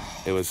last week.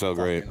 It was so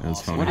great. It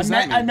was fun.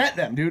 I met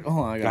them, dude.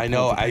 Hold on, I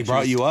know. I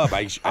brought you up.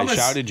 I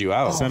shouted you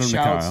out. Send them to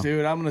Kyle.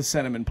 Dude. I'm gonna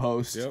send them in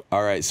post. Yep.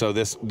 All right. So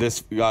this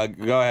go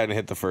ahead and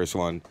hit the first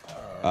one.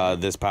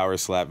 This power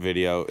slap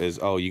video is.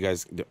 Oh, you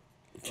guys.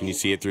 Can you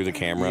see it through the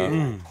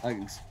camera? I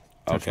can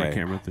touch my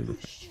camera through the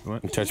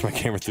what? Touch my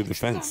camera through the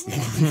fence.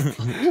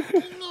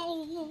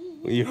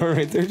 You are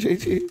right there,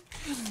 JT.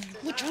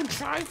 Let you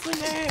try for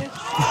that.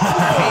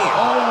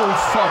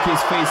 Oh fuck!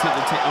 His face hit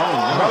the table. Oh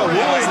no! Bro,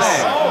 what was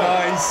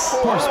that? Nice.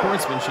 Poor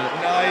sportsmanship.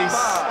 Nice.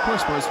 Poor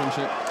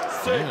sportsmanship.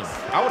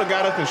 I would have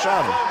got up and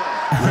shot him.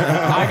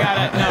 I got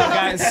it. No,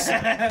 guys.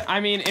 I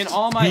mean, in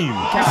all my. I'm seeing 4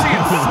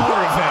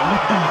 of them.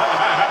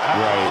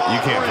 Right, you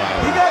can't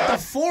find He it. got the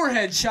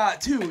forehead shot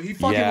too. He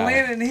fucking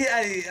landed and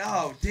hit.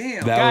 Oh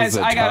damn. Guys,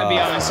 I gotta be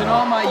honest. In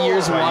all my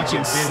years of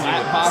watching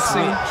slap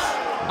boxing,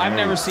 I've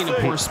never seen a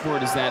poor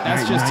sport as that.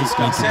 That's just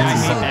disgusting.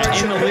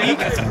 I hate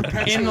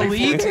that. In the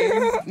league,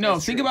 no.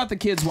 Think about the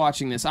kids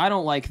watching this. I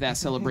don't like that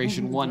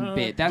celebration one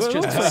bit. That's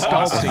just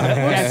disgusting.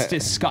 That's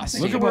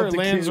disgusting. Look at where it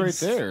lands right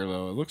there,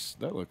 though.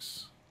 That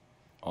looks.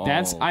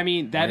 That's. I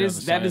mean, that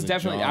is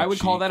definitely. I would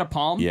call that a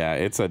palm. Yeah,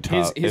 it's a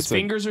tough. His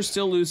fingers are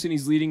still loose, and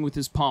he's leading with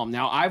his palm.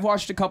 Now, I've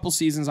watched a couple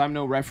seasons. I'm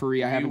no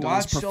referee. I haven't done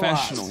this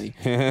professionally,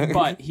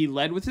 but he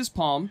led with his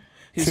palm.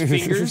 His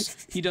fingers,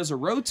 he does a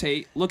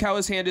rotate. Look how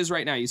his hand is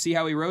right now. You see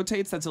how he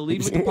rotates? That's a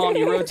lead with the palm.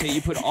 You rotate.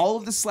 You put all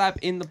of the slap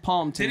in the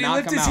palm to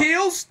knock him out. Did he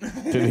lift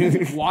his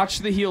heels?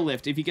 Watch the heel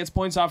lift. If he gets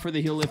points off for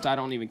the heel lift, I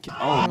don't even care.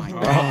 Oh, my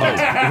God.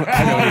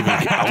 I don't even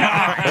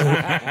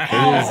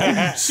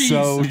care.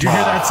 So did you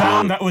hear that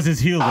sound? That was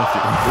his heel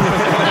lifting.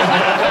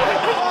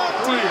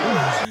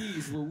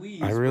 Jeez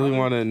Louise. I really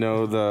want to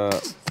know the...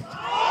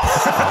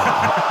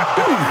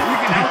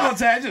 How about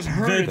that? I just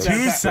heard the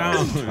two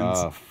sounds.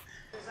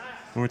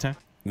 One more time.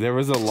 There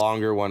was a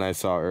longer one I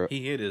saw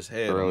he hit his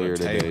head earlier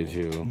today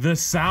too. The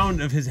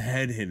sound of his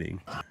head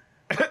hitting.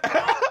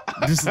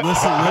 Just listen one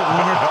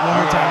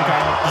more time,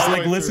 Kyle. Just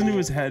like listen to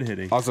his head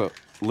hitting. Also,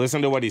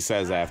 listen to what he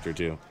says after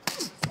too.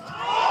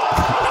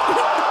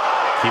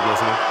 Keep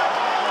listening.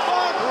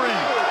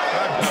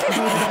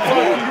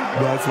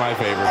 That's my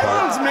favorite part.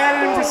 Everyone's mad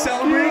at him for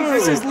celebrating.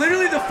 This is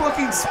literally the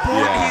fucking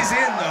sport he's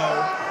in,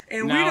 though.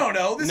 And we don't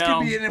know. This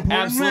could be an important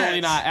absolutely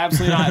match. not.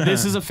 Absolutely not.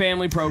 This is a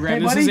family program. Hey,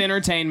 this buddy, is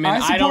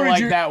entertainment. I don't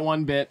like that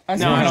one bit. No,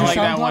 I don't like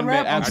that one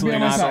bit. Absolutely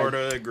not. Sort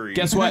of agree.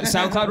 Guess what?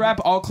 SoundCloud rap,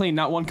 all clean,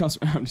 not one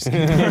customer. I'm just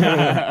kidding.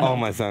 All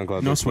my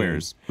SoundCloud. No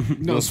swears.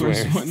 No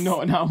swears.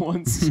 No, not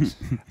once.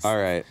 All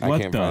right, I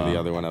can't find the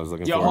other one I was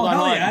looking for. Hold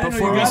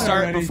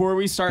on. Before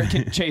we start,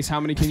 Chase,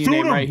 how many can you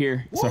name right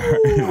here?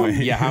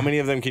 Sorry. Yeah, how many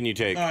of them can you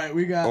take? All right,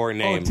 we got. Or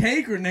name.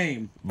 Take or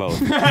name? Both.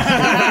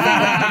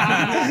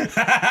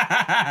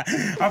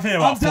 I'll pay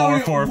about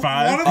 4 or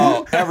 5.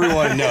 Oh,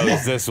 everyone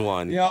knows this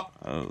one. Yep.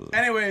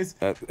 Anyways,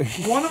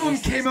 one of them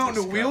came out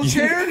in a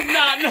wheelchair.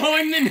 Not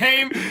knowing the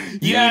name.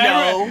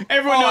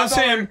 Everyone knows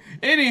him.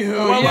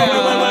 Anywho, wait.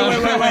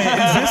 Is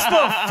this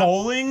the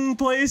Foaling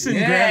place in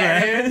Grand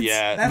Rapids?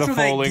 Yeah, that's the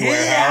Foaling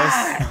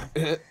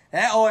warehouse.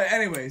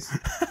 Anyways,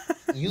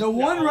 the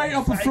one right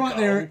up in front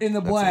there in the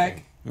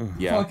black.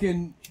 Yeah.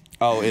 Fucking.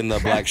 Oh, in the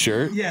black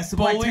shirt? Yes, the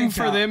black Bowling tank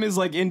for top. them is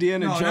like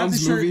Indiana Jones not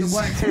the movies. Shirt, the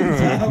black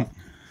tank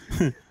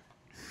top.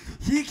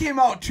 He came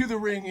out to the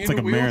ring in a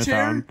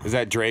wheelchair. Marathon. Is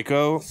that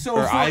Draco?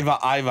 Or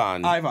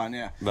Ivan? Ivan,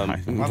 yeah. The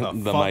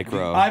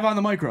micro. Ivan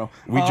the micro.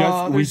 We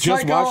just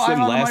Psycho, watched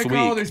them Ivan last the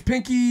micro. week. There's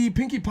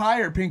Pinkie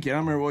Pie or Pinky. I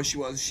don't remember what she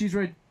was. She's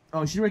right.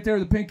 Oh, she's right there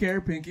with the pink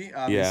hair, Pinky,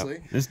 obviously. Yeah.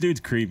 This dude's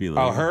creepy.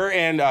 Oh, her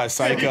and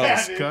Psycho. I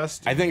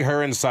think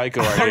her and Psycho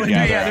are together.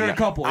 Yeah, they're a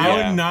couple. I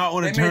would not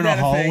want to turn a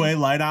hallway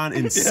light on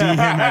and see him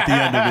at the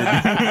end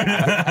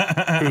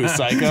of it. Who,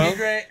 Psycho?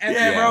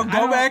 Bro,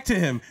 go back to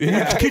him.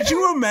 Could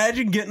you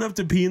imagine getting up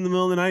to pee in the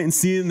middle of the night and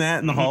seeing that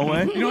in the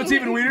hallway? You know what's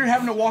even weirder?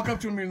 Having to walk up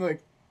to him and be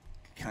like,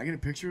 can I get a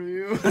picture of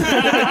you?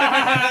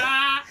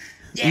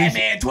 Yeah,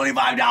 man,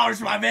 $25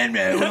 for my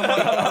Venmo.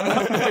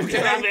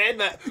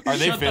 Are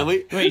they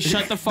Philly? Wait,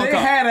 shut the fuck They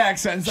up. had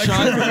accents. I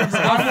couldn't remember.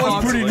 I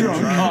was pretty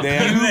drunk. They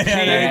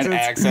had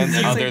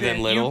accents other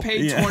than little. You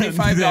paid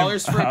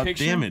 $25 for a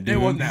picture? Damn it, dude. It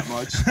wasn't that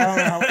much.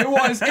 I don't know.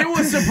 It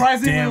was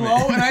surprisingly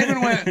low, and I even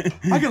went,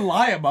 I could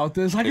lie about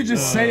this. I could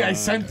just say I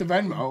sent the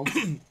Venmo.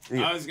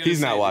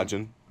 He's not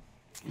watching.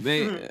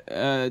 They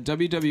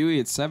WWE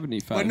at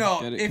 75. But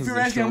no, if you're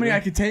asking how many I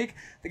could take,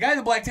 the guy in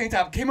the black tank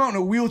top came out in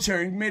a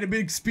wheelchair and made a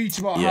big speech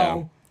about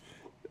how,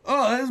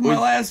 this is my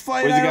last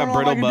fight. He's got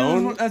brittle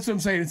bone? That's what I'm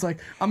saying. It's like,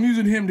 I'm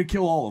using him to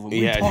kill all of them.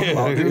 Yeah,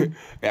 about, dude?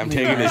 I'm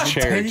taking his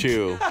chair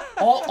too.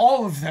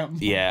 All of them.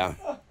 Yeah.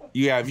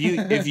 Yeah, if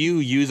you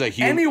use a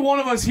human, Any one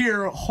of us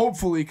here,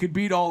 hopefully, could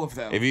beat all of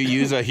them. if you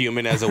use a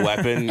human as a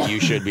weapon, you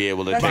should be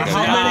able to take That's a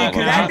how couple many of could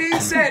them. that being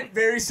said,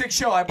 very sick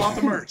show. I bought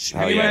the merch. Oh,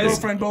 Me and yeah. my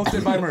girlfriend both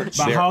did buy merch.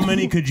 But how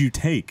many could you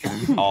take?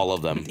 All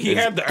of them. He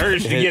had the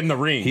urge to get in the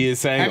ring. He is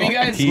saying. Have you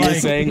guys, he like,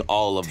 is saying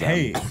all of them.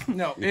 Take.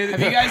 No. Have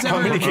you guys How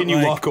ever? many can you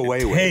Like, walk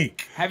away with?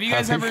 Take. Have you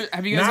guys Not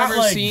ever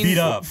like seen? beat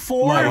up.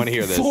 Four. I wanna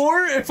hear this.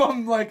 Four if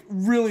I'm like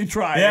really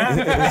trying.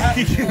 Yeah.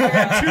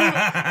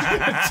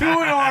 Two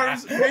in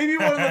arms, maybe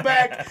one in the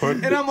back,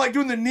 and I'm like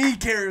doing the knee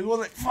carry. Well,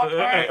 like, fuck, all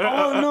right,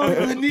 oh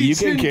no, the knee You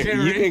chin can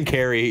carry. you can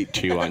carry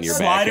 2 on your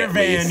back. Slider at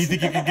van. least. You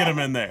think you could get them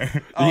in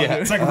there? Yeah.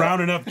 It's like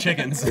rounding up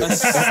chickens. A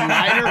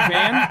slider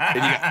van?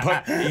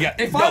 And you got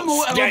If I'm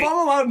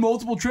allowed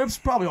multiple trips,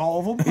 probably all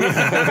of them.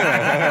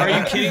 Are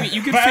you kidding me?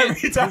 You could But fit.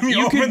 every time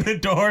you open the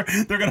door,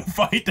 they're gonna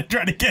fight to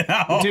try to get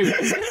out. Dude,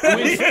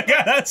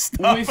 with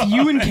with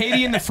you and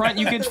Katie in the front,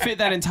 you could fit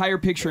that entire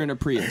picture in a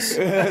Prius.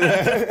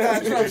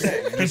 That's what I'm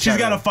saying. Because she's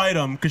got to fight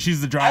them because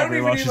she's the I driver. don't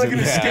even while need she's like in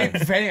an the escape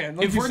van.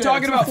 Like If you we're said,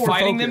 talking it's a about Ford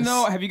fighting them, Focus.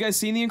 though, have you guys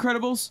seen The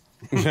Incredibles?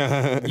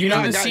 You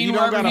know the scene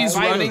wherever he's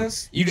running.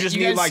 You just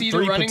you need guys like see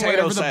 3 the running potato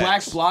whenever the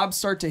black sacks. blobs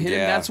start to hit him.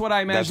 Yeah. That's what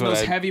I imagine That's what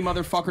those I- heavy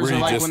motherfuckers where are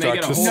you like just when they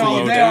start get a to hold slow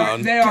of you.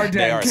 down. They are They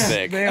dense. are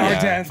sick. They are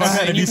Yeah. dense.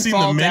 Have And you you seen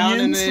fall the down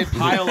and Minions? they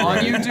pile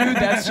on you, dude.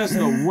 That's just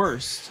the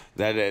worst.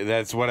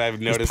 That's what I've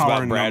noticed power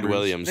about in Brad numbers.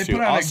 Williams They too.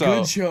 put on Also, a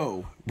good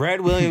show.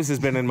 Brad Williams has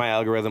been in my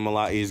algorithm a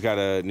lot. He's got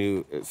a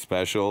new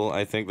special.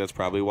 I think that's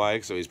probably why.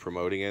 So he's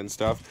promoting it and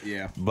stuff.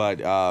 Yeah. But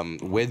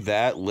with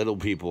that, little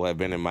people have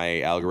been in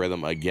my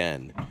algorithm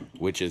again,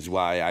 which is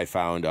why I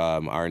found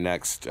our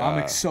next.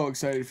 I'm so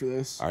excited for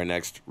this. Our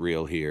next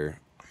reel here.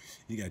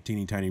 You got a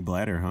teeny tiny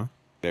bladder, huh?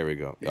 There we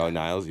go. Oh,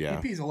 Niles, yeah.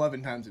 He pees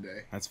 11 times a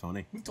day. That's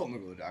funny. We've told him to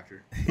go to the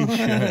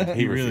doctor.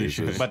 He really refuses.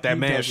 should. But that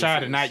man does shot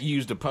refuse. and not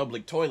used the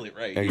public toilet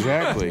right.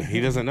 Exactly.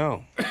 He doesn't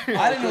know.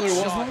 I didn't know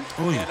there was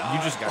one. Oi. You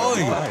just got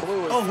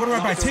Oh, where do I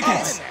buy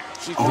tickets?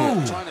 She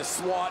Oh. trying to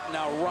swat,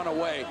 now run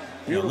away.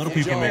 Yeah, little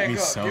people make me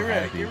so Get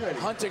ready, happy. get ready.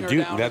 Hunting her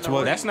Dude, down that's in the what-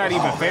 ring. That's not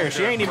even fair.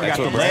 She ain't even That's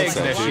got the what Brad legs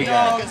said, that too. she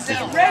got.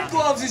 No, red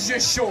gloves is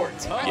just short.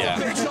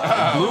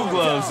 Yeah. Blue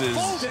gloves is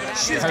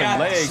her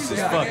legs is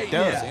fucked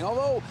up.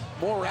 Although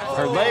more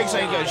Her legs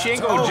ain't got. She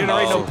ain't gonna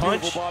generate no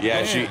punch.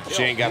 Yeah, she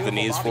ain't got the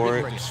knees for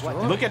it.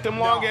 Look at them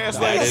long ass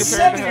That legs is-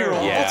 compared to her.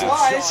 7-year-old. Yeah. That's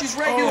why she's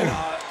regular.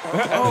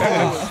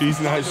 She's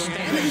not.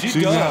 She's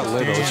not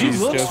little. She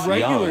She's looks just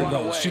regular young.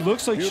 though. She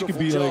looks like she could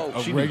be like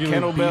a She regular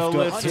kettlebell beefed up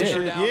lift and chick.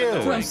 shit.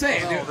 That's what I'm Yeah.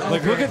 saying, dude.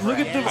 Like look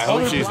at the I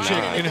hope other she's chick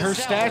not. and her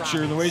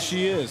stature and the way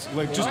she is.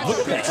 Like just look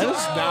at that.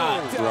 That's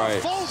not.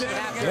 Right.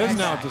 That's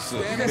not this. You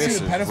guys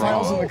see the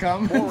pedophiles in the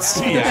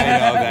comments? Yeah, I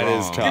know that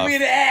is Give tough. me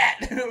that.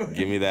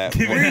 Give me that.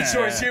 Green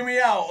shorts, hear me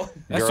out.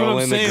 That's Girl what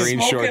I'm in the saying. green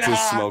Smoking shorts is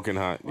hot. smoking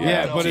hot.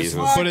 Yeah, but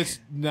Jesus. it's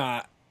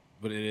not.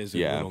 But it is a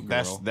Yeah, little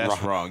girl.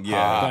 That's wrong.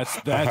 Yeah.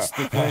 That's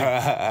the thing.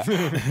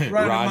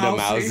 Rhonda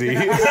Mousy.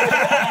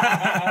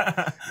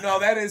 No,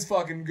 that is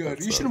fucking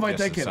good. You should invite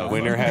that kid on.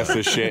 Winner has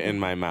to shit in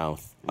my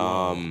mouth.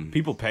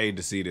 People paid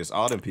to see this.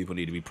 All them people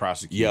need to be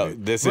prosecuted. Yo,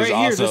 this Right is here,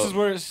 also. this is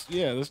where it's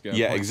this guy.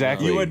 Yeah,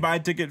 exactly. You would buy a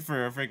ticket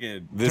for a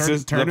freaking This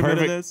is the tournament of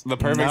perfect. this? The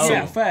perfect.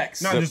 Yeah,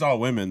 facts. Not just all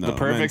women, though. The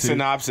perfect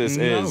synopsis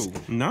is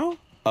No?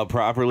 a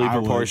properly I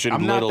would. proportioned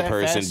I'm not little that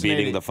person fascinated.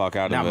 beating the fuck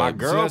out Now, of my a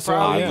girl So,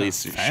 probably oddly yeah.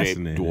 shaped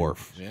Fascinating.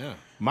 dwarf. Yeah.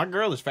 My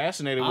girl is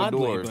fascinated with Oddly,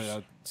 dwarves. but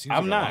it seems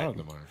I'm like a not. lot of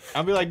them are.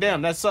 I'll be like,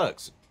 damn, that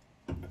sucks,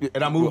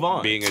 and I move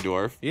on. Being a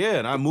dwarf. Yeah,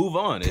 and I move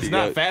on. It's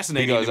not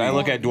fascinating. He goes, to me. I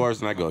look at dwarves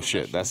and I go,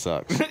 shit, that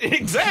sucks.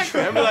 Exactly.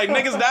 I'll be like,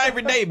 niggas die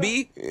every day,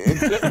 B.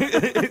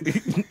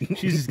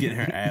 She's just getting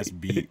her ass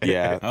beat.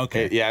 Yeah.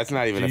 Okay. Yeah, it's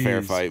not even a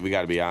fair Jeez. fight. We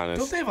got to be Don't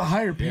honest. they have a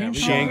higher pain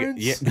She ain't-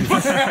 tolerance?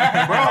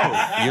 yeah.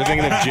 Bro, you're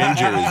thinking of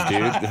gingers,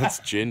 dude. That's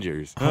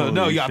gingers.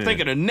 No, Holy y'all shit.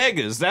 thinking of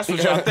niggas. That's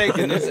what y'all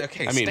thinking.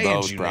 Okay, I mean,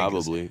 stand both you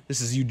probably. niggas.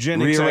 This is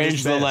eugenics. at Rearrange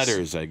its the best.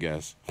 letters, I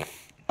guess.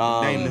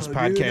 Name this dude,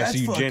 podcast that's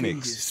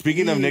eugenics.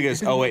 Speaking of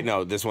niggas, oh wait,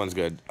 no, this one's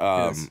good.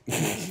 I'm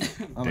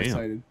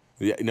excited.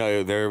 Yeah,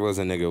 no, there was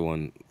a nigga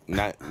one.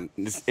 Not,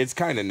 it's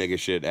kind of nigga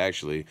shit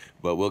actually,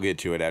 but we'll get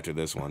to it after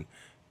this one.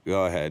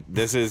 Go ahead.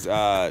 This is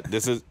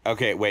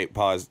okay. Wait,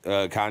 pause.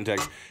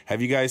 Context.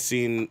 Have you guys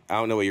seen? I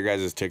don't know what your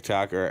guys'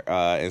 TikTok or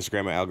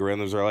Instagram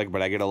algorithms are like,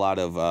 but I get a lot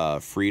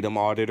of freedom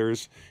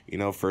auditors. You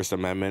know, First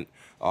Amendment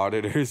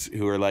auditors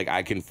who are like,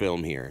 I can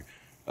film here.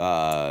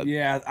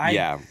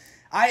 Yeah,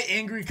 I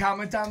angry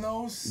comment on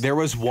those. There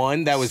was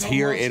one that was So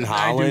here much in that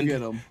I do Holland.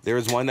 get 'em. There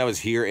was one that was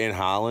here in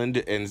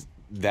Holland, and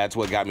that's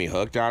what got me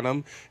hooked on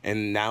them.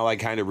 And now I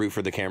kind of root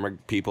for the camera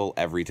people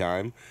every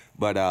time.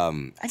 But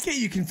I get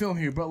you can film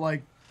here, but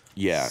like,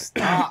 yeah,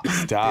 stop.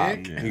 stop.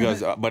 dick. He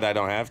goes, but I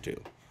don't have to.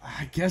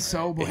 I guess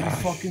so, but you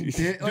fucking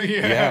did. Like,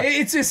 Yeah.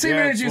 It's the same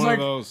Yeah, energy it's as one like,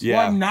 of those. well,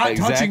 Yeah, I'm not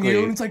touching exactly.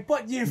 you. And it's like,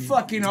 but you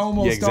fucking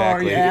almost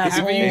Exactly. are, you Have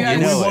asshole. you guys-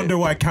 We know it. wonder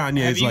why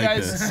Kanye Have is you like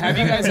guys this. have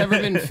you guys ever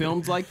been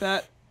filmed like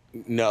that?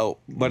 No,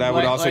 but I would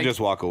Like- also like, just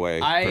walk away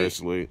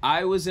personally.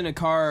 I was in a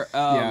car.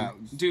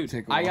 Dude,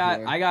 take a I walk got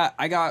away.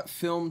 I got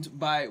filmed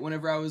by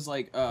whenever I was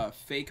like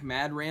fake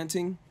mad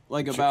ranting,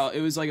 like about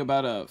it was like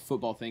about a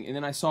football thing, and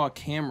then I saw a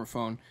camera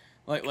phone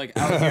like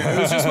out here. It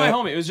was just my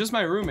homie. It was just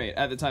my roommate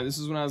at the time. This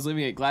is when I was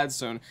living at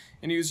Gladstone,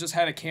 and he was just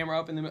had a camera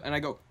up and I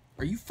go,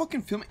 "Are you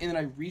fucking filming?" And then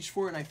I reached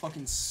for it and I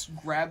fucking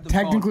grabbed the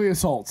Technically phone.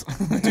 assault.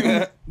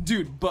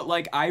 dude, but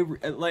like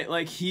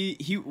he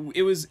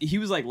was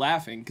like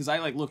laughing because I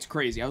like looked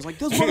crazy. I was like,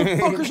 "Those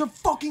motherfuckers are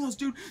fucking us,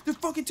 dude. They're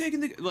fucking taking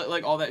the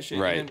like all that shit."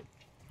 Right. And then,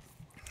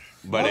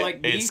 but like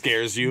it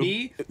scares you.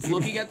 Me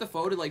looking at the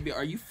photo, like,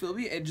 are you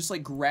filming it? And just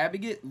like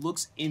grabbing it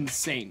looks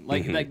insane.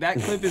 Like that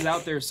clip is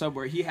out there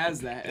somewhere. He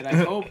has that, and I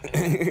hope.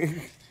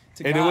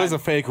 And it was a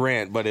fake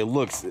rant, but it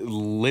looks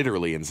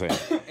literally insane.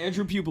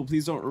 Andrew Pupil,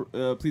 please don't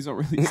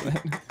release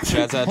that.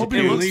 Shouts out to It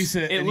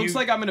Pupil. looks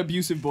like I'm an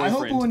abusive boyfriend. I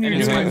hope when you're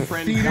and it's doing my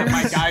friend, theaters-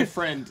 my guy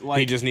friend.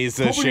 Like He just needs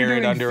to share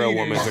it under a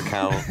woman's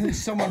account.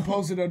 Someone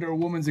posted under a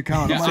woman's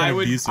account. Yeah, I'm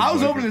like, I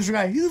was hoping this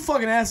guy. He's a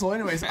fucking asshole.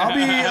 Anyways, I'll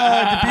be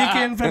at the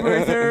Beacon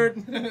February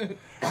 3rd.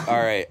 All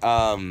right.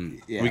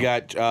 We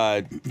got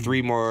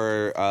three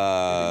more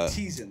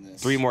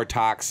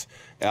talks.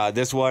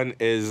 This one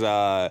is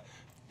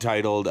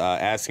titled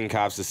 "Asking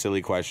Cops the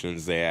Silly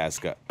Questions They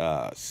Ask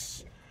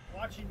Us."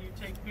 Watching you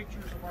take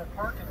pictures of our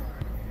parking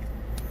lot.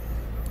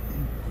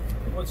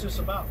 What's this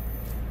about?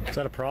 Is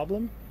that a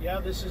problem? Yeah,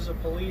 this is a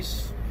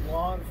police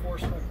law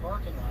enforcement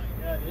parking lot.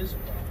 Yeah, it is a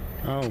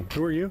problem. Oh,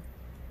 who are you?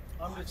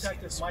 I'm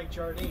Detective Mike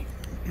Jardine.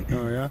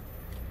 Oh, yeah?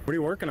 What are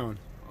you working on?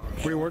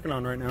 What are you working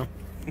on right now?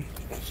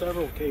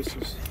 Several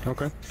cases.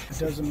 Okay. It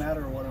doesn't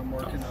matter what I'm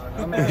working on.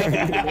 I'm asking you,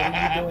 what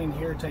are you doing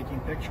here taking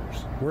pictures?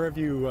 Where have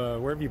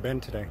you been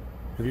today?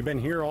 Have you been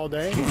here all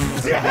day? What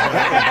is this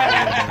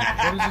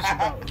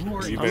about? Who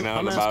are you? You've been out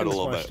and about a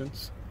little bit.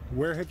 Questions.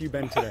 Where have you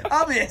been today?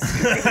 Obvious.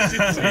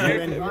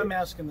 I'm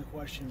asking the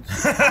questions.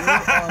 You're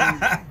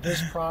on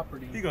this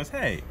property. He goes,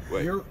 hey.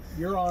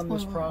 You're on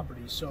this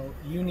property, so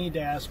you need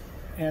to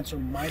answer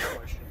my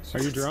questions.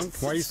 Are you drunk?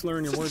 Why are you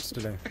slurring your words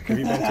today? Have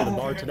you been to the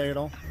bar today at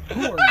all? Who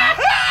are you?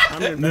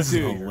 I'm an This is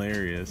investigator.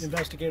 hilarious.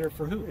 Investigator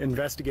for who?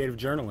 Investigative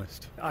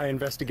journalist. I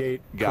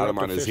investigate. Got him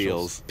corrupt on his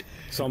officials. heels.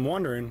 So I'm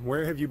wondering,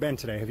 where have you been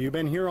today? Have you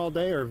been here all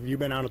day, or have you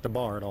been out at the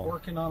bar at all?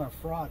 Working on a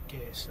fraud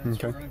case. That's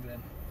Okay. where I've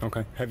been.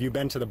 Okay. Have you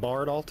been to the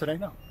bar at all today?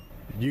 No.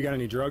 You got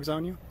any drugs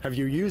on you? Have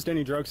you used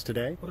any drugs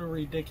today? What a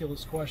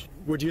ridiculous question.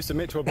 Would you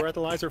submit to a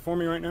breathalyzer for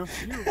me right now?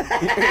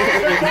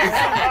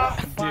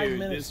 5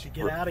 minutes to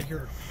get out of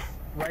here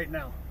right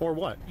now. Or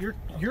what?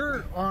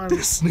 You're on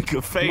This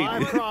nigga faded.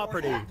 My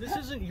property. This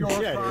isn't your Yeah,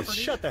 it is. property.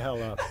 Shut the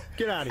hell up.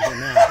 Get out of here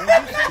now.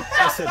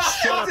 I said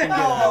shut up and get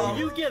out of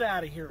here. You get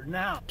out of here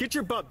now. Get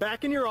your butt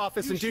back in your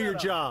office and do your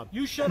job.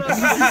 You shut up.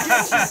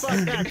 Get your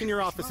butt back in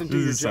your office and do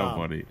your This is so job.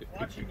 funny.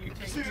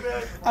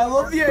 I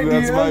love the idea.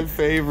 That's my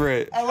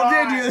favorite. I love the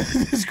idea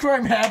that this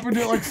crime happened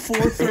at like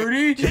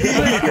 4:30.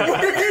 Like,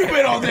 where have you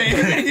been all day?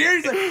 And here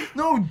he's like,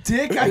 no,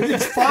 dick,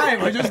 it's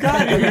 5. I just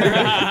got here.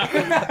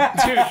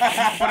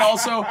 Dude, but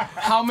also,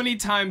 how many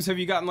times have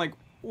you gotten like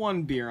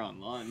one beer on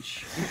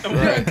lunch?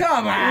 Right.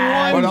 Come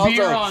on. One But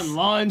beer also, on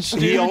lunch, he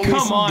dude. only-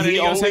 Come on. And he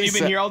he goes, have only you been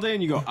said- here all day?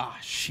 And you go, ah,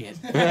 shit.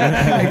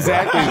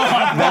 Exactly.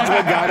 That's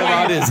what got him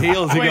on his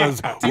heels. He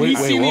goes, Did he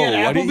see me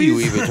at what are you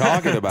Applebee's? even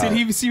talking about? Did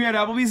he see me at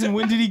Applebee's, and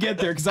when did he get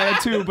there? Because I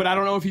had 2, but I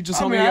don't know if he just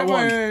told me to get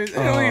one. I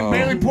don't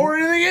barely pour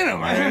anything in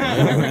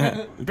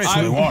him.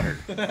 Basically water.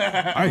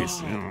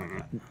 Ice.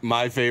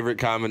 My favorite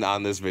comment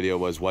on this video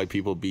was white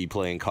people be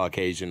playing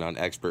Caucasian on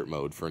expert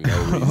mode for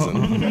no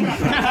reason.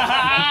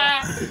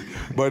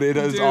 But it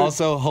is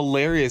also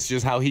hilarious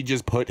just how he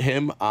just put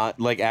him on,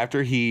 like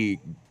after he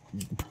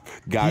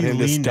got him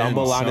to leaned in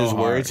stumble on so his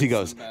words, hard. he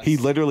goes, he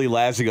literally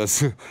laughs, he goes,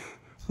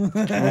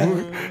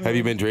 have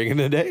you been drinking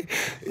today?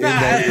 And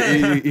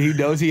then he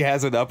knows he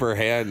has an upper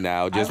hand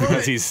now just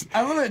because he's...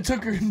 I love it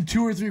took him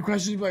 2 or 3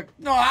 questions to be like,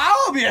 no,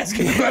 I'll be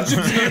asking the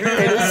questions here. And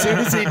as soon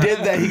as he did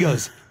that, he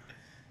goes,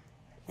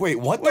 wait,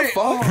 what the fuck?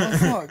 Oh,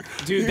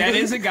 fuck? Dude, that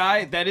is a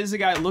guy.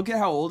 Look at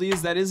how old he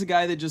is. That is a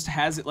guy that just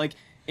has it. Like,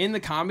 in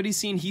the comedy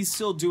scene, he's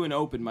still doing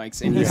open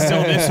mics, and he's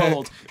still this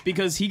old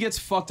because he gets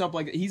fucked up.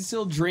 Like, he's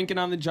still drinking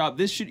on the job.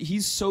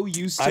 He's so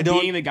used to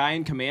being the guy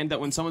in command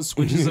that when someone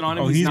switches it on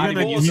him, he's not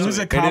even used he to was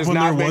a it. cop when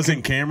there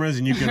wasn't cameras,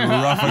 and you can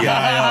rough a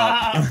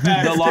guy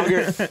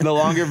up. The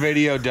longer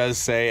video does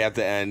say at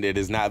the end, it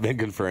has not been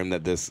confirmed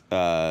that this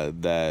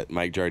that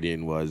Mike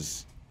Jardine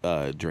was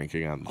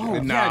drinking on the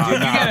job.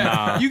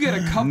 Oh, dude, you get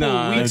a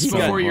couple weeks so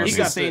before you're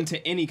funny. staying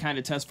to any kind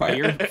of test by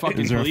your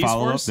fucking Is there a police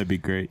follow-up? force. That'd be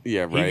great.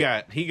 Yeah,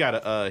 right. He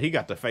got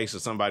the face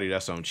of somebody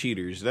that's on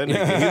cheaters. That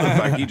nigga, he looks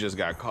like he just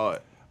got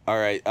caught. All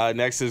right,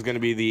 next is going to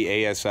be the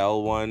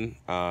ASL one.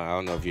 I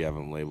don't know if you have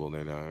them labeled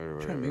or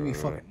not. Trying to make me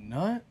fucking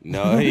nut?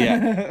 No,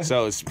 yeah.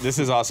 So this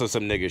is also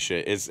some nigga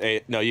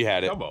shit. No, you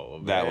had it. Come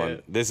on, that man.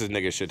 one. This is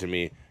nigga shit to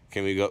me.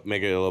 Can we go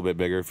make it a little bit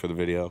bigger for the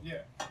video?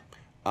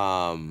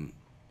 Yeah.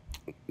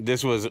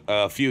 This was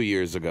a few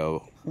years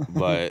ago,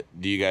 but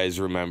do you guys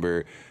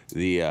remember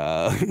the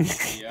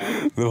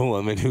the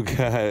woman who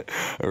got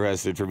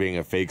arrested for being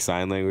a fake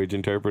sign language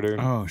interpreter?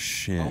 Oh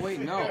shit! Oh wait,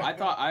 no.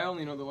 I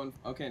only know the one.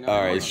 Okay, no.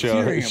 All right,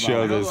 show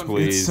this,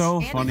 please. It's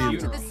so Standing funny.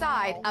 off to the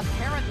side,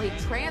 apparently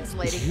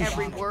translating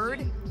every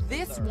word.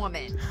 this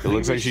woman. It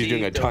looks like she's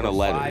doing a ton of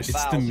letters.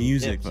 It's the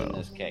music,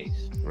 though.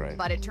 Right.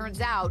 But it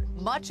turns out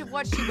much of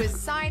what she was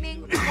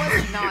signing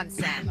was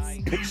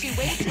nonsense. She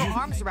waved her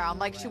arms around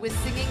like she was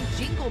singing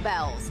Jingle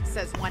Bells,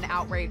 says one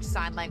outraged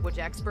sign language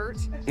expert.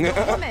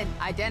 The woman,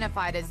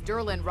 identified as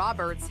Derlin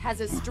Roberts,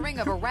 has a string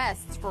of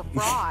arrests for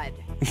fraud.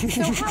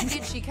 So how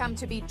did she come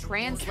to be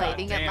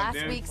translating at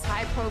last week's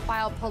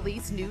high-profile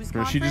police news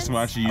Bro, conference? she just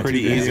watched YouTube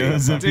Pretty easy.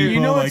 videos of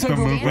people like the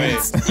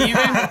movements. Even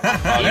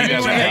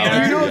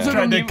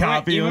to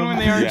copy even them. when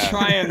they aren't Yeah.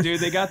 trying, dude,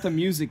 they got the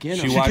music in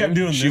them. She kept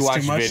doing this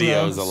watched too much,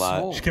 videos though. a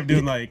lot. She kept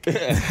doing like You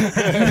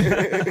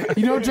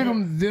know, it took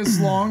them this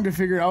long to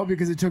figure out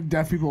because it took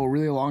deaf people a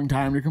really long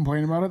time to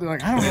complain about it. They're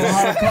like, I don't know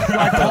how to do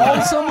I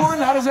call someone?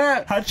 How does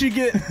that? How'd she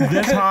get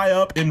this high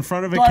up in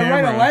front of a Do I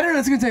camera? write a letter?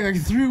 That's gonna take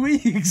like 3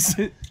 weeks.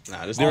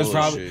 Nah, this There was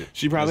bullshit.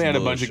 she probably This had a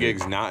bunch of bullshit.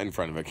 gigs not in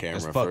front of a camera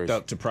It's first. fucked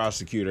up to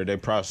prosecute her. They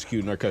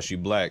prosecuting her because she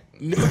black.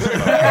 Dude,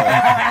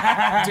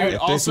 If this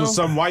also, was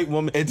some white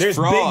woman, It's there's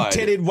fraud.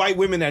 big-titted white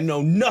women that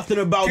know nothing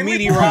about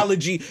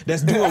meteorology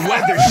that's doing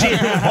weather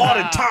shit all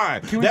the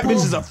time. That bitch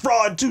is a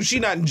fraud too. She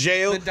not in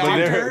jail. The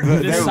doctor,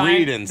 They're sign-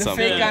 reading the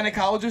something. fake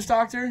gynecologist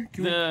doctor.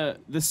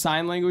 the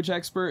sign language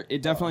expert,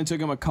 it definitely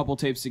took him a couple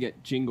tapes to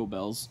get Jingle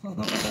Bells.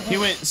 He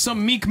went,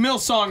 some Meek Mill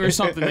song or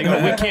something. They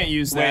go, we can't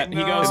use that. Wait,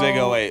 He goes, they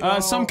go, wait.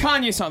 some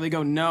Kanye song. They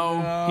go,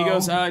 no. He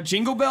goes,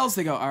 Jingle Bells.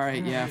 They go, all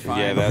right, yeah, fine.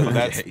 Yeah,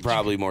 that's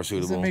probably more Does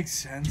it suitable. make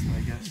sense?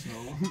 I guess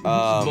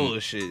so.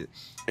 Bullshit.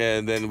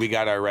 And then we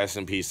got our rest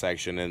in peace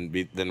section,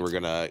 and then we're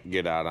gonna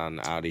get out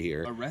of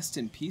here. A rest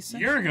in peace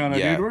section? You're gonna,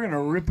 Yeah. dude. We're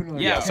gonna rip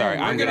it. Yeah, sorry,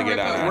 I'm gonna get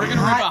out. We're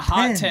gonna rip a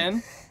hot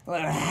 10.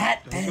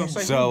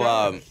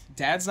 So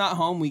Dad's not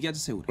home. We get to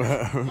say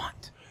whatever we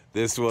want.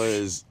 this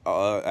was.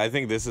 I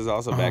think this is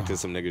also back to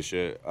some nigga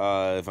shit.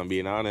 If I'm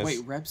being honest.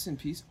 Wait, reps in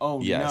peace?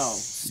 Oh,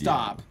 Yes. no.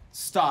 Stop.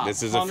 Stop.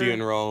 This is a Hunter,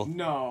 funeral.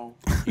 No.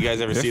 You guys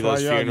ever That's see why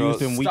those y'all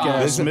funerals? using Stop.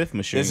 weak-ass Smith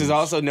machines. This is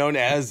also known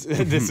as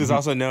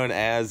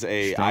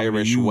a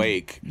Irish you.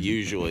 wake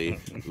usually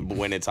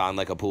when it's on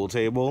like a pool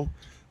table,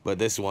 but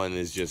this one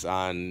is just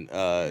on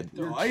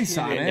Ice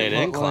on it. an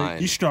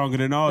incline. You stronger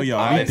than all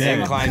y'all. On You an dead.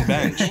 incline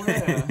bench.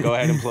 Go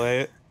ahead and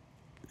play it.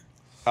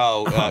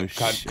 Oh,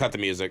 cut the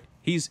music.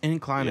 He's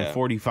inclining Yeah.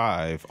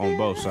 45 on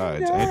both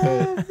sides. Ain't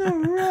that?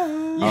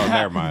 Oh,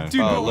 never mind.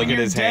 Dude, but Oh, when look at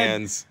you're his dead,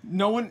 hands.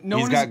 No He's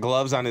one got is,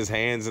 gloves on his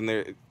hands, and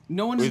they're.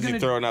 no one Was is he gonna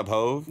throwing up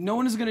hove? no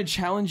one is gonna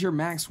challenge your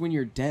max when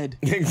you're dead.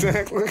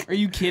 Exactly. Are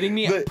you kidding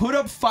me? The- Put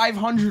up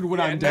 500 when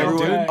I'm dead,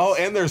 Everyone, dude. oh,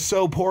 and they're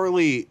so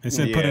poorly. They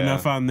said put Yeah.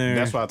 enough on there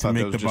That's why I to thought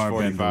make that the was just bar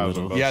bend a 45s on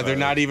little. both Yeah, they're sides.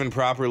 not even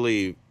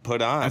properly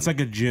put on. That's like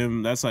a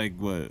gym. That's like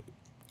what?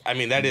 I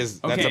mean,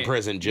 that's a Okay,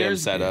 prison gym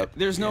setup.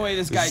 There's no way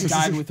this guy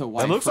died with a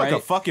wife. That looks right? like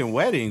a fucking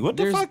wedding. What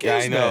the There's- fuck Yeah,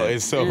 is I know. that?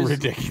 It's so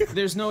ridiculous.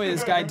 There's no way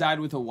this guy died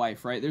with a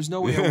wife, right? There's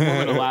no way a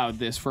woman allowed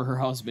this for her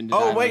husband to die.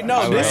 Oh wait, with no.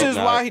 I This hope is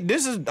not. why.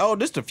 This is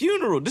the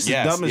funeral. This is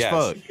dumb as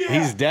fuck.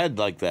 He's dead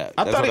like that.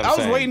 I That's thought what I I'm was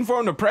saying. waiting for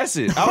him to press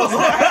it. I was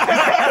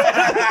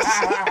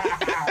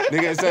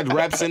Nigga said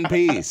reps in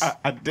peace.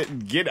 I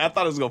didn't get it. I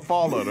thought it was gonna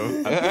fall on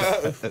him.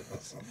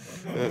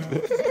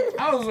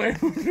 I was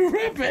waiting to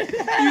rip it.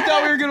 You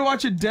thought we were gonna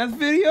watch a death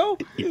video?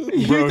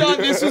 You thought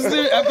this was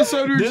the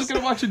episode we were just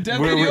gonna watch a death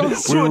video?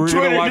 We're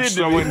gonna watch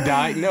someone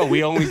die. No,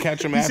 we only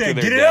catch them He after said,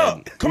 they're "Get it dead.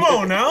 up! Come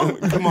on now!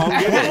 Come on,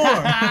 get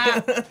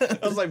it.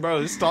 I was like,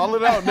 bro, just stall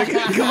it out,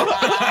 nigga. Come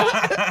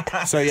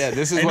on. So yeah,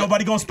 this is Ain't what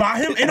nobody gonna spot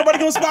him. Ain't nobody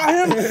gonna spot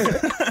him.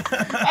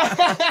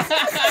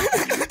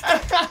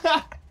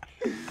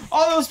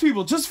 All those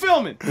people just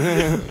filming.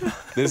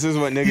 this is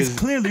what He's niggas.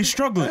 clearly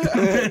struggling.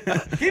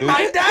 He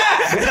might die.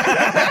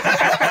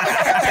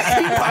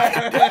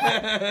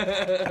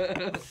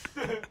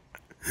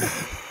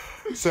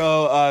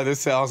 So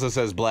this also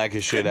says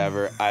blackest shit I've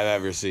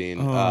ever seen.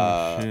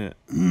 Shit.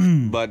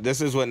 But this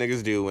is what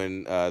niggas do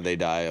when they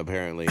die,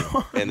 apparently.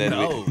 And then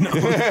No.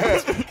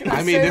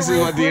 I mean, this is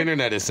what the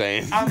internet is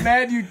saying. I'm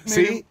mad you made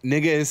See,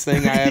 niggaest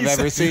thing I have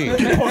ever seen.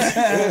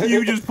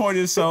 You just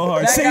pointed so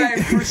hard. that See?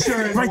 guy for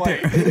sure is Right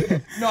white.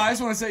 there. No, I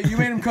just want to say you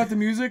made him cut the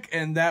music,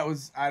 and that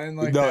was I didn't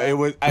like No, that. it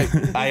was.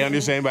 I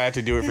understand, but I have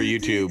to do it for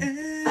YouTube.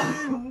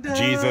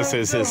 Jesus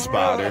is his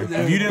spotter.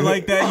 If you didn't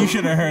like that, you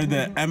should have heard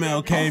the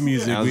MLK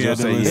music I was we had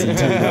to gonna say, listen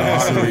to.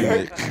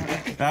 yeah.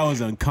 That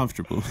was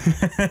uncomfortable.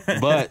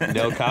 But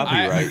no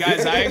copyright.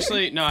 Guys, I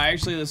actually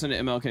listen to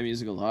MLK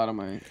music a lot on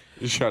my.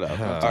 Shut up.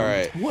 All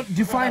right. What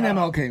define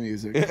MLK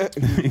music?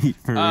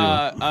 For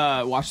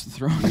real. Watch the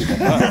Throne.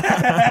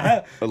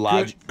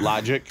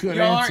 Logic. Good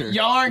y'all answer.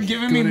 aren't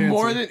giving Good me answer.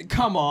 more than.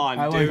 Come on,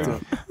 I dude.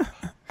 liked it.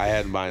 I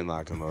had mine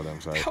locked and loaded.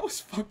 I'm sorry. That was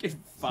fucking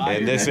fire.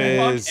 And this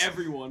Fuck is-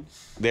 everyone.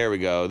 There we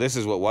go. This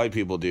is what white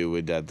people do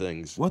with dead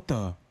things. What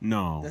the?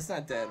 No. That's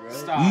not dead, right?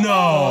 Stop.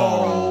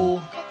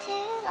 No.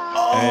 Hey,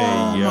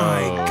 Oh yo.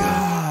 my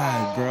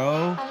God,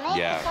 bro.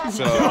 Yeah.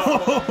 So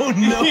Oh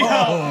no.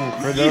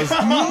 for those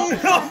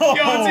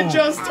Yo, it's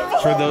adjustable.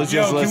 for those just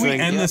Yo, can we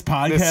listening, end this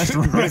podcast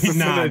right this is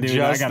now, an dude?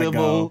 I gotta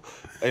go.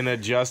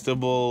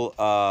 adjustable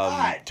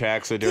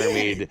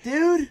taxidermied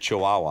Dude,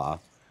 chihuahua.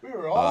 we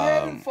were all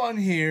having fun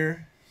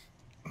here.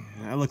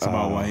 That looks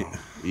about white.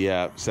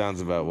 Yeah,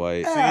 sounds about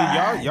white.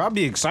 See, y'all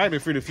be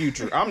excited for the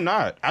future. I'm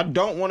not. I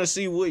don't want to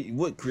see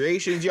what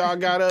creations y'all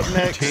got up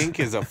next. Tink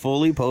is a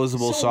fully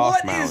posable So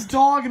soft what mount. is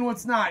dog and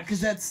what's not?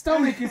 Because that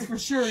stomach is for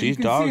sure. She's you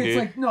can dog, see it's dude.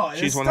 like no.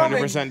 She's the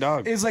 100% stomach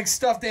dog. Is like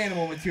stuffed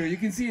animal material. You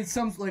can see it's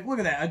some like look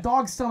at that. A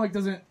dog's stomach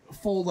doesn't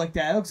fold like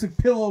that. It looks like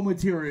pillow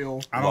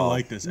material. I don't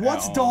like this.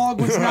 What's at all.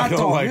 dog? What's not I don't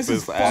dog? like this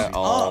this is at fucked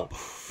all. up.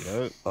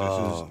 Yep,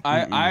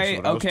 I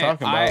okay.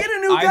 Get a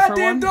new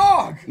goddamn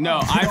dog. No,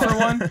 I for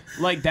one,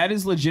 like that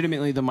is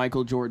legitimately the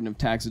Michael Jordan of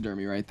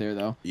taxidermy right there,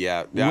 though.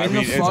 Yeah, When I the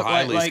mean, it's fuck-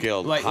 highly like,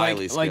 skilled. Like,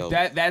 highly like skilled.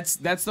 that's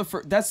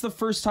the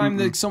first time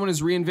that someone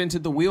has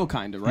reinvented the wheel,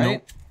 kind of,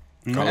 right?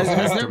 No.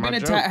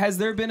 Has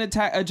there been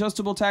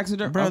adjustable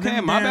taxidermy? Bro, Okay,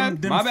 them my damn-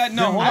 bad. them- My bad.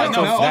 No, them- hold I on.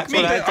 don't No, know. fuck That's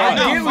me. what I No, thought.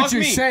 I get what fuck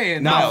you're me.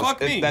 saying. No, Niles,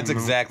 fuck me. That's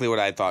exactly what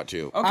I thought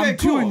too. Okay, I'm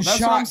too cool. in That's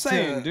what I'm shock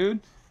saying, to- dude.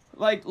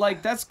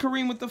 Like that's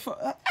Kareem with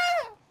the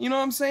you know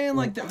what I'm saying?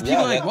 Like people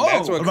Yeah, are like, whoa.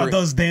 that's what What about Kareem-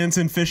 those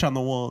dancing fish on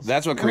the walls?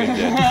 That's what Kareem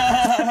did.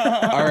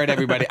 All right,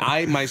 everybody.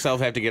 I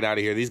myself have to get out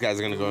of here. These guys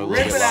are gonna go a little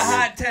Rip bit it a longer.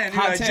 hot 10.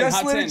 Hot I 10, just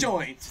hot lit 10. a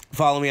joint.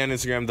 Follow me on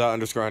Instagram,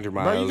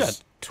 _100miles. Bro, you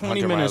got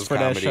 20 100 minutes Miles for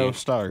Comedy. that show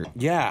start.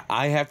 Yeah,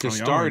 I have to y'all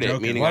were start it,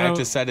 joking. meaning Why I have don't-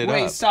 to set it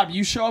Wait, up. stop.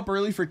 You show up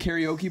early for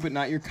karaoke, but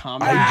not your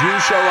comedy. I do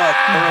show up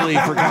early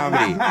for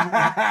comedy.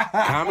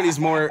 Comedy's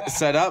more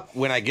set up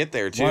when I get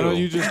there too. Why don't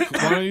you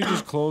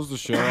just close the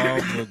show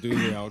out? We'll do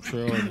the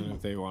outro, and then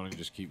if they want to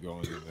just keep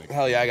going, then they can.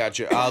 Hell yeah, I got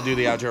you. I'll do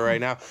the outro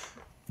right now,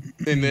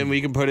 and then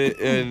we can put it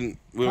in.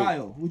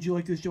 Kyle, would you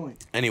like this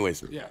joint?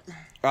 Anyways, Yeah.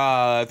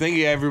 thank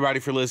you everybody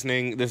for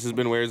listening. This has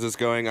been Where Is This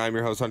Going? I'm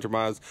your host Hunter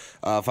Miles.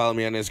 Follow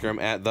me on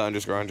Instagram at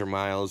 _Hunter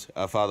Miles.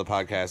 Follow the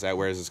podcast at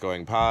Where Is This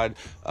Going Pod.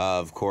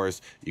 Of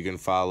course, you can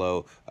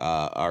follow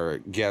our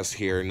guest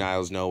here,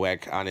 Niles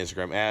Nowak, on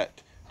Instagram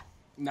at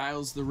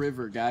Niles the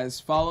River, guys.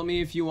 Follow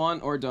me if you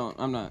want or don't.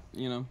 I'm not,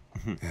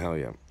 Hell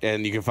yeah.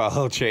 And you can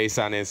follow Chase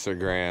on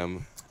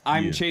Instagram.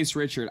 I'm Chase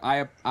Richard.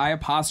 I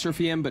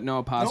apostrophe him, but no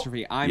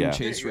apostrophe. I'm Yeah.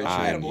 Chase Richard.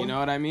 I'm- You know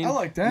what I mean? I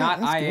like that. Not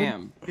That's I good.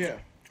 am. Yeah.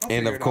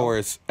 And of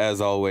course, as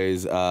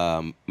always,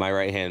 my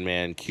right hand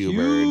man,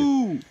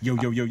 Q-Bird, Yo,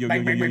 yo, yo, yo, yo, yo,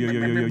 yo, yo,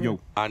 yo, yo, yo.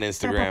 on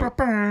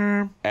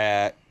Instagram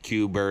at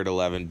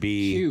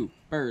QBird11B. Q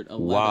Bird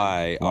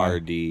 11.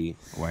 YRD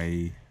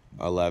Why?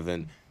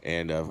 11.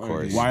 And of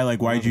course,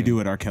 Why'd you do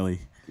it, R. Kelly?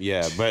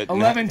 yeah, but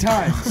 11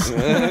 times.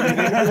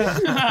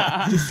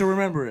 Just to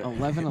remember it.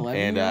 11.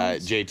 and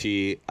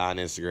JT on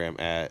Instagram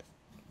at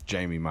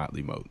Jamie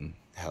Motley Moten.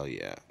 hell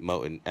yeah,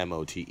 Moten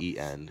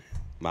MOTEN,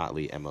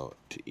 Motley MOT.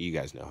 You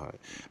guys know how.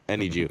 I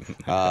need you.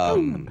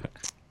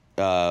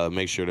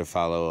 Make sure to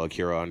follow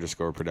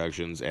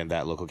Akira_Productions and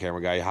that local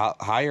camera guy.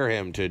 Hire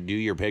him to do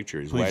your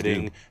pictures, Please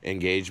wedding,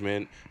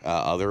 engagement.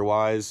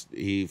 Otherwise,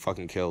 he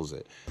fucking kills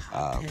it.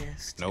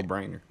 No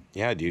brainer.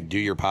 Yeah, dude, do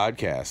your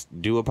podcast.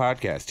 Do a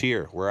podcast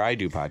here where I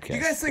do podcasts.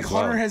 You guys think as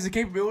well. Hunter has the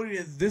capability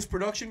of this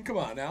production? Come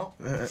on now.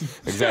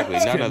 Exactly.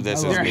 None of this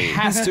is There me.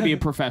 has to be a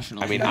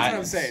professional. I mean, That's what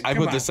I'm saying. I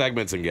Come put on. the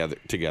segments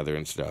together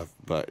and stuff,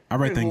 but I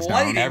write things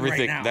Lighting down.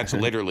 everything right now. that's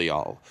literally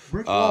all.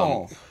 Brick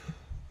wall.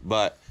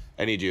 But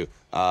I need you.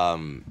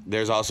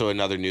 There's also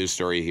another news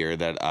story here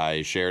that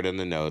I shared in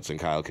the notes, and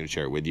Kyle can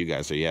share it with you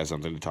guys, so you have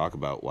something to talk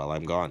about while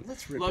I'm gone.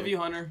 Let's rip Love it. you,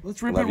 Hunter.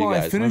 Let's rip Love it you while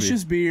I guys. finish Love you.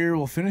 this beer.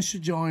 We'll finish the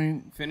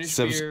joint. Finish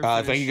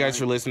Thank beer. you guys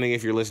for listening.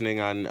 If you're listening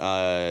on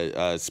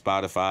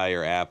Spotify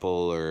or Apple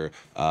or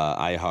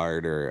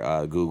iHeart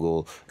or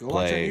Google Go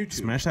watch on Play, YouTube.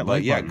 Smash that but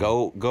like yeah,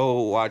 button.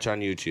 go watch on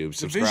YouTube. The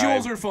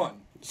Subscribe. visuals are fun.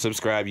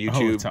 Subscribe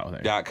it's out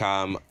there.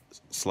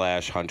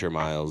 youtube.com/Hunter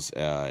Miles,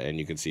 and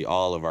you can see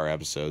all of our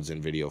episodes in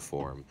video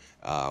form.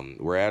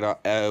 We're at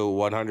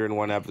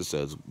 101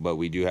 episodes, but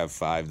we do have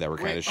 5 that were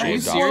kind of are you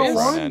shaved off the serious?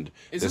 front end.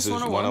 Is This this is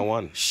 101?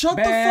 101. Shut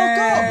the fuck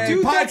up,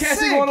 dude. That's Podcasting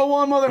sick.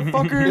 101,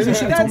 motherfuckers. You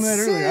should have told me that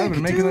That's earlier. I've been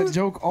sick, making that dude.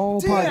 joke all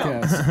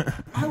Damn.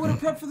 podcast. I would have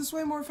prepped for this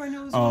way more if I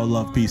knew it was Oh,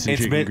 101. love, peace, and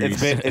chicken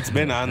grease. It's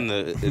been on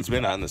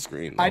the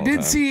screen. the I whole did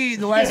time. see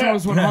the last one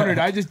was 100.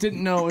 I just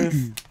didn't know if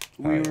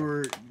we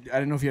were. I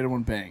didn't know if you had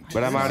one bang.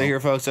 But I'm out of here,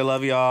 folks. I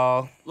love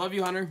y'all. Love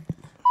you, Hunter.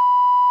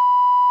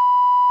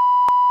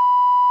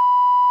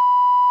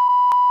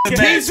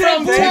 He's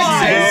from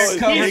Texas. He's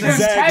from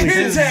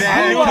Texas.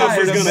 I knew this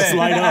was gonna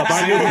slide up.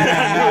 I knew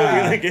Nah. we were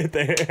gonna get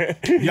there.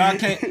 Y'all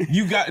can't.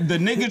 You got the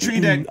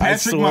niggatry that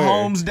Patrick swear.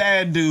 Mahomes'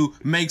 dad do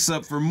makes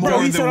up for more Bro,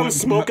 he than said I'm what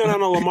smoking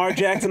on a Lamar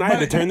Jackson. I had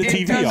to turn the It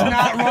TV does off.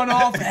 not run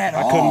off at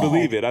all. I couldn't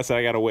believe it. I said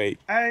I gotta wait.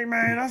 Hey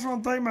man, that's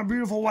one thing my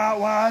beautiful white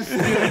wife.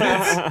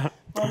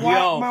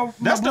 Yo,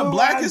 That's the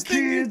blackest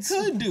thing you kids.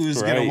 could do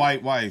is get a Right.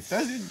 white wife.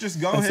 That's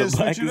just go That's ahead and the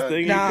switch it blackest up.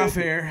 thing you Nah, could do.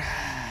 fair.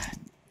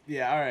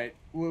 Yeah, all right.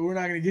 We're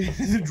not gonna get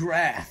into the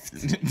draft.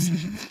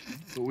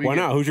 Why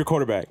not? Who's your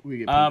quarterback? We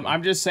get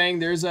I'm just saying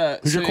there's a.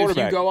 Who's your so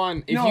quarterback? If you go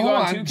on, if no, you go hold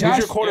on on. two, Who's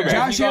your quarterback?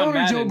 Josh if you go on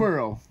Allen or Joe Madden-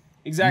 Burrow?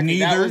 Exactly.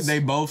 that Neither. was, They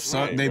both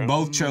suck. They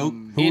both choke.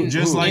 In-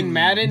 just in like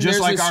Madden, just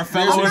there's like this- our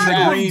there's fellow a in the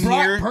draft. green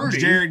Brock here, Purdy.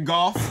 Jared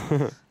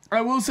Goff.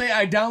 I will say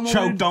I downloaded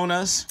Choked on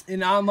us.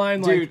 an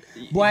online like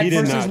black He did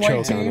versus not white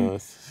choke team. on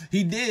us.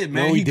 He did,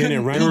 man. No, he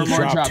didn't. Reynolds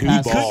dropped 2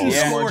 balls.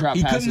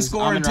 He couldn't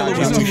score until it It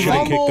was was a too late.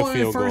 fumble in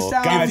the first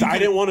down. Guys, I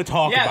didn't want to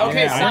talk about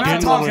it. I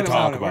didn't want to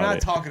talk about it. We're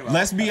not talking about it.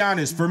 Let's be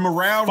honest. For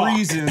morale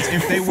reasons,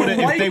 if they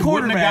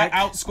wouldn't have got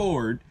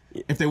outscored.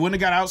 If they wouldn't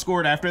have got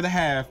outscored after the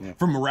half,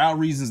 for morale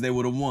reasons, they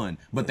would have won.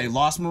 But they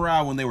lost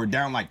morale when they were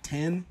down like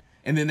 10,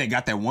 and then they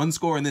got that one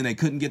score, and then they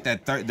couldn't get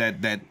that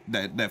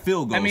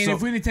field goal. I mean,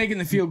 if we'd have taken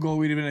the field goal,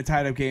 we'd have been a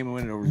tied-up game and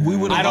win it over. We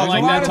would have. I don't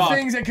like a lot that of talk.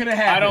 things that could have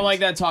happened. I don't like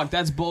that talk.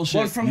 That's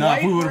bullshit. But from No,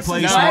 if we would have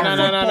played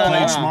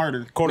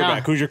smarter.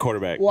 Quarterback. Who's your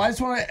quarterback? Well, I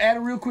just want to add a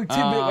real quick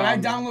tidbit. When I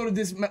downloaded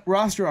this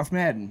roster off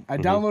Madden, I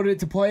downloaded it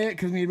to play it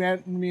because me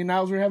and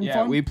Niles were having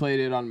fun. We played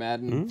it on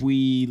Madden.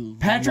 We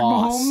Patrick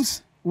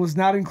Mahomes was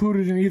not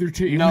included in either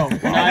team. No,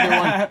 neither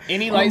one.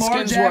 Any light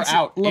skins were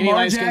out.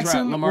 Lamar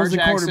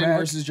Jackson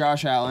versus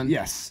Josh Allen.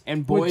 Yes.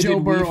 And boy, With Joe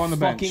did Burrow we on the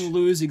bench. fucking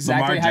lose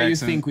exactly how you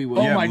think we would.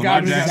 Oh my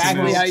God,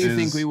 exactly how you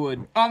think we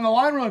would. On the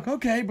line, we're like,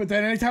 okay, but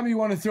then anytime you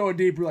want to throw it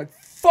deep, we're like,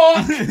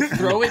 fuck.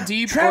 Throw it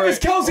deep. Travis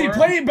Kelce,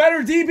 play better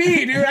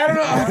DB, dude. I don't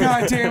know. Oh,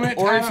 God damn it.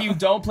 Or if you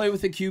don't play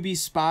with the QB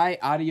spy,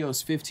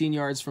 adios, 15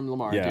 yards from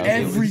Lamar. Yeah.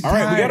 Every time. All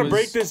right, we got to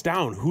break this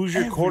down. Who's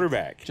your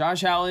quarterback?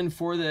 Josh Allen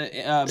for the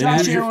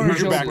Josh Allen or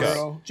Who's your Joe backup?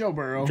 Burrow. Joe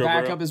Burrow.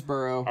 Backup is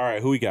Burrow. All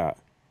right, who we got?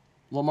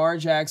 Lamar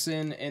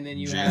Jackson, and then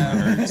you have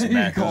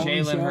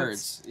Jalen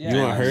Hurts. Yeah,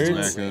 you want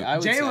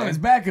Hurts? Jalen is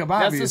backup,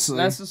 obviously.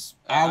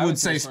 I would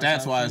say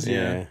stats wise,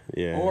 yeah.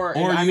 Or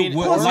I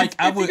would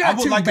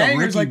like a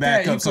rookie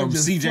backup, so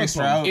CJ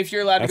Stroud. If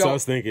you're allowed to That's go, what I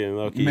was thinking.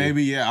 Low-key.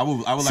 Maybe, yeah. I would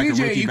like a CJ,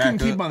 rookie you backup.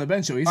 couldn't keep him on the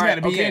bench, though. He's got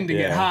to be in to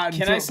get hot.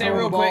 Can I say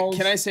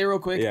real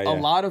quick? Yeah. A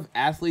lot of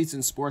athletes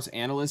and sports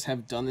analysts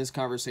have done this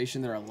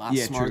conversation. They're a lot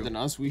smarter than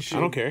us. We should.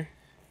 I don't care.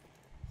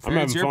 I'm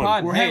having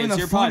fun. We're Hey, having it's the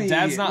your pod. funny.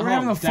 Dad's not We're home.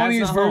 having the Dad's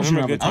funniest not home. version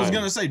of it. I was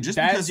gonna say, just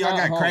because y'all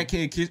got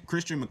crackhead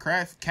Christian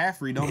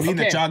McCaffrey don't mean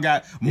that y'all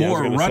got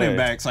more running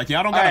backs. Like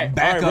y'all don't got a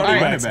backup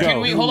running back.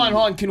 Can we hold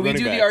on? Can we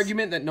do the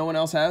argument that no one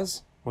else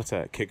has? What's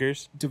that?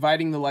 Kickers?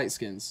 Dividing the light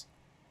skins.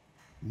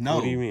 No.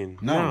 What do you mean?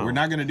 No, we're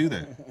not gonna do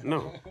that.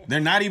 No. They're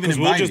not even invited.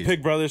 invited. We'll just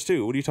pick brothers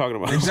too. What are you talking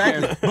about?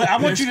 Exactly. But I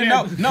want you to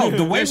know. No,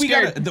 the way we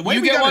got the way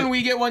you we get gotta, one,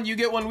 we get one. You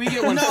get one, we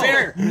get one. No,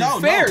 fair. no,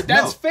 fair. no,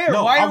 That's fair.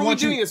 no, Why I are we want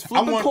doing you- this?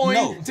 Flip a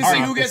coin to see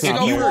who gets to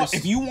go first.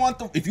 If you want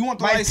the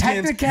By light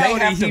skins, they technicality,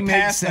 have to he pass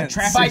makes the sense.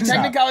 traffic By stop.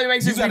 technicality,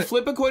 makes You sense. We gotta-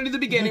 flip a coin to the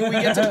beginning. We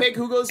get to pick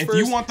who goes If first.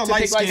 you want the to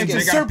light pick light skins, they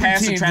skins. got to pass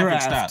the Serpentine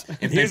traffic draft. stop.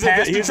 If Here's they the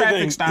pass thi- the here's the traffic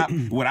thing. stop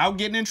without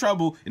getting in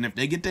trouble, and if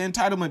they get the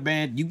entitlement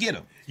ban, you get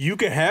them. You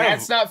could have.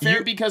 That's not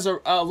fair because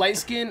a light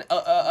skin,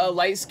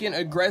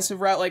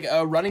 aggressive route like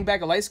a running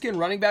back, a light skin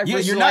running back Yeah,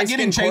 versus you're a not light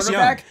getting skin Chase Young.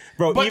 quarterback.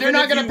 Bro, but they're even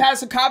not if going to you-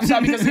 pass a cop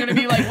stop because they're going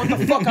to be like, "What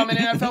the fuck? I'm an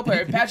NFL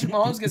player." If Patrick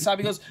Mahomes gets stopped,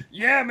 he goes,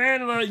 "Yeah,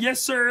 man, yes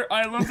sir,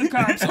 I love the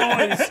cops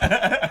always." Is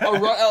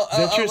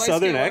that your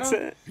southern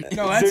accent?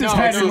 No, that's his No,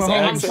 Patrick no,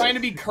 I'm Mahomes. trying to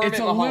be Kermit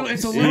Mahomes.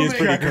 It's a He little is bit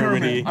pretty like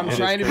Kermit. Kermit-y. I'm It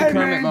trying to is be Hey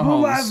Kermit man, Blue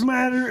Mahomes. Lives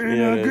Matter in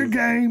Yeah, a it good is.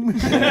 game.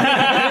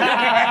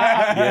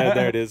 Yeah,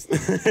 there it is.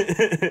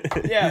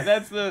 Yeah,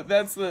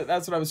 that's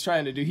what I was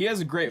trying to do. He has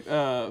a great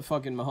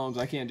fucking Mahomes.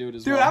 I can't do it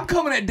as Dude, well. I'm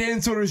coming at Dan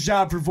Soder's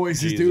job for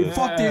voices, dude. Jesus.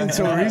 Fuck Dan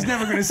Soder. He's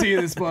never gonna see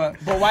this, but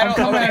why I'm don't-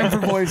 coming okay. at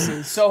him for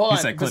voices. So hold He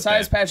on. said, "Clip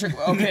Besides that."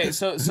 Patrick, okay.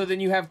 So then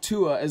you have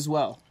Tua as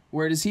well.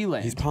 Where does he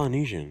land? He's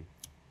Polynesian.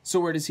 So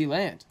where does he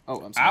land?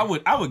 Oh, I'm sorry.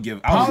 I'll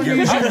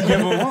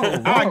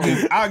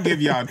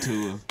give y'all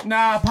two.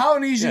 Nah,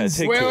 Polynesians.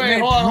 Yeah, take Wait, two. wait, They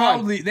hold on.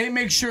 proudly, they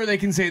make sure they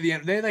can say the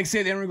end. They like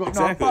say the end and go.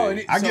 Exactly. No,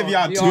 Polynesian. I give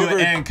y'all you Tua know,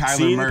 and Kyler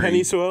Seen Murray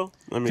Penny Swell?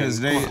 I mean, because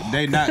they He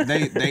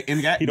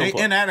don't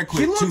play. inadequate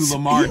He to looks,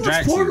 Lamar he looks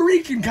Jackson. Puerto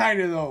Rican kind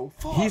of though.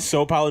 Fuck. he's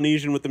so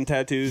Polynesian with them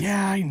tattoos.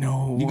 Yeah, I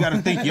know. You gotta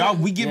think, y'all.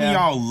 We giving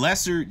Yeah. y'all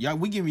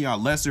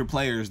lesser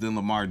players than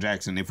Lamar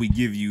Jackson. If we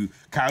give you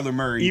Kyler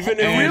Murray, Even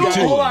if, and we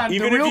hold on, the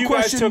even real if you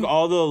question- guys took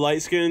all the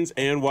light skins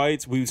and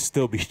whites, we would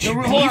still beat you.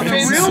 Hold on, the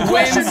Defense real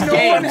question wins no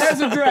one games. has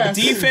addressed.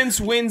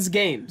 Defense wins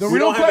games. The We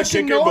real don't have a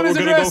question kicker, no but one we're has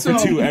gonna go addressed. for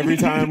though. two every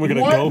time. We're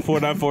gonna What- go for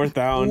that fourth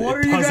down. What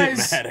It are you doesn't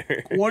guys-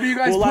 matter. what are you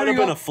guys We'll line putting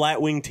up in up- a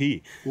flat wing tee.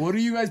 What are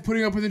you guys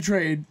putting up with a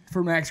trade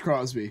for Max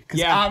Crosby? Because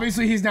Yeah.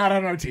 obviously he's not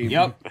on our team.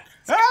 Yep.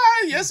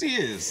 yes, he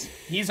is.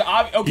 He's He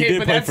okay, did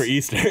but play that's for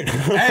Eastern.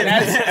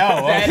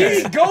 that He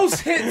is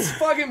ghost hits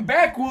fucking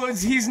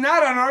backwoods. He's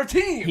not on our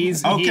team.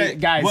 he's Okay,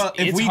 guys. Well,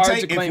 it's hard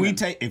to claim him.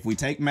 if we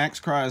take Max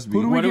Crosby,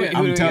 Who do we What do we- get?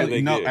 who do I'm we telling get?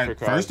 you, no. They get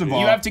for First of Crosby.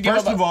 all, You have to give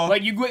first up, of all,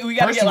 like we gotta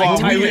first get of all,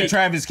 like we get Tyreek.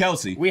 Travis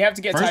Kelce. We have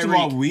to get First Tyreek. of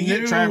all, we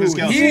get Travis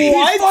Kelce.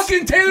 He's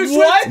fucking Taylor Swift.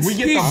 What? We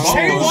get He's the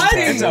changed what?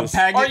 things. It's a Are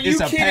package. you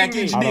It's a kidding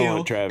package me? I don't deal.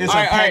 want Travis. It's a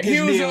All right, package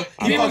he was deal.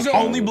 a- He he fucks was a-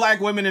 only black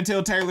women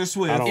until Taylor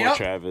Swift. I don't Yep. want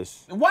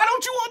Travis. Why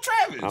don't you want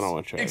Travis? I don't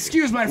want Travis.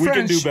 Excuse my We French.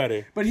 can do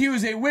better. But he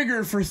was a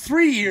wigger for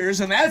 3 years,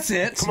 and that's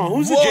it. Come on,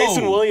 who's the Whoa.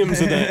 Jason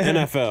Williams of the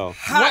NFL?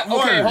 What?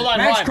 Okay, hold on.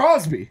 Max hold on.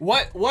 Crosby.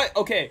 What?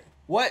 Okay.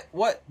 What?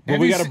 Well,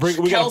 we gotta bring.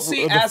 We gotta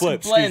Kelsey the ass flip.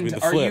 Excuse blend me,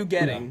 the are flip. you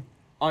getting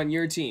on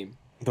your team?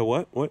 The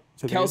what? What?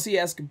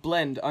 Kelsey-esque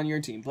blend on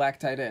your team. Black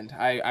tight end.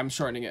 I'm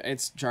shortening it.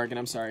 It's jargon.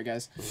 I'm sorry,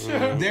 guys.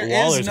 There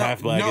Waller's is no,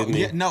 half black, isn't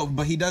he? no,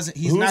 but he doesn't.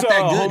 He's Who's not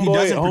that good. He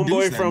doesn't homeboy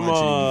produce that from much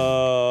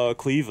anymore.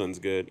 Cleveland's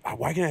good.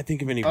 Why can't I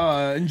think of any?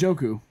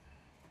 Njoku.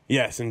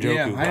 Yes, Njoku.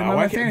 Yeah, I have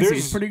my fantasy.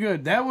 He's pretty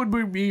good. That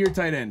would be your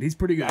tight end. He's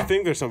pretty good. I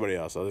think there's somebody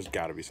else. There's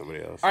got to be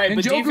somebody else. All right,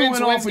 but Njoku defense went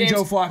wins off when games.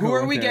 Joe Flacco Who are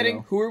went we there, getting?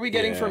 though. Who are we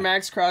getting for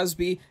Max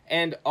Crosby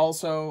and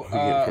also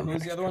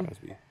who's the other one?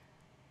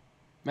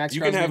 Max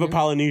You Crosby. can have a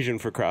Polynesian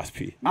for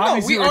Crosby. No,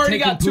 Obviously, we we're already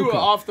taking got Tua Puka.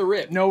 off the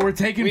rip. No, we're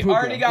taking We Puka.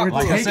 already got We're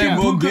Puka. Like I said, taking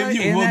we'll Puka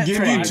give in that you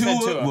trade.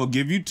 Tua. We'll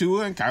give you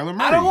Tua and Kyler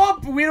Murray. I don't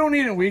want. We don't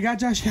need him. We got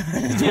Josh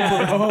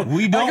Allen.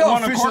 We don't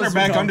want a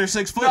quarterback under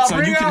 6 foot, so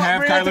you can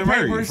have Kyler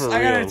Murray.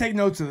 I gotta take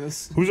notes of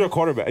this. Who's our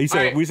quarterback? He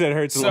said we said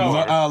Hurts and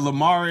Lamar.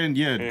 Lamar and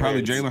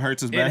probably Jalen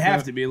Hurts is back. It'd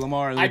have to be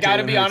Lamar. I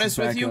gotta be honest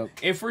with you.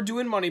 If we're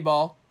doing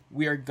Moneyball,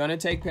 we are gonna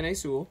take Penei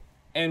Sewell.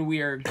 And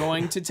we are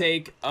going to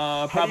take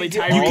probably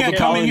Tyreek Hill. You can't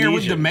come in here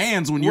with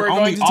demands when you're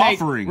only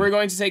offering. We're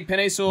going to take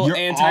Penei Sewell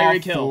and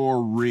Tyreek Hill.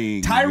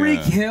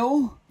 Tyreek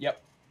Hill? Yep.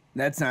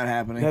 That's not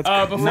happening.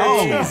 Before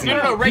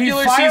no.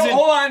 Regular season.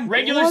 Hold on.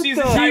 Regular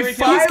season Tyreek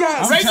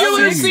Hill.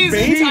 Regular season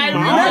Tyreek Hill.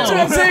 That's what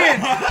I'm saying.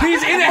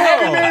 He's in a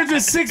happy marriage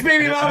with 6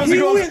 baby mamas.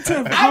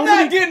 I'm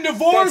not getting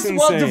divorced.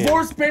 Well,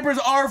 divorce papers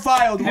are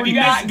filed. We're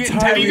not getting Tyreek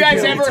Hill. Have you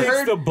guys ever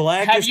heard? The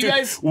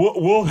blackest.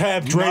 We'll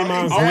have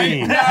Draymond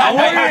Green. What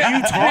are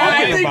you talking about?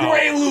 I think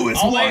Ray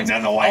Lewis belongs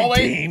on the white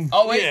team.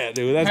 Oh wait. Yeah,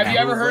 dude. That's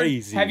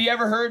crazy. Have you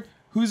ever heard?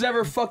 Who's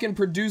ever fucking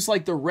produced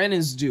like the rent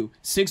is due?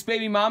 6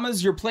 baby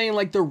mamas, you're playing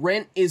like the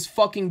rent is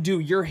fucking due.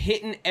 You're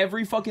hitting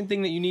every fucking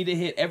thing that you need to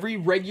hit. Every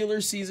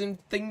regular season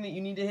thing that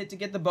you need to hit to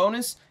get the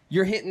bonus,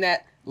 you're hitting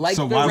that like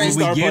so the why rent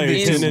would we give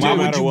it to no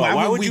matter what?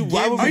 Why would you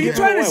give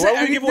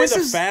away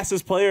the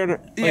fastest player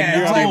in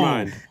your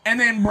mind? And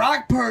then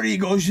Brock Purdy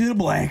goes to the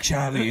black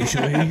shot issue.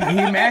 He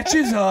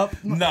matches up.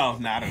 No,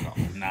 not at all.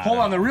 Hold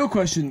on, the real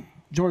question,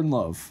 Jordan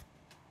Love.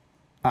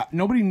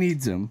 Nobody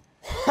needs him.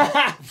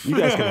 You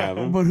guys can have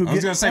him. But who I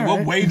was gonna say,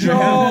 what wager?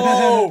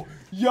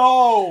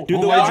 Yo,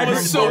 dude, that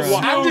was so smooth.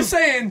 I'm just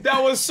saying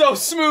that was so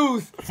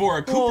smooth for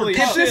a Cooper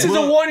Cup. If this is a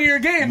 1-year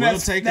game,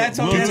 that's okay.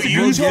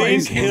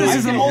 If this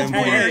is a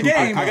multiple-year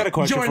game, I got a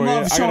question Jordan for you.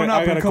 Love's showing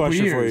up in a couple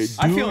years.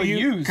 I feel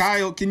used.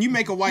 Kyle, can you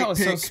make a white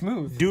pick? So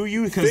smooth. Do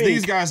you think because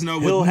these guys know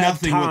with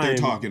nothing what they're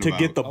talking to about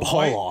get the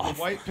ball off?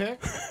 A white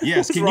pick?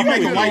 Yes. Can you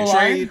make a white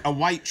trade? A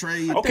white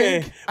trade?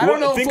 Okay. I don't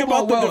know. Think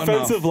about the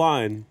defensive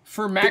line.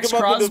 For Max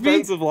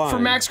Crosby, for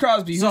Max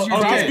Crosby, who's your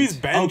Crosby's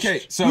DN? bench.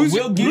 Okay, so who's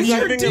we'll give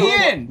your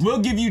DN? We'll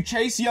give you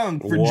Chase Young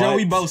for What?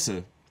 Joey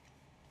Bosa.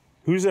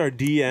 Who's our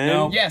DN?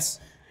 No. Yes.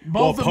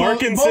 Both the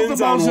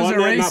Parkinson's on Bosas one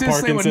are end, not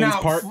racist. They would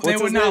Parkinson's. not. They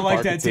would not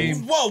like that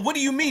team. Whoa, what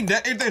do you mean?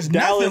 There's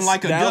Dallas- nothing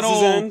like a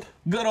Dallas's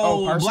good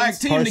old black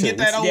team to get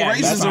that old Yeah,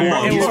 that's racism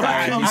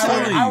fine.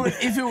 wrong. I would,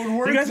 if it would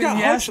work, You guys then got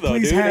yes, Hutch, though,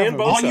 please dude, have and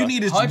him. Bosa. All you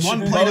need is Hutch,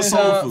 one plate of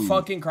soul food.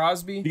 Fucking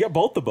Crosby. You got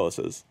both the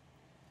Bosas.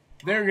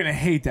 They're gonna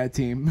hate that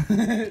team.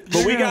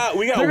 But we got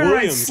They're gonna write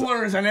Williams.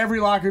 slurs on every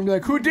locker and be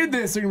like, "Who did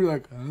this?" They're gonna be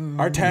like,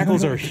 Our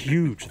tackles are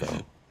huge, though.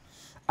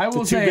 I will The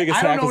two say, biggest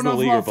I don't know tackles in the enough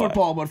league about are black.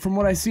 football, but from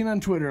what I've seen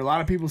on Twitter, a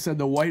lot of people said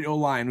the white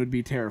O-line would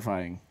be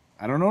terrifying.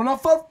 I don't know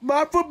enough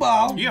about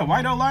football. Yeah,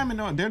 white O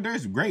linemen.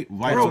 There's great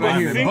white Bro, O but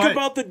linemen. think but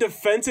about the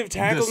defensive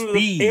tackles. the and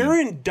speed.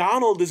 Aaron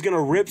Donald is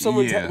gonna rip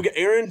someone's Yeah. head. We got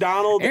Aaron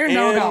Donald. Aaron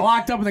Donald got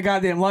locked up in the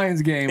goddamn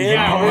Lions game.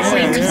 Yeah, What are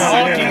we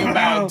Yeah. talking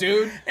about,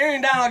 dude?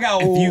 Aaron Donald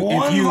got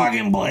one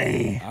fucking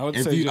play. I would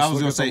If say you- just I was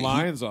look gonna at say the he-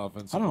 Lions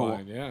offensive I don't know.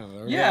 line.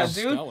 Yeah, dude.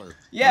 dude. Stellar.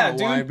 Yeah,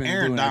 Why I've dude. been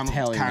Aaron doing Donald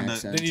Italian kinda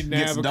accent. Then you'd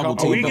gets have a double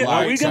couple. teamed.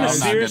 Are we gonna I'm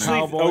not seriously?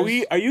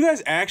 gonna- Are you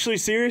guys actually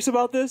serious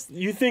about this?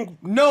 You think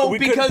No, we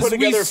could because put we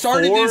together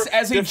started 4 this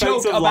as a joke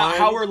defensive about line?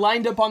 how we're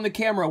lined up on the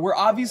camera. We're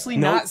obviously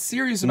Nope. not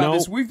serious about Nope.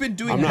 this. We've been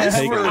doing I'm not this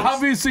taking for it.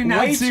 Obviously not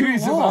way too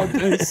serious long. about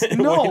this.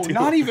 No, Way too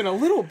not long. even a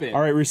little bit.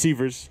 All right,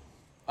 receivers.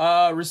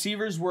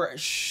 Receivers were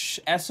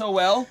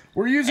SOL.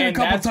 We're using a And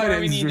couple that's where tight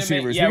we ends need as to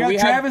receivers. make- yeah, we we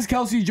got have- Travis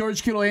Kelce,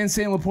 George Kittle, and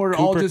Sam Laporta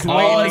all Cooper just Kupp.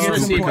 waiting All to as get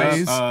some receivers.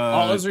 plays.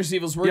 All as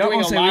receivers. We're Yeah, I'm doing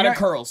a gonna say we lot of got-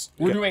 curls.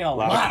 We're doing a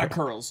lot of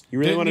curls. You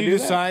really want to Didn't do you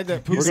that? decide that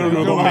We're Puka's gonna on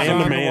go the man to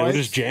whites? man. We're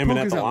just jamming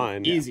at Puka's the on-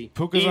 line. Easy.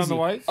 Puka's on the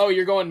white? Oh,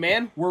 you're going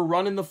man? We're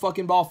running the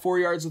fucking ball 4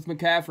 yards with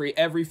McCaffrey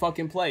every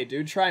fucking play,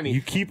 dude. Try me.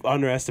 You keep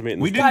underestimating.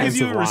 We the didn't give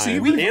defensive you a line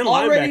receiver? We've and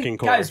already, linebacking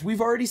core. guys,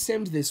 we've already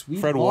simmed this. We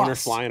Fred lost. Warner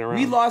flying around.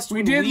 We lost. We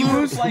when did we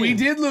were lose. playing. We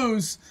did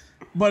lose.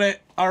 But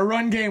our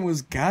run game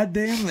was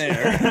goddamn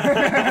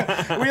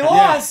there. We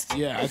lost.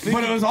 Yeah, I think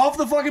But it was off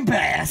the fucking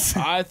pass.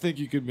 I think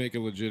you could make a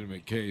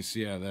legitimate case,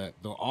 yeah, that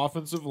the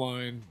offensive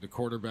line, the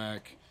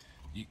quarterback,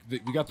 we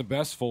got the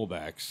best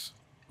fullbacks.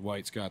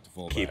 White's got the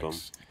fullbacks. Keep 'em.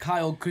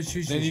 Kyle, cause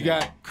Then you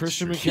got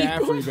Christian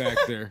McCaffrey back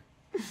there.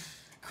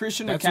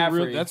 Christian That's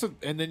McCaffrey.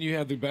 and then you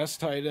have the best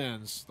tight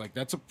ends. Like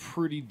that's a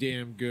pretty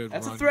damn good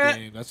That's a run threat.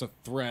 game. That's a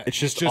threat. It's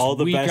just all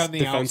the weak best on the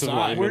defensive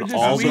outside. linemen, just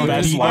all weak. the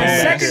best Our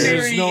linebackers. secondary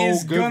There's no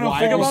is good gonna wide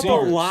Think about the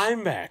receivers.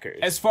 linebackers.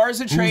 As far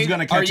as a trade,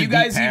 gonna are catch a you deep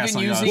guys pass even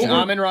on your using side?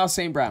 Amon-Ra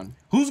St. Brown?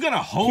 Who's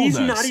gonna hold He's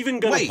us? not even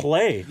gonna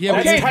play. Yeah,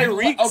 That's okay,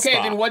 Tyreek's okay,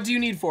 spot. then what do you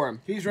need for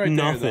him? He's right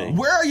Nothing. there.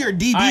 Where are your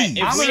DBs?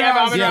 If we have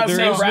Amon-Ra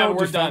St. Brown,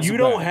 we're done. You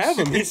don't have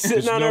him. He's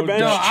sitting on our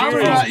bench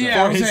cheering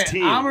Yeah, for his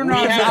team.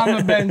 Amon-Ra's on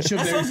the bench of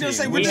That's their what I was gonna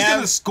say. team. We're just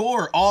gonna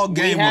score all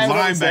game with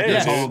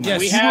linebackers holding us.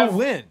 we You have will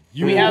win.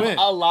 You we will have win.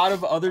 a lot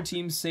of other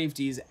teams'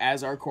 safeties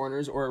as our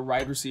corners or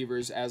wide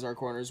receivers as our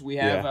corners. We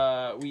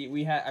have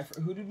we had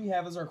who did we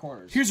have as our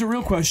corners? Here's a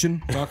real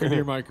question. Talking to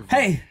your microphone.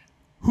 Hey,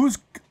 who's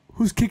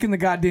kicking the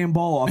goddamn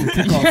ball off the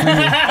kickoff?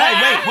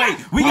 Hey,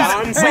 wait. We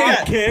got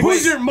onside kicks.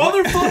 Who's your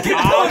motherfucking punter, you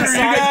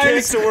Onside guys?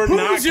 kicks, so we're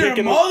not Who's your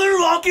kicking them.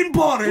 motherfucking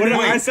punter? What if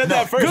I said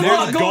that first? Good There's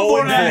luck going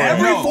going for for it.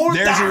 every No, fourth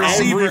there's a down.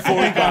 receiver. Every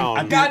fourth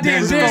down. Goddamn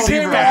There's a Dan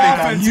receiver, Campbell I think,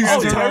 on offense.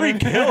 Houston. Oh,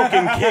 Tyreek Hill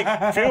can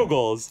kick field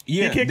goals.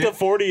 Yeah, he kicked a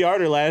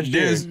 40-yarder last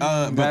year. There's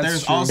but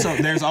there's also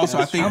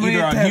I think How many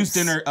either on attempts?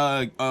 Houston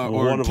One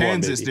or of one,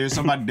 Kansas.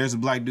 maybe. There's a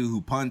black dude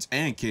who punts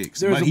and kicks,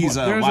 There's but he's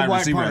a there's wide black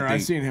receiver. punter. I I've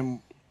think. seen him.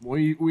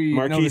 We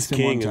Marquise noticed him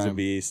King one is a time.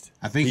 beast.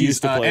 I think He he's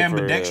used to play for,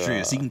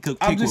 ambidextrous. He can kick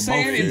I'm with just both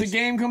saying, if the hands.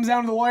 game comes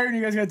down to the wire and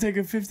you guys got to take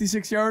a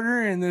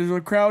 56-yarder and there's a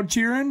crowd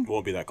cheering, It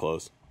won't be that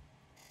close.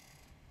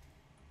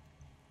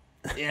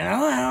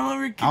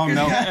 I don't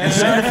know.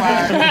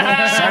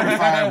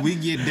 Certified. We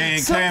get Dan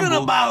something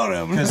Campbell about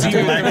him. because he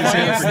like his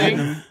head for getting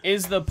them.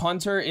 Is the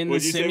punter in the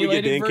Would you say we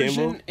get simulated Dan version?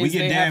 Campbell? We is get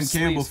they Dan have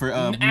Campbell sleeves? for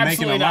making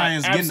Absolutely the not.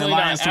 Lions, getting the Absolutely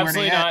Lions not. to where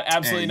they Absolutely not. at.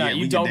 Absolutely not. we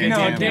You get don't get No,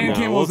 Dan Dan Campbell. We'll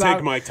Campbell's take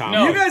out. Mike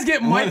Tomlin. You guys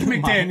get Mike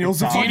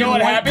McDaniels. Do you know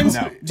what happens?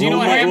 No. Do you know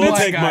what We'll happens?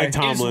 take Mike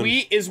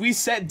Tomlin. Is we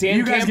set Dan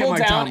You guys get Campbell Mike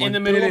down Tomlin. in the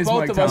middle It of is both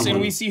Mike of us, Tomlin.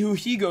 and we see who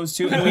he goes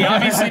to, and we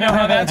obviously know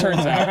how that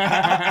turns out.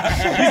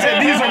 He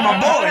said, "These are my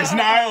boys,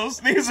 Niles.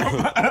 These are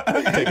my."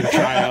 Taking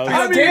tryouts.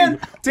 I mean,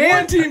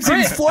 one team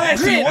seems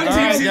flashy, one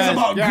team seems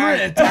about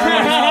grit.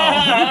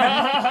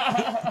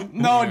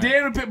 No,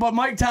 Dan would pick, but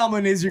Mike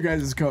Tomlin is your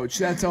guys' coach.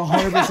 That's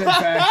 100%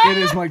 fact. It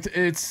is Mike.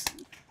 It's.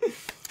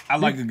 I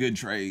like a good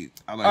trade.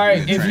 I like All right,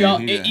 a good if trade. y'all-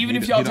 He- even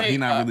if he- y'all he don't- take- he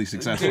not really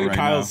successful Dude, right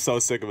Kyle's now. so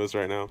sick of us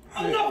right now.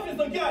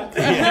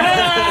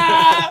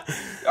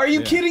 Are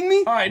you kidding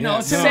me? All right, no,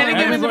 it's Setting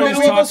him in the Everybody's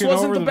middle of us talking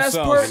wasn't over the best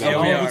themselves. part.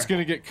 All we of are. it's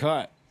gonna get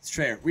cut. It's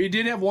fair. We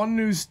did have one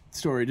news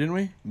story, didn't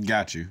we?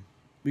 Got you.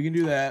 We can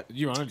do that.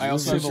 You want to I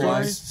also have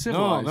civilized?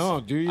 civilized. No,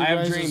 do you I have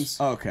guys dreams.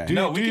 Okay. Do,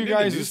 No, do we you can do the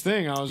guys' news.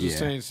 thing. I was just Yeah.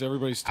 saying, so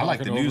everybody's I talking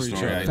like the over news each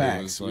story other. idea.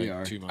 Facts, It was, we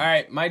are. too much. All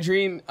right, my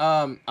dream.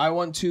 I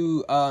want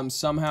to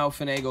somehow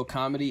finagle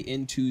comedy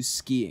into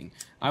skiing.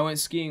 I went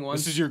skiing once.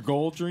 This is your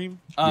goal dream?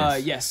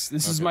 Yes,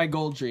 this is my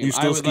goal dream. You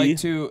still I would ski? like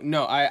to.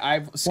 No,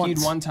 I've skied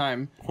Once. one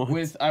time Once?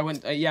 with. I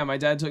went. Yeah, my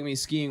dad took me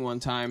skiing one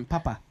time.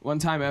 Papa. One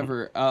time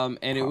ever. And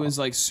it was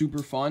like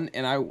super fun.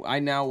 And I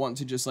now want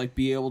to just like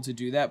be able to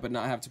do that, but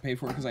not have to pay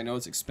for it because I know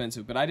it's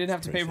expensive. But I didn't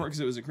have to pay for it because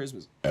it was a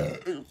Christmas.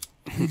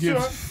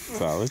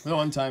 Solid. The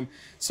one time,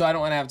 so I don't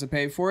want to have to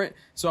pay for it.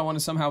 So I want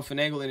to somehow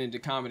finagle it into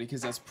comedy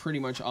because that's pretty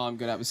much all I'm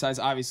good at. Besides,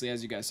 obviously,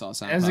 as you guys saw,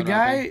 SoundCloud As a rapping.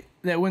 guy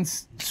that went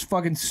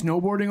fucking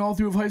snowboarding all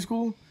through high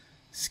school,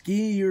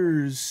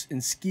 skiers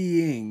and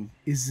skiing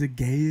is the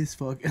gayest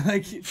fuck.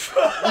 Like,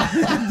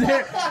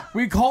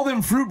 we call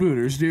them fruit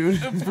booters, dude.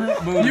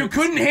 You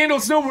couldn't handle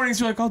snowboarding,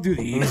 so you're like, I'll do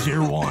the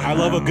easier one. I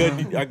love a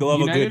good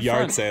United yard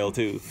front. sale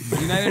too.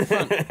 United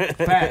Front.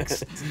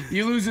 Facts.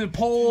 You lose a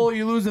pole,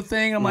 you lose a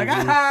thing. I'm like,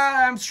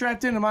 aha, I'm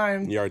strapped into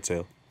mine. Yard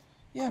sale.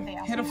 Yeah,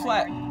 hit a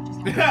flat.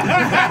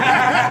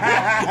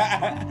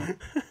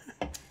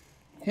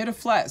 Hit a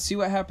flat. See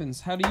what happens.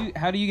 How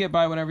do you get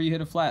by whenever you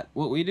hit a flat?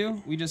 What we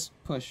do? We just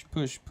push.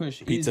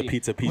 Pizza, easy.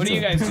 pizza, What do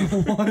you pizza. guys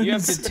do? You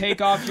have to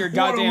take off your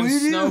goddamn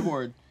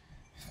snowboard.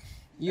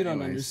 You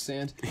don't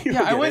understand.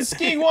 Yeah, I went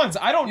skiing once.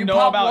 I don't know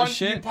pop about one,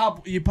 shit.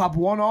 You pop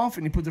one off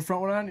and you put the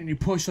front one on and you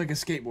push like a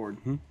skateboard.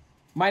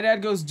 My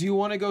dad goes, "Do you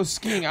want to go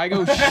skiing?" I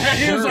go,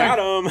 He was "Sure." like- Got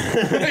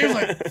him. He was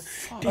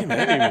like, Damn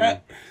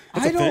it.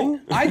 I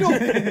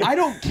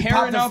don't care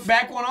pop enough. the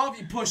back one off,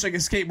 you push like a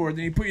skateboard,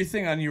 then you put your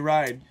thing on, you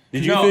ride.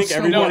 Did you No, think so-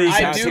 everybody no,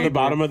 I got do- to the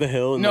bottom of the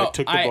hill and No, like,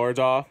 took the boards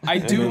off? I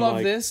And do then, love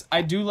like, this.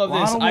 I do love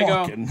Lot this. of I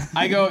walking.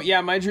 go,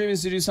 yeah, my dream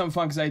is to do something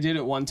fun because I did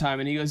it one time.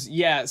 And he goes,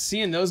 yeah,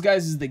 seeing those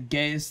guys is the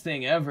gayest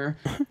thing ever.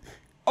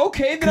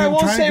 Okay, then I I'm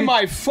won't trying to say be-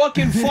 my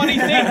fucking funny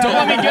thing. Don't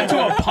let me get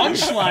to a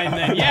punchline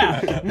then.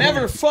 Yeah,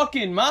 never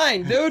fucking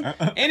mind, dude.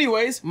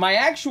 Anyways, my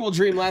actual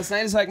dream last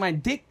night is like my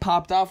dick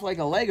popped off like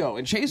a Lego.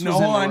 And Chase was No,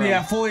 in hold the on, room.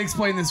 yeah, fully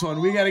explain this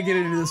one. We got to get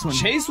into this one.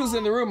 Chase was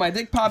in the room. My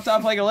dick popped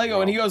off like a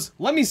Lego. And he goes,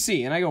 let me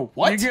see. And I go,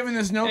 what? You're giving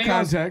this no And he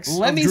goes, context.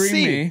 Let of me Dream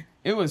see. Me.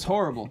 It was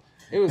horrible.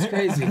 It was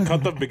crazy.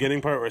 Cut the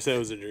beginning part where I said it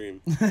was a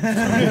dream.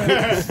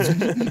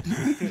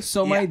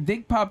 So my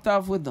dick popped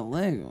off with the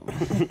Lego.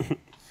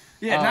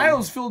 Yeah,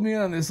 Niles filled me in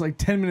on this like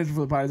 10 minutes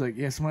before the party. He's like,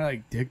 yeah, somebody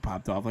like dick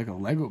popped off like a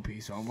Lego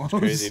piece almost.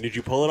 Crazy. Did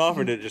you pull it off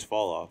or did it just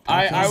fall off?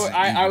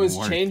 I was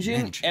worse changing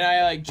than and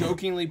I like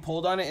jokingly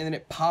pulled on it and then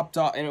it popped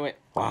off and it went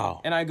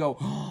Wow. and I go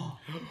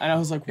And I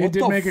was like, what It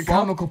did the make a fuck?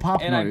 comical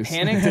pop and noise. I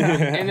panicked,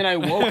 and then I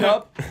woke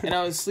up, and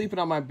I was sleeping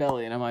on my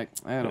belly, and I'm like,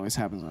 that always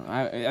happens.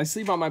 I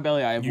sleep on my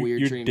belly. I have weird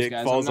Your dreams, dick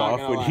guys. falls I'm not off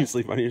gonna when lie. you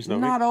sleep on your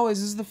stomach. Not always.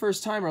 This is the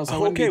first time, or else I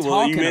wouldn't Okay, be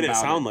well, you talking made it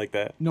about sound like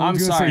that. No I'm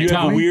one's gonna sorry. say You have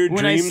Tommy. weird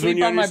When I dreams sleep when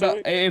you're on on my your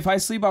stomach? if I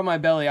sleep on my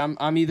belly,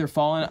 I'm either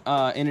falling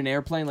in an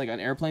airplane, like an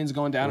airplane's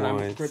going down, and I'm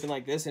Nice. gripping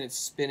like this, and it's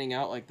spinning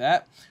out like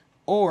that,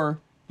 or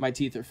my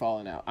teeth are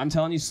falling out. I'm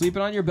telling you,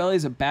 sleeping on your belly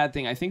is a bad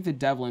thing. I think the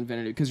devil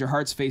invented it because your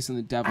heart's facing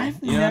the devil.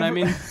 You know what I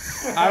mean?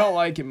 I don't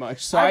like it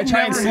much, so I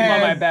try and sleep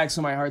on my back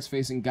so my heart's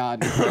facing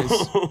God.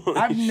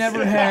 I've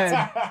never had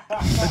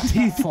a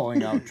teeth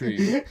falling out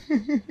dream.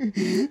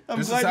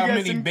 This is how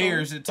many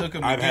bears it took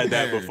him. I've to had get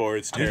that there. before.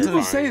 It's People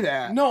terrifying. say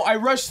that. No, I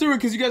rushed through it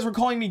because you guys were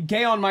calling me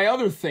gay on my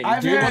other thing,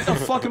 dude. What the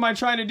fuck am I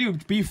trying to do?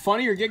 Be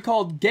funny or get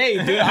called gay,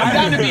 dude? I'm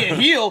down to be a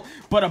heel,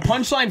 but a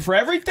punchline for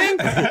everything?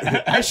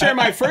 I share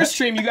my first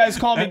stream, you guys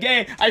call me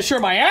gay. I share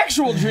my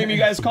actual dream, you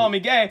guys call me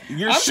gay.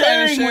 You're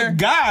sharing with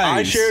guys.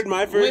 I shared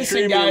my first Listen,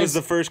 dream, and it was guys.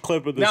 the first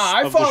clip of this. Nah,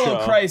 I of the follow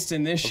show. Christ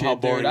in this Of how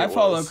shit, boring dude. I it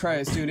follow was.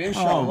 Christ, dude. Oh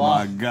Inshallah.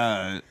 my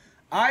god.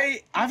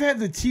 I've had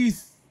the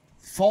teeth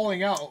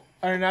falling out,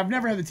 and I've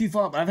never had the teeth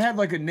fall out. But I've had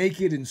like a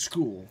naked in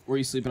school. Were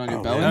you sleeping on your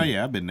Oh belly?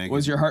 yeah, I've been naked.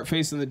 Was your heart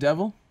facing the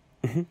devil?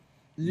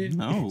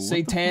 No.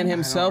 Satan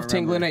himself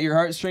tingling at your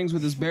heartstrings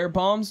with his bare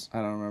palms?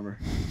 I don't remember.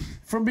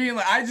 From being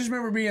like, I just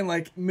remember being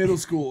like middle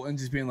school and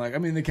just being like,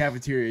 I'm in the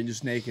cafeteria and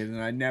just naked,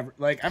 and I've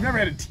never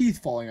had a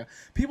teeth falling out.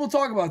 People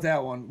talk about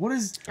that one. What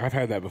is? I've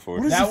had that before.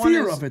 What is That the one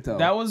fear is- of it though?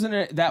 That wasn't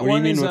a, that What do one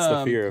you mean? is What's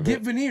the fear of Get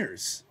it?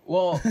 veneers.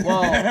 Well,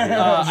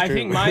 that's I true.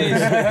 think mine is.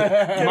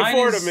 Mine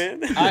afford is it,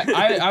 man.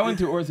 I went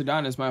through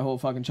orthodontist my whole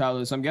fucking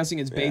childhood, so I'm guessing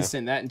it's based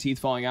in that and teeth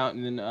falling out,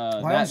 and then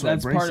that's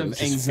also part of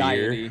braces.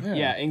 anxiety. Fear.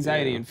 Yeah,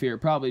 anxiety and fear,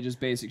 probably just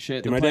basic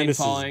shit. Dude, The my plane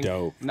dentist is falling,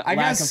 dope. I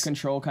lack guess- of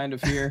control kind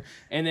of fear,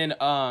 and then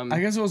I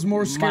guess I was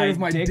more scared of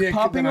my dick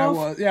popping than off.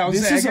 I was. Yeah, I was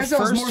This saying, is I a guess I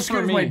was first more for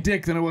scared of my me.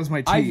 dick than I was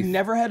my teeth. I've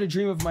never had a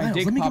dream of my Miles,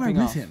 dick let me get popping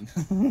my off.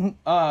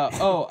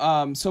 with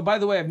him. So by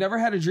the way, I've never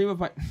had a dream of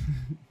my.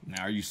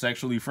 Now, are you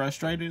sexually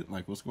frustrated?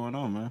 Like, what's going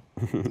on, man?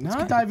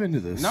 Not dive into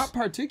this. Not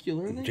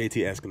particularly.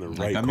 JT asking the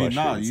right I mean,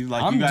 no, questions. you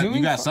like I'm you got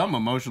doing fi- something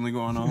emotionally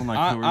going on,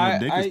 like your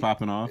dick is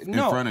popping off in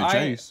front of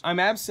Chase. I'm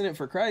abstinent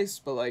for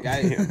Christ, but like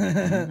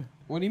I.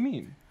 What do you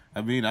mean?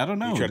 I mean, I don't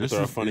know. You tried to This throw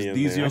a is- funny in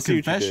these there. I your see what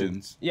you did.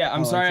 confessions. Yeah,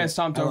 I'm sorry I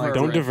stomped over. liked a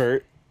Don't riff.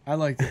 divert. I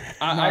liked it.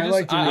 I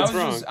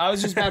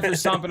was just bad for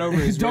stomping over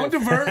his Don't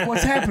riff. divert.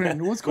 What's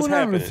happening? What's going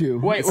on with you?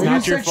 Wait, It's were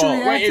not you your sexually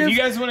fault. Wait, if active? you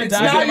guys want to It's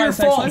dive not into my your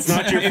sex fault. life, It's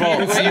not your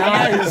fault. It's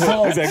not your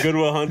fault. Is that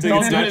Goodwill Hunting? Don't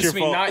It's do not this your to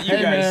me, fault. not you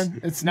Hey, guys. man,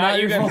 it's not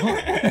your guys.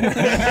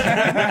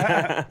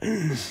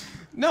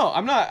 No,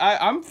 I'm not.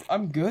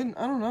 I'm good.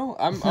 I don't know.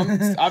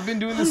 I've been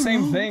doing the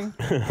same thing.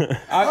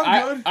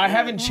 I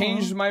haven't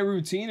changed my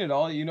routine at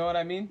all. You know what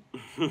I mean?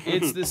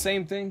 It's the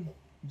same thing.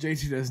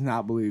 JT does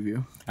not believe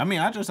you. I mean,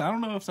 I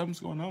don't know if something's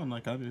going on.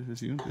 Like, I just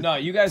assume. No,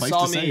 you guys Place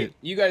saw to say me. it.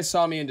 You guys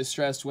saw me in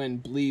distress when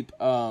Bleep.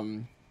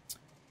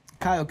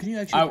 Kyle, can you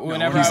actually?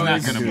 Whenever he's I not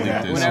was, gonna bleep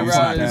this. whenever He's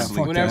I not was,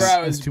 gonna bleep whenever this.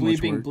 I was That's too much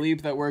bleeping work.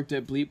 Bleep that worked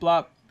at Bleep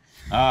Blop.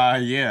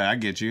 Yeah, I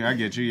get you.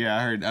 Yeah,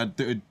 I heard.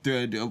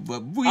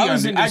 I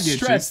was in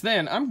distress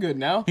then. I'm good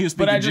now. He was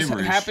but I speaking just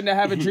gibberish. happened to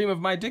have a dream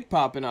of my dick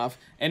popping off,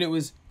 and it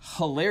was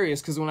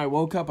hilarious because when I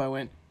woke up, I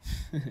went,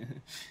 and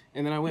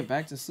then I went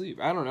back to sleep.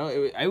 I don't know.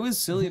 It was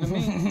silly to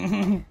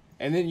me.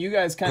 And then you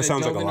guys kind That of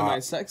sounds dove like a into lot. my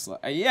sex life.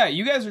 Yeah,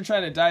 you guys are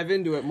trying to dive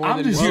into it more I'm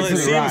than just Well, here it for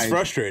the seems ride.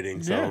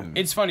 frustrating. So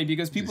It's funny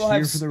because people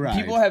here have for the ride.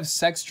 people have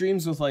sex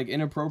dreams with like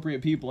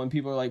inappropriate people, and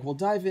people are like, "Well,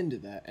 dive into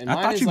that." And I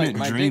mine thought is you like meant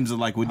my dreams dick of,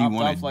 like, what do you popped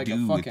wanna off like do a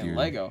with fucking your-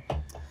 Lego.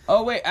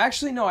 Oh wait,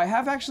 actually no, I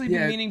have actually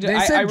been meaning to. They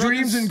I said wrote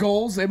dreams this- and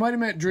goals. They might have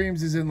meant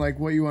dreams as in like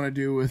what you want to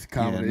do with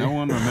comedy. Yeah, no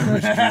one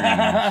remembers dreams.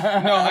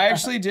 No, I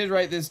actually did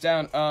write this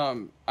down.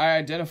 I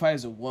identify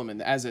as a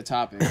woman as a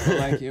topic, but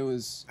like it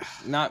was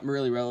not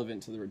really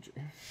relevant to the.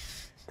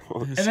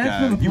 This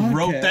guy, you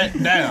wrote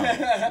that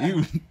down.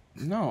 You.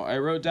 No, I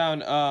wrote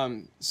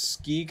down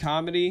ski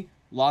comedy.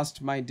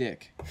 Lost my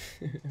dick.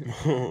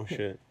 oh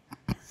shit.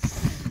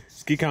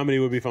 Ski comedy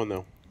would be fun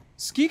though.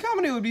 Ski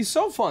comedy would be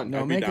so fun. No,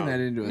 I'd be making down. that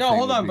into a No, thing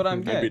hold would on, be but cool.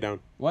 I'm gay. I'd be down.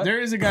 What?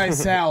 There is a guy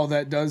Sal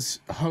that does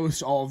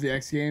host all of the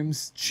X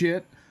Games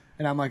shit,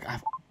 and I'm like,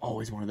 I've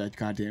always wanted that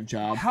goddamn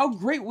job. How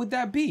great would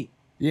that be?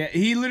 Yeah,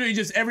 he literally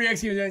just every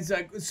X Games he's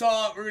like,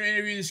 "Saw, we're gonna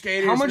interview the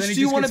skaters." How much and then he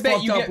do you just wanna gets bet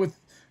fucked you up get- with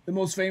the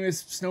most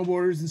famous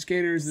snowboarders and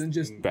skaters, and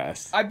just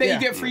Best. I bet Yeah. you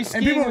get free skiing.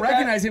 and people with that.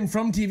 recognize him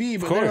from TV,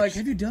 but they're course. like,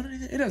 "Have you done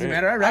anything?" It doesn't Yeah.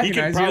 matter. I He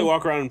recognize can probably you.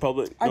 walk around in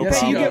public. I No bet you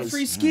problem. get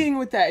free skiing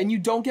with that, and you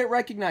don't get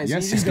recognized.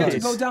 Yes, you just he get to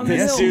does. go down the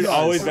This hill. dude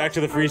always back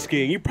to the free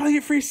skiing. You probably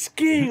get free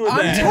skiing with I'm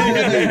that. telling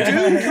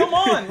you, dude. Come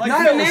on, like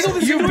Not finagle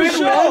this you've into a been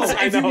show. once.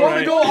 I If you know, want to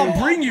right? go, I'll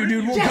bring you,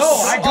 dude. We'll Yes. go.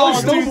 I go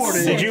Oh,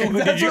 snowboarding. Did you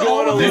That's go what all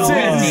on a of little?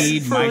 this We is.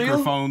 need For real?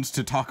 microphones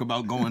to talk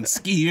about going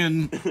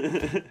skiing.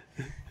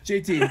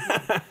 JT,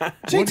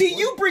 JT,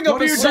 you bring up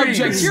what are a your subject.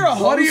 dreams? You're a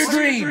host. What are your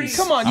dreams?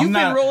 Come on, you've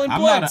been rolling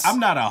bloods. I'm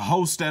not a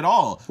host at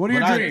all. What are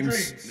your But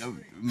dreams?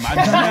 My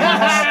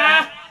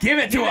dreams. Give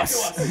it to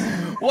us.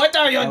 What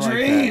are your I like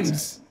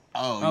dreams?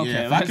 Oh Okay,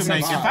 yeah, if I could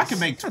make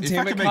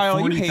Damn it, Kyle,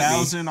 you hate me.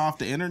 40,000 off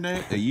the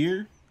internet a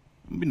year,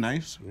 it'd be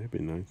nice. That'd be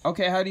nice.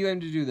 Okay, how do you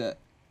aim to do that?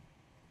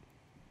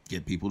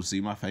 Get people to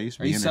see my face.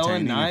 Are be you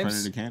selling entertaining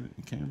knives? in front of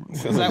the camera.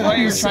 Is that why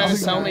you're trying to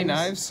sell me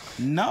knives?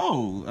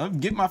 No,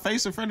 get my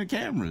face in front of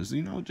cameras.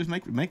 You know, just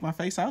make my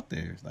face out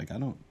there. Like I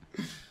don't.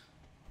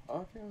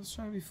 Okay, I was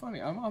trying to be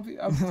funny. I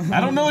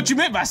don't know what you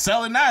meant by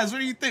selling knives. What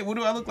do you think? What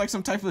do I look like?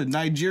 Some type of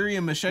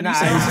Nigerian machete? Nah,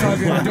 I was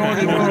talking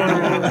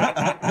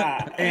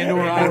door-to-door and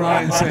or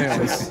online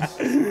sales.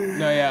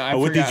 No, yeah,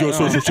 what is your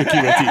social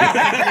security?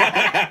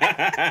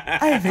 I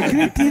have a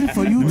great deal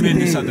for you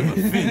today.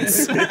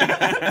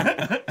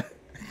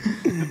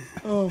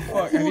 Oh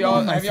fuck! Have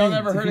y'all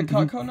never heard of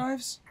Cutco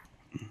knives?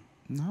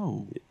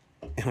 No.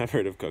 I've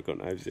heard of Cocoa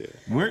knives. Yeah.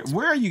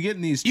 Where are you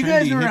getting these? You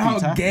guys know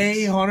how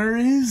gay Hunter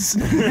is?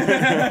 All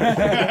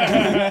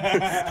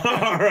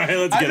right,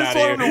 let's get out of here. I just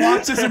want him to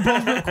watch this and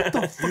both be like, what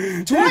the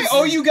fuck? Do I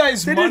owe you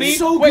guys money?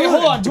 So Wait, good.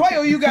 hold on. Do I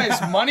owe you guys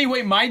money?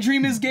 Wait, my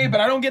dream is gay, but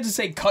I don't get to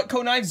say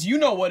Cutco knives. You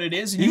know what it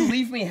is, and you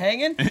leave me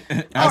hanging.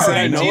 All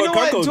right. Do you know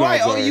what? Do I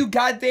owe you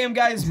goddamn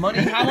guys money?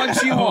 How much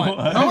do you want?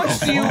 How much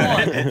do you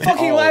want?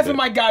 Fucking laugh at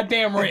my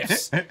goddamn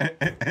riffs.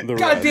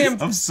 Goddamn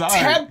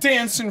tap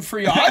dancing for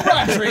you.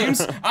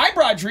 I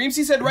brought dreams.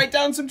 He said, write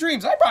down some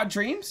dreams. I brought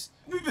dreams.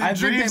 I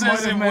think they might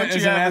have meant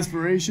as an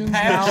aspirations.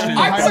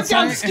 I put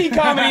down ski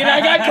comedy and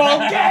I got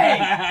called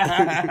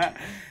gay.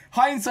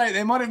 Hindsight,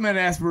 they might have meant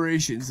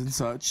aspirations and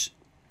such.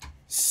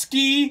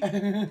 Ski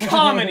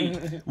comedy.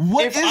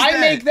 What if is I that?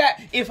 make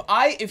that,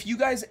 if you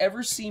guys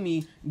ever see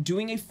me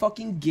doing a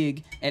fucking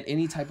gig at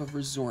any type of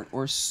resort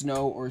or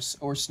snow or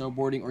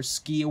snowboarding or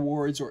ski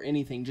awards or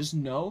anything, just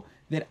know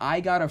that I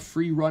got a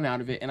free run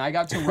out of it and I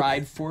got to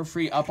ride for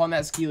free up on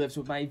that ski lift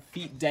with my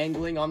feet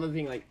dangling on the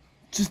thing like.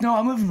 Just know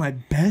I'm living my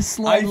best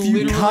life.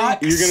 You're gonna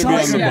be on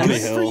the money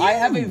hill. I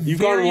have a You've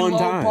very gone one low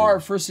time. bar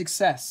for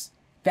success.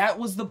 That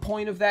was the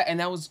point of that,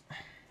 and that was.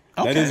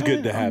 That is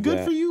good to have. Good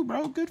that. for you,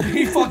 bro. Good for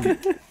you.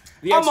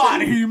 I'm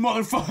out of here, you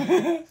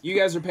motherfucker. You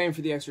guys are paying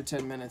for the extra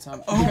 10 minutes.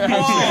 I'm.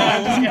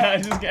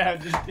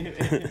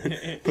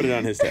 Put it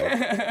on his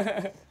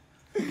tab.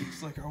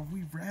 It's like, are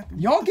we rapping?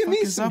 Y'all give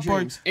me some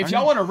dreams. If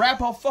y'all want to rap,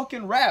 I'll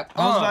fucking rap.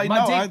 like,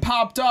 my no, dick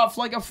popped off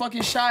like a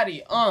fucking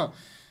shotty.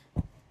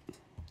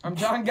 I'm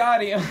John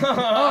Gotti.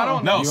 I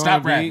don't know. No,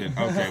 stop rapping.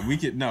 Okay, we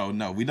could. No,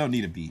 we don't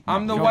need a beat.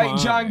 I'm the white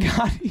John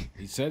Gotti.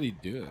 He said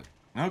he'd do it.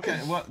 Okay,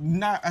 well,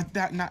 not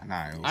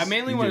Niles. I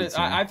mainly wanted.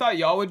 I thought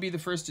y'all would be the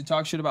first to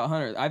talk shit about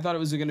Hunter. I thought it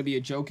was going to be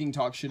a joking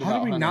talk shit about How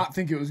did we Hunter. not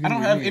think it was I going to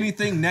don't be have me?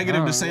 anything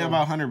negative to say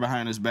about Hunter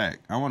behind his back.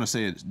 I want to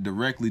say it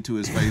directly to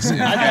his face. I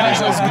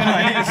thought it was going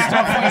to be the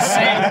stuff we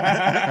say.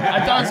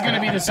 I thought it was going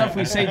to be the stuff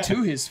we say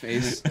to his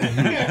face.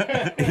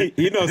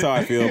 He knows how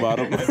I feel about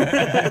him.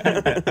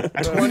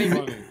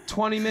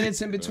 20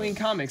 minutes in between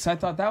comics. I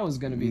thought that was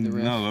going to be the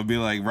riff. No, it'll be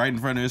like right in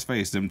front of his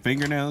face. Them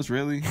fingernails,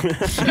 really?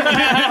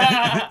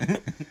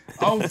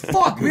 Oh,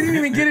 fuck. We didn't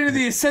even get into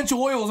the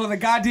essential oils on the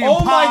goddamn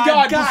Oh my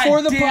pod. god,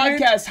 before the damn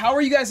it. podcast, how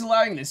are you guys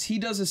allowing this? He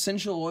does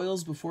essential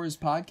oils before his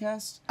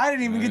podcast? I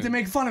didn't even get to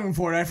make fun of him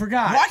for it. I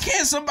forgot. Why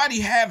can't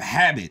somebody have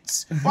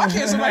habits? Why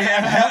can't somebody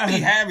have healthy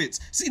habits?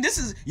 See, this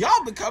is y'all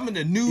becoming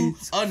a new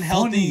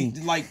unhealthy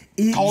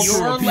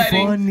culture.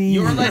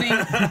 You're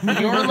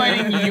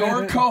letting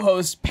your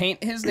co-host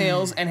paint his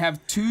nails and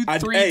have 2-3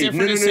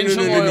 different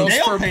essential oils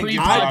for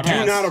pre-podcast. I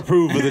do not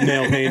approve of the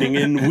nail painting,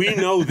 and we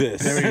know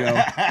this. There we go.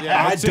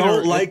 I don't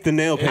like the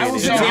nail painting.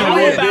 So tell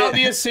me about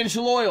the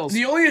essential oils.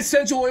 The only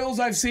essential oils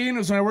I've seen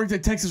was when I worked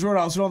at Texas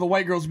Roadhouse, and all the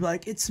white girls would be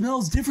like, "It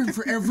smells different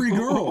for every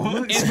girl."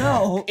 Let it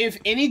smell. If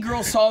any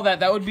girl saw that,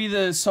 that would be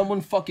the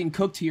someone fucking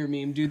cooked here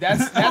meme, dude.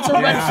 That's a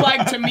red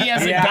flag to me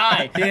as a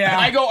guy. Yeah.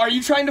 I go, are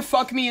you trying to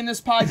fuck me in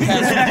this podcast for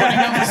putting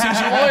those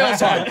essential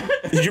oils on?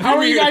 How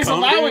are you guys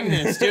allowing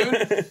this, dude?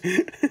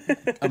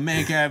 A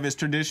man can have his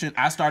tradition.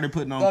 I started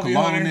putting on Love you,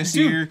 cologne Hunter. this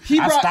Dude, year. he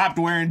I brought- stopped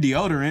wearing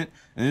deodorant.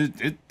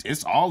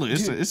 It's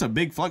a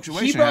big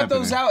fluctuation. He brought happening.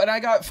 those out, and I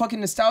got fucking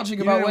nostalgic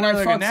about didn't when wear I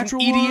like a fucked some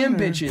natural EDM one, or-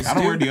 bitches. I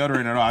don't wear dude.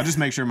 deodorant at all. I just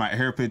make sure my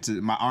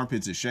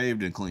armpits is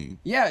shaved and clean.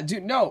 Yeah,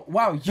 dude, no.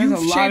 Wow, There's you've a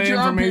lot shaved of your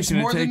armpits information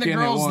to more than take the in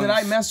at girls that I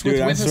once. messed Dude,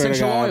 with I swear to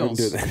essential God, I don't oils.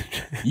 do that.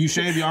 You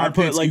shave your I put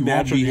armpits, like you won't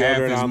natural be half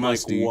deodorant as on like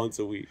musty. once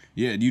a week.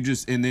 Yeah, you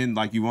just and then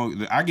like you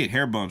won't. I get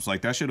hair bumps.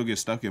 Like that shit'll get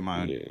stuck in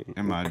my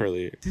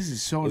curly hair. This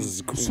is so much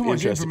interesting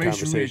information for me to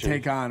conversation.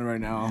 take on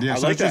right now. Yeah, I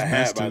so like it's just that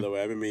hat, best by to- the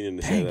way. I've been meaning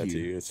to say Thank that you. to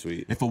you. It's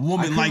sweet. If a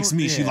woman likes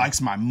me, she yeah. likes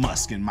my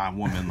musk, and my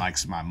woman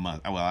likes my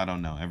musk. Well, I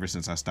don't know. Ever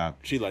since I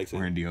stopped She likes it.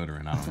 wearing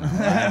deodorant, I don't know. I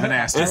haven't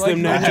asked her. It's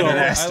them natural,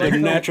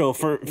 them natural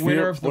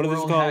Winner of the what is it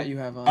world called? hat you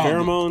have on.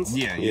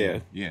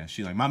 Pheromones? Yeah.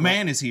 She like, my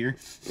man is here.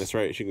 That's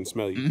right. She can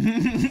smell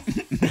you.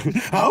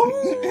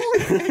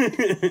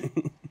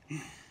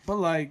 But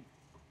like,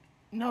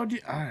 no, all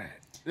right.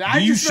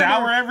 Do you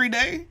shower every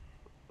day?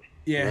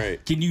 Yeah.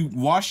 Right. Can you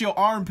wash your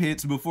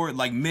armpits before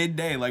like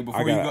midday, like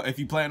before you go? If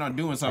you plan on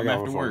doing something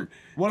after work.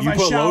 What if You I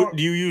put shower?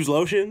 do you use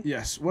lotion?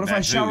 Yes. What if That I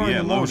too, shower in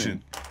the morning?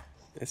 lotion.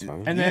 That's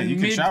fine. And then you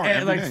can mid shower at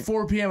every like day.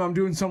 4 p.m. I'm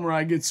doing something where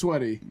I get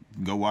sweaty.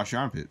 Go wash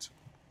your armpits.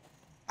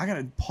 I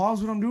gotta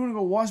pause what I'm doing and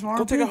go wash my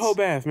armpits. Go take a whole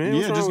bath, man.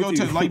 Yeah, just go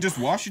just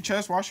wash your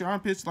chest, wash your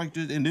armpits, and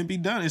then be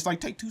done. It's like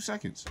take 2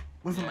 seconds.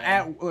 If I'm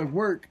at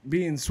work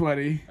being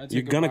sweaty,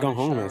 you're gonna go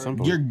home at some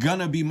point. You're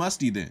gonna be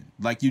musty then.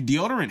 Like your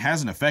deodorant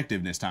has an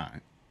effectiveness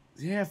time.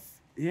 Yeah,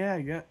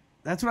 I got.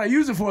 That's what I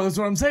use it for. That's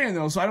what I'm saying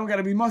though. So I don't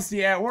gotta be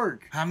musty at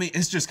work. I mean,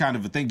 it's just kind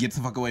of a thing. Get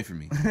the fuck away from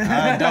me.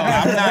 I'm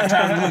not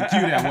trying to look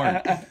cute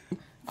at work.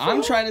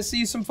 I'm trying to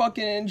see some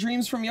fucking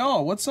dreams from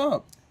y'all. What's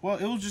up? Well,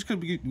 it was just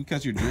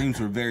because your dreams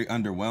were very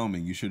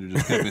underwhelming. You should have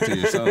just kept it to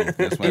yourself.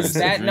 That's why Is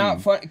that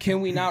not fun? Can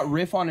we not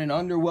riff on an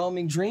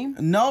underwhelming dream?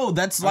 No,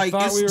 that's like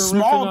it's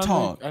small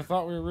talk. I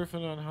thought we were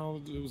riffing on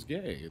how it was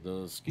gay,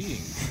 the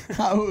skiing.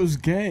 How it was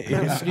gay.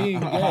 The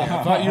skiing gay.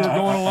 I thought you were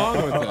going along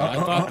with that. I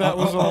thought that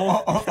was a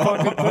whole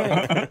fucking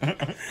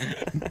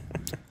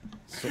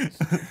thing.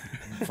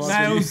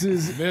 Niles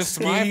is missed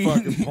my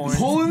fucking point.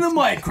 Pulling the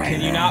mic right Can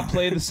you now. not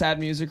play the sad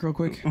music real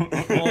quick? Hold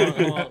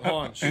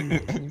on.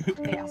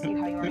 They ask you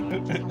how you are,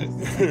 you just want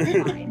to say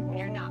you're fine when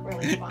you're not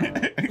really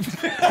fine.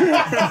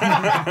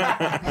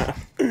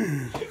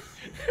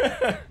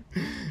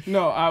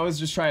 No, I was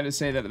just trying to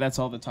say that that's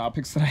all the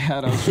topics that I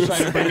had. I was just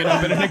trying to bring it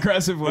up in an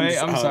aggressive way.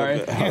 I'm sorry.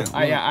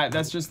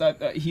 That's just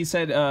that he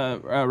said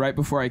right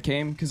before I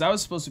came, because I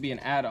was supposed to be an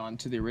add-on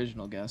to the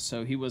original guest,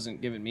 so he wasn't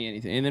giving me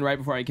anything. And then right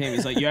before I came,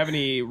 he's like, "You have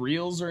any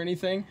reels or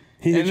anything?"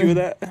 He hit you with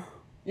that?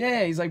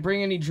 Yeah, he's like,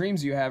 "Bring any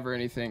dreams you have or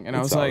anything." And I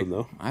was like,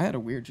 "I had a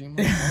weird dream."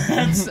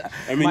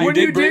 I mean, you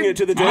did bring it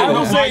to the I table.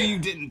 will say you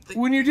didn't.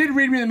 When you did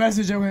read me the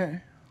message, I went, I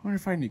wonder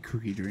if I had any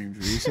kooky dreams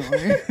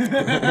recently.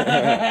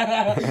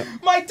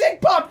 My dick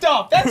popped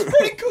off. That's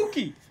pretty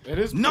kooky. It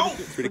is.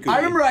 Pretty cool. I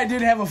remember I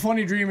did have a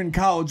funny dream in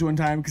college one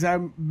time because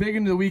I'm big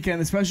into the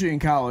weekend, especially in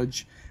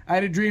college. I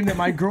had a dream that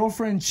my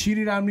girlfriend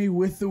cheated on me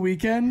with the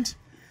weekend,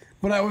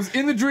 but I was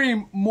in the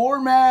dream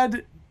more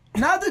mad,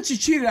 not that she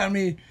cheated on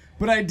me,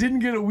 but I didn't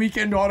get a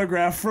weekend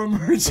autograph from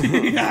her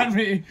cheating on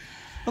me.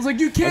 I was like,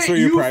 you can't,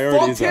 you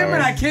fucked him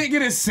and I can't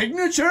get his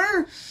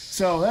signature?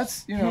 So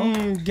that's, you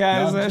know.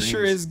 Guys, that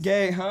sure is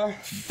gay, huh?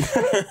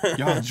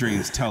 Y'all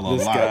dreams tell a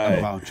lot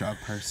about y'all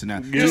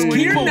personality. Dude, when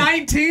you're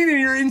 19 and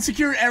you're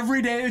insecure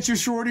every day that your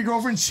sorority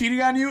girlfriend's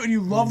cheating on you and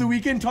you love the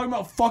weekend talking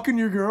about fucking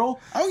your girl,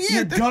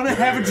 you're gonna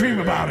have a dream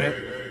about it.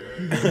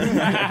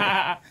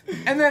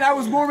 And then I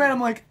was more mad. I'm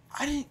like,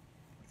 you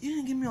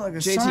didn't give me like a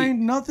JT.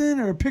 signed nothing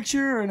or a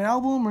picture or an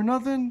album or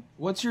nothing.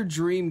 What's your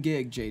dream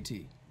gig,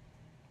 JT?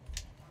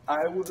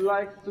 I would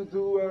like to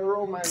do a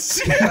romance.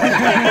 Come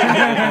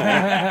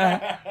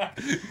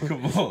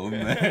on,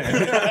 man.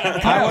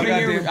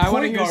 I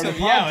want to hear some.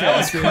 Yeah, that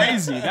was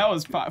crazy. That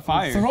was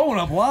fire. Throwing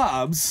up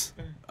lobs.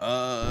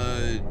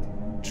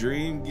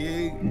 Dream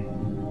gig.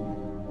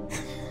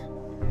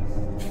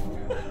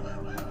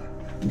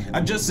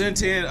 I just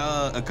sent in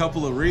a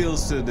couple of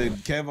reels to the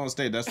Kev on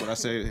Stage. That's what I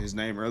said his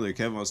name earlier.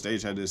 Kev on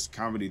Stage had this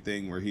comedy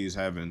thing where he's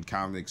having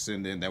comics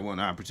send in that one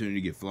opportunity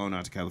to get flown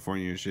out to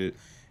California and shit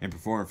and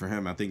perform for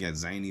him. I think at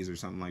Zany's or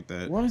something like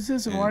that. What is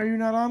this and why are you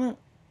not on it?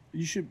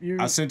 You should.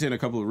 I sent in a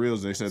couple of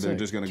reels. They said they're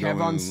just gonna Kev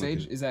go on in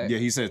Stage? Is that? Yeah,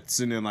 he said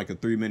send in like a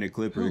 3-minute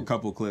clip or a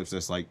couple clips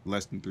that's like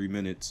less than 3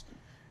 minutes.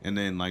 And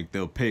then like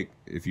they'll pick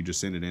if you just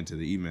send it into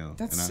the email.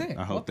 That's and sick.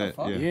 I hope What the that.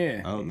 fuck?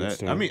 Yeah. I hope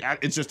that. I mean,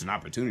 it's just an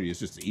opportunity. It's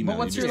just an email. But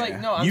what's You your just-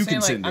 like? No, you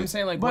can send I'm it.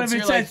 saying like. But What's if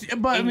your it's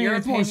like? but I in mean, your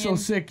it's more so opinion-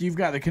 sick. You've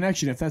got the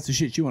connection. If that's the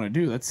shit you want to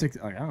do, that's sick.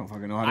 Like I don't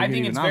fucking know how to I get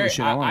think even it's on very. the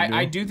shit I want to do.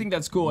 I do think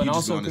that's cool, You and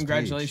just go also on his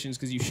congratulations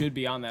because you should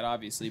be on that,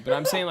 obviously. But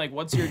I'm saying like,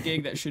 what's your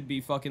gig that should be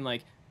fucking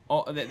like,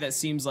 that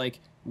seems like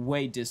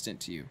way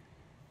distant to you?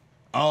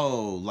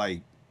 Oh,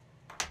 like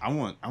I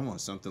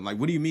want something. Like,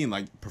 what do you mean?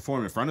 Like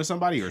perform in front of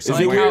somebody or Is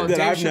something? it Like how weird that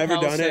Dave I've never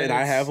Chappelle done it and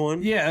I says- have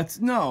one? Yeah, it's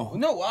no.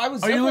 No, I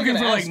was. Are you definitely looking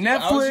for gonna like ask you-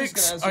 I was just gonna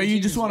Netflix? ask Or you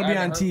just want to be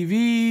on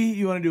TV?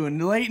 You want to do a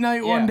late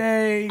night one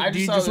day? I Do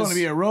you saw just want to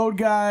this- be a road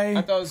guy?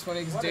 I thought it was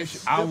funny because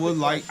Dave. I would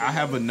like. I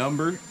have a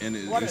number, and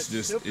it's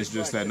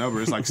just that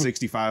number. It's like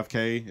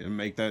 65K, and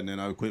make that, and then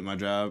I'll quit my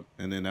job,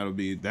 and then that'll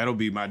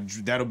be my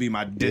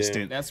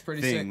distant. That's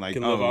pretty thing. sick. Like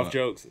Can live off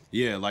jokes.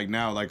 Yeah, like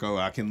now, like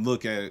I can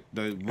look at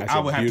the. That's I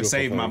a would have to beautiful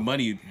save my thing.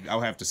 money. I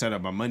would have to set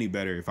up my money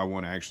better if I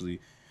want to actually,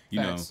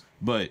 Facts.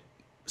 But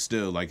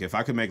still, like if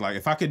I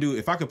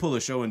could pull a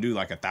show and do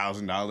like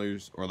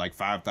 $1,000 or like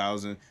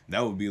 5,000,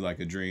 that would be like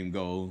a dream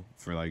goal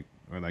for like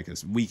or like a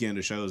weekend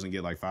of shows and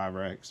get like 5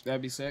 racks.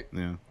 That'd be sick.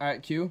 Yeah. All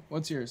right, Q.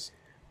 What's yours?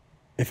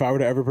 If I were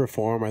to ever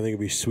perform, I think it'd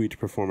be sweet to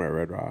perform at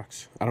Red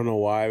Rocks. I don't know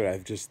why, but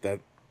I've just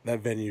that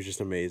venue is just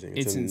amazing.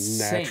 It's a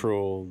insane.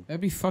 natural. That'd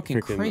be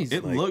fucking freaking, crazy.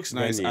 It like, looks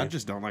nice. venue. I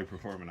just don't like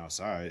performing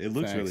outside. It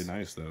looks Facts. really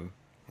nice though.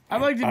 I'd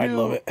like to do. I'd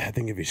love it. I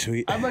think it'd be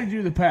sweet. I'd like to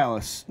do the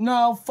Palace.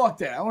 No, fuck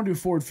that. I want to do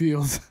Ford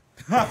Field.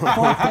 Fuck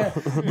that.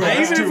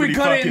 Even if we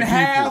cut it in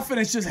half people.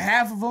 and it's just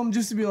half of them,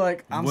 just to be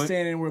like, I'm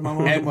standing where my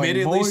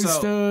Admittedly, boys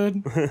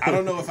stood. I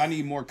don't know if I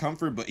need more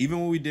comfort, but even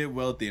when we did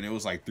Wealthy and it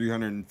was like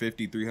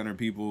 350, 300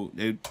 people,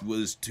 it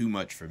was too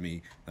much for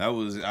me. I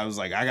was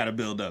like, I got to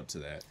build up to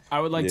that. I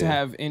would like to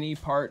have any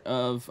part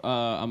of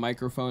a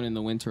microphone in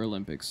the Winter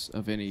Olympics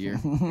of any year.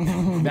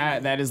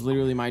 that is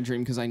literally my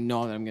dream because I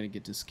know that I'm gonna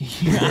get to ski.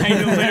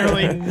 I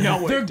literally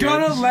know it. They're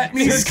gonna let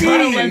me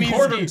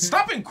ski.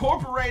 Stop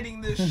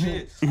incorporating this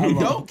shit. You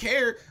don't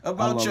care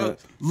about your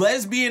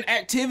lesbian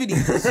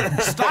activities.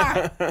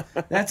 Stop.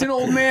 That's an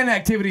old man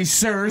activity,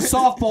 sir.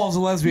 Softball's a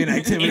lesbian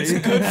activity. It's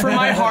good for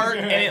my heart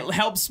and it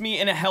helps me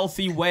in a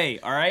healthy way.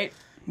 All right.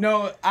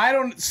 No, I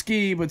don't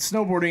ski, but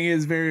snowboarding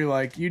is very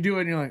like you do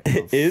it and you're like,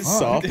 oh, is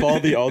fuck.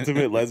 softball the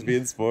ultimate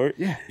lesbian sport?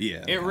 Yeah.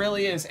 It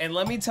really is, and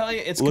let me tell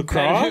you, it's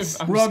lacrosse,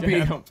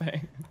 competitive.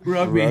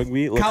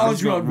 Rugby,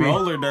 college rugby,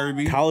 roller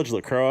derby, college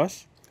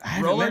lacrosse.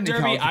 Roller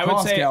derby, I would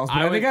say,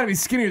 they gotta be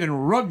skinnier than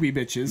rugby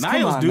bitches.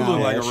 Niles do look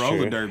like a That's roller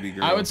true. derby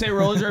girl. I would say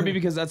roller derby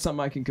because that's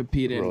something I can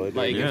compete in. Roller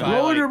Like derby. if Yeah. I,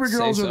 Roller like, derby say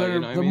girls so, are the, you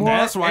know what I the mean? more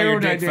That's why your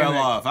dick fell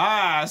aerodynamic. off.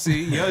 I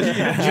see.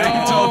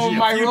 Yo,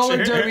 my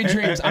roller derby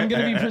dreams. I'm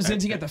gonna be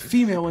presenting at the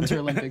female Winter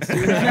Olympics,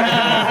 dude.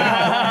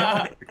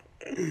 Oh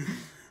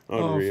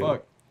Unreal.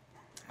 fuck.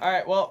 All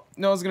right, well,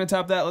 no one's gonna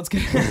top that. Let's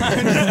get.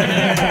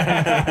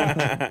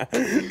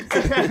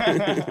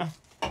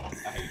 I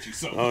hate you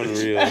so much.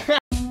 Unreal.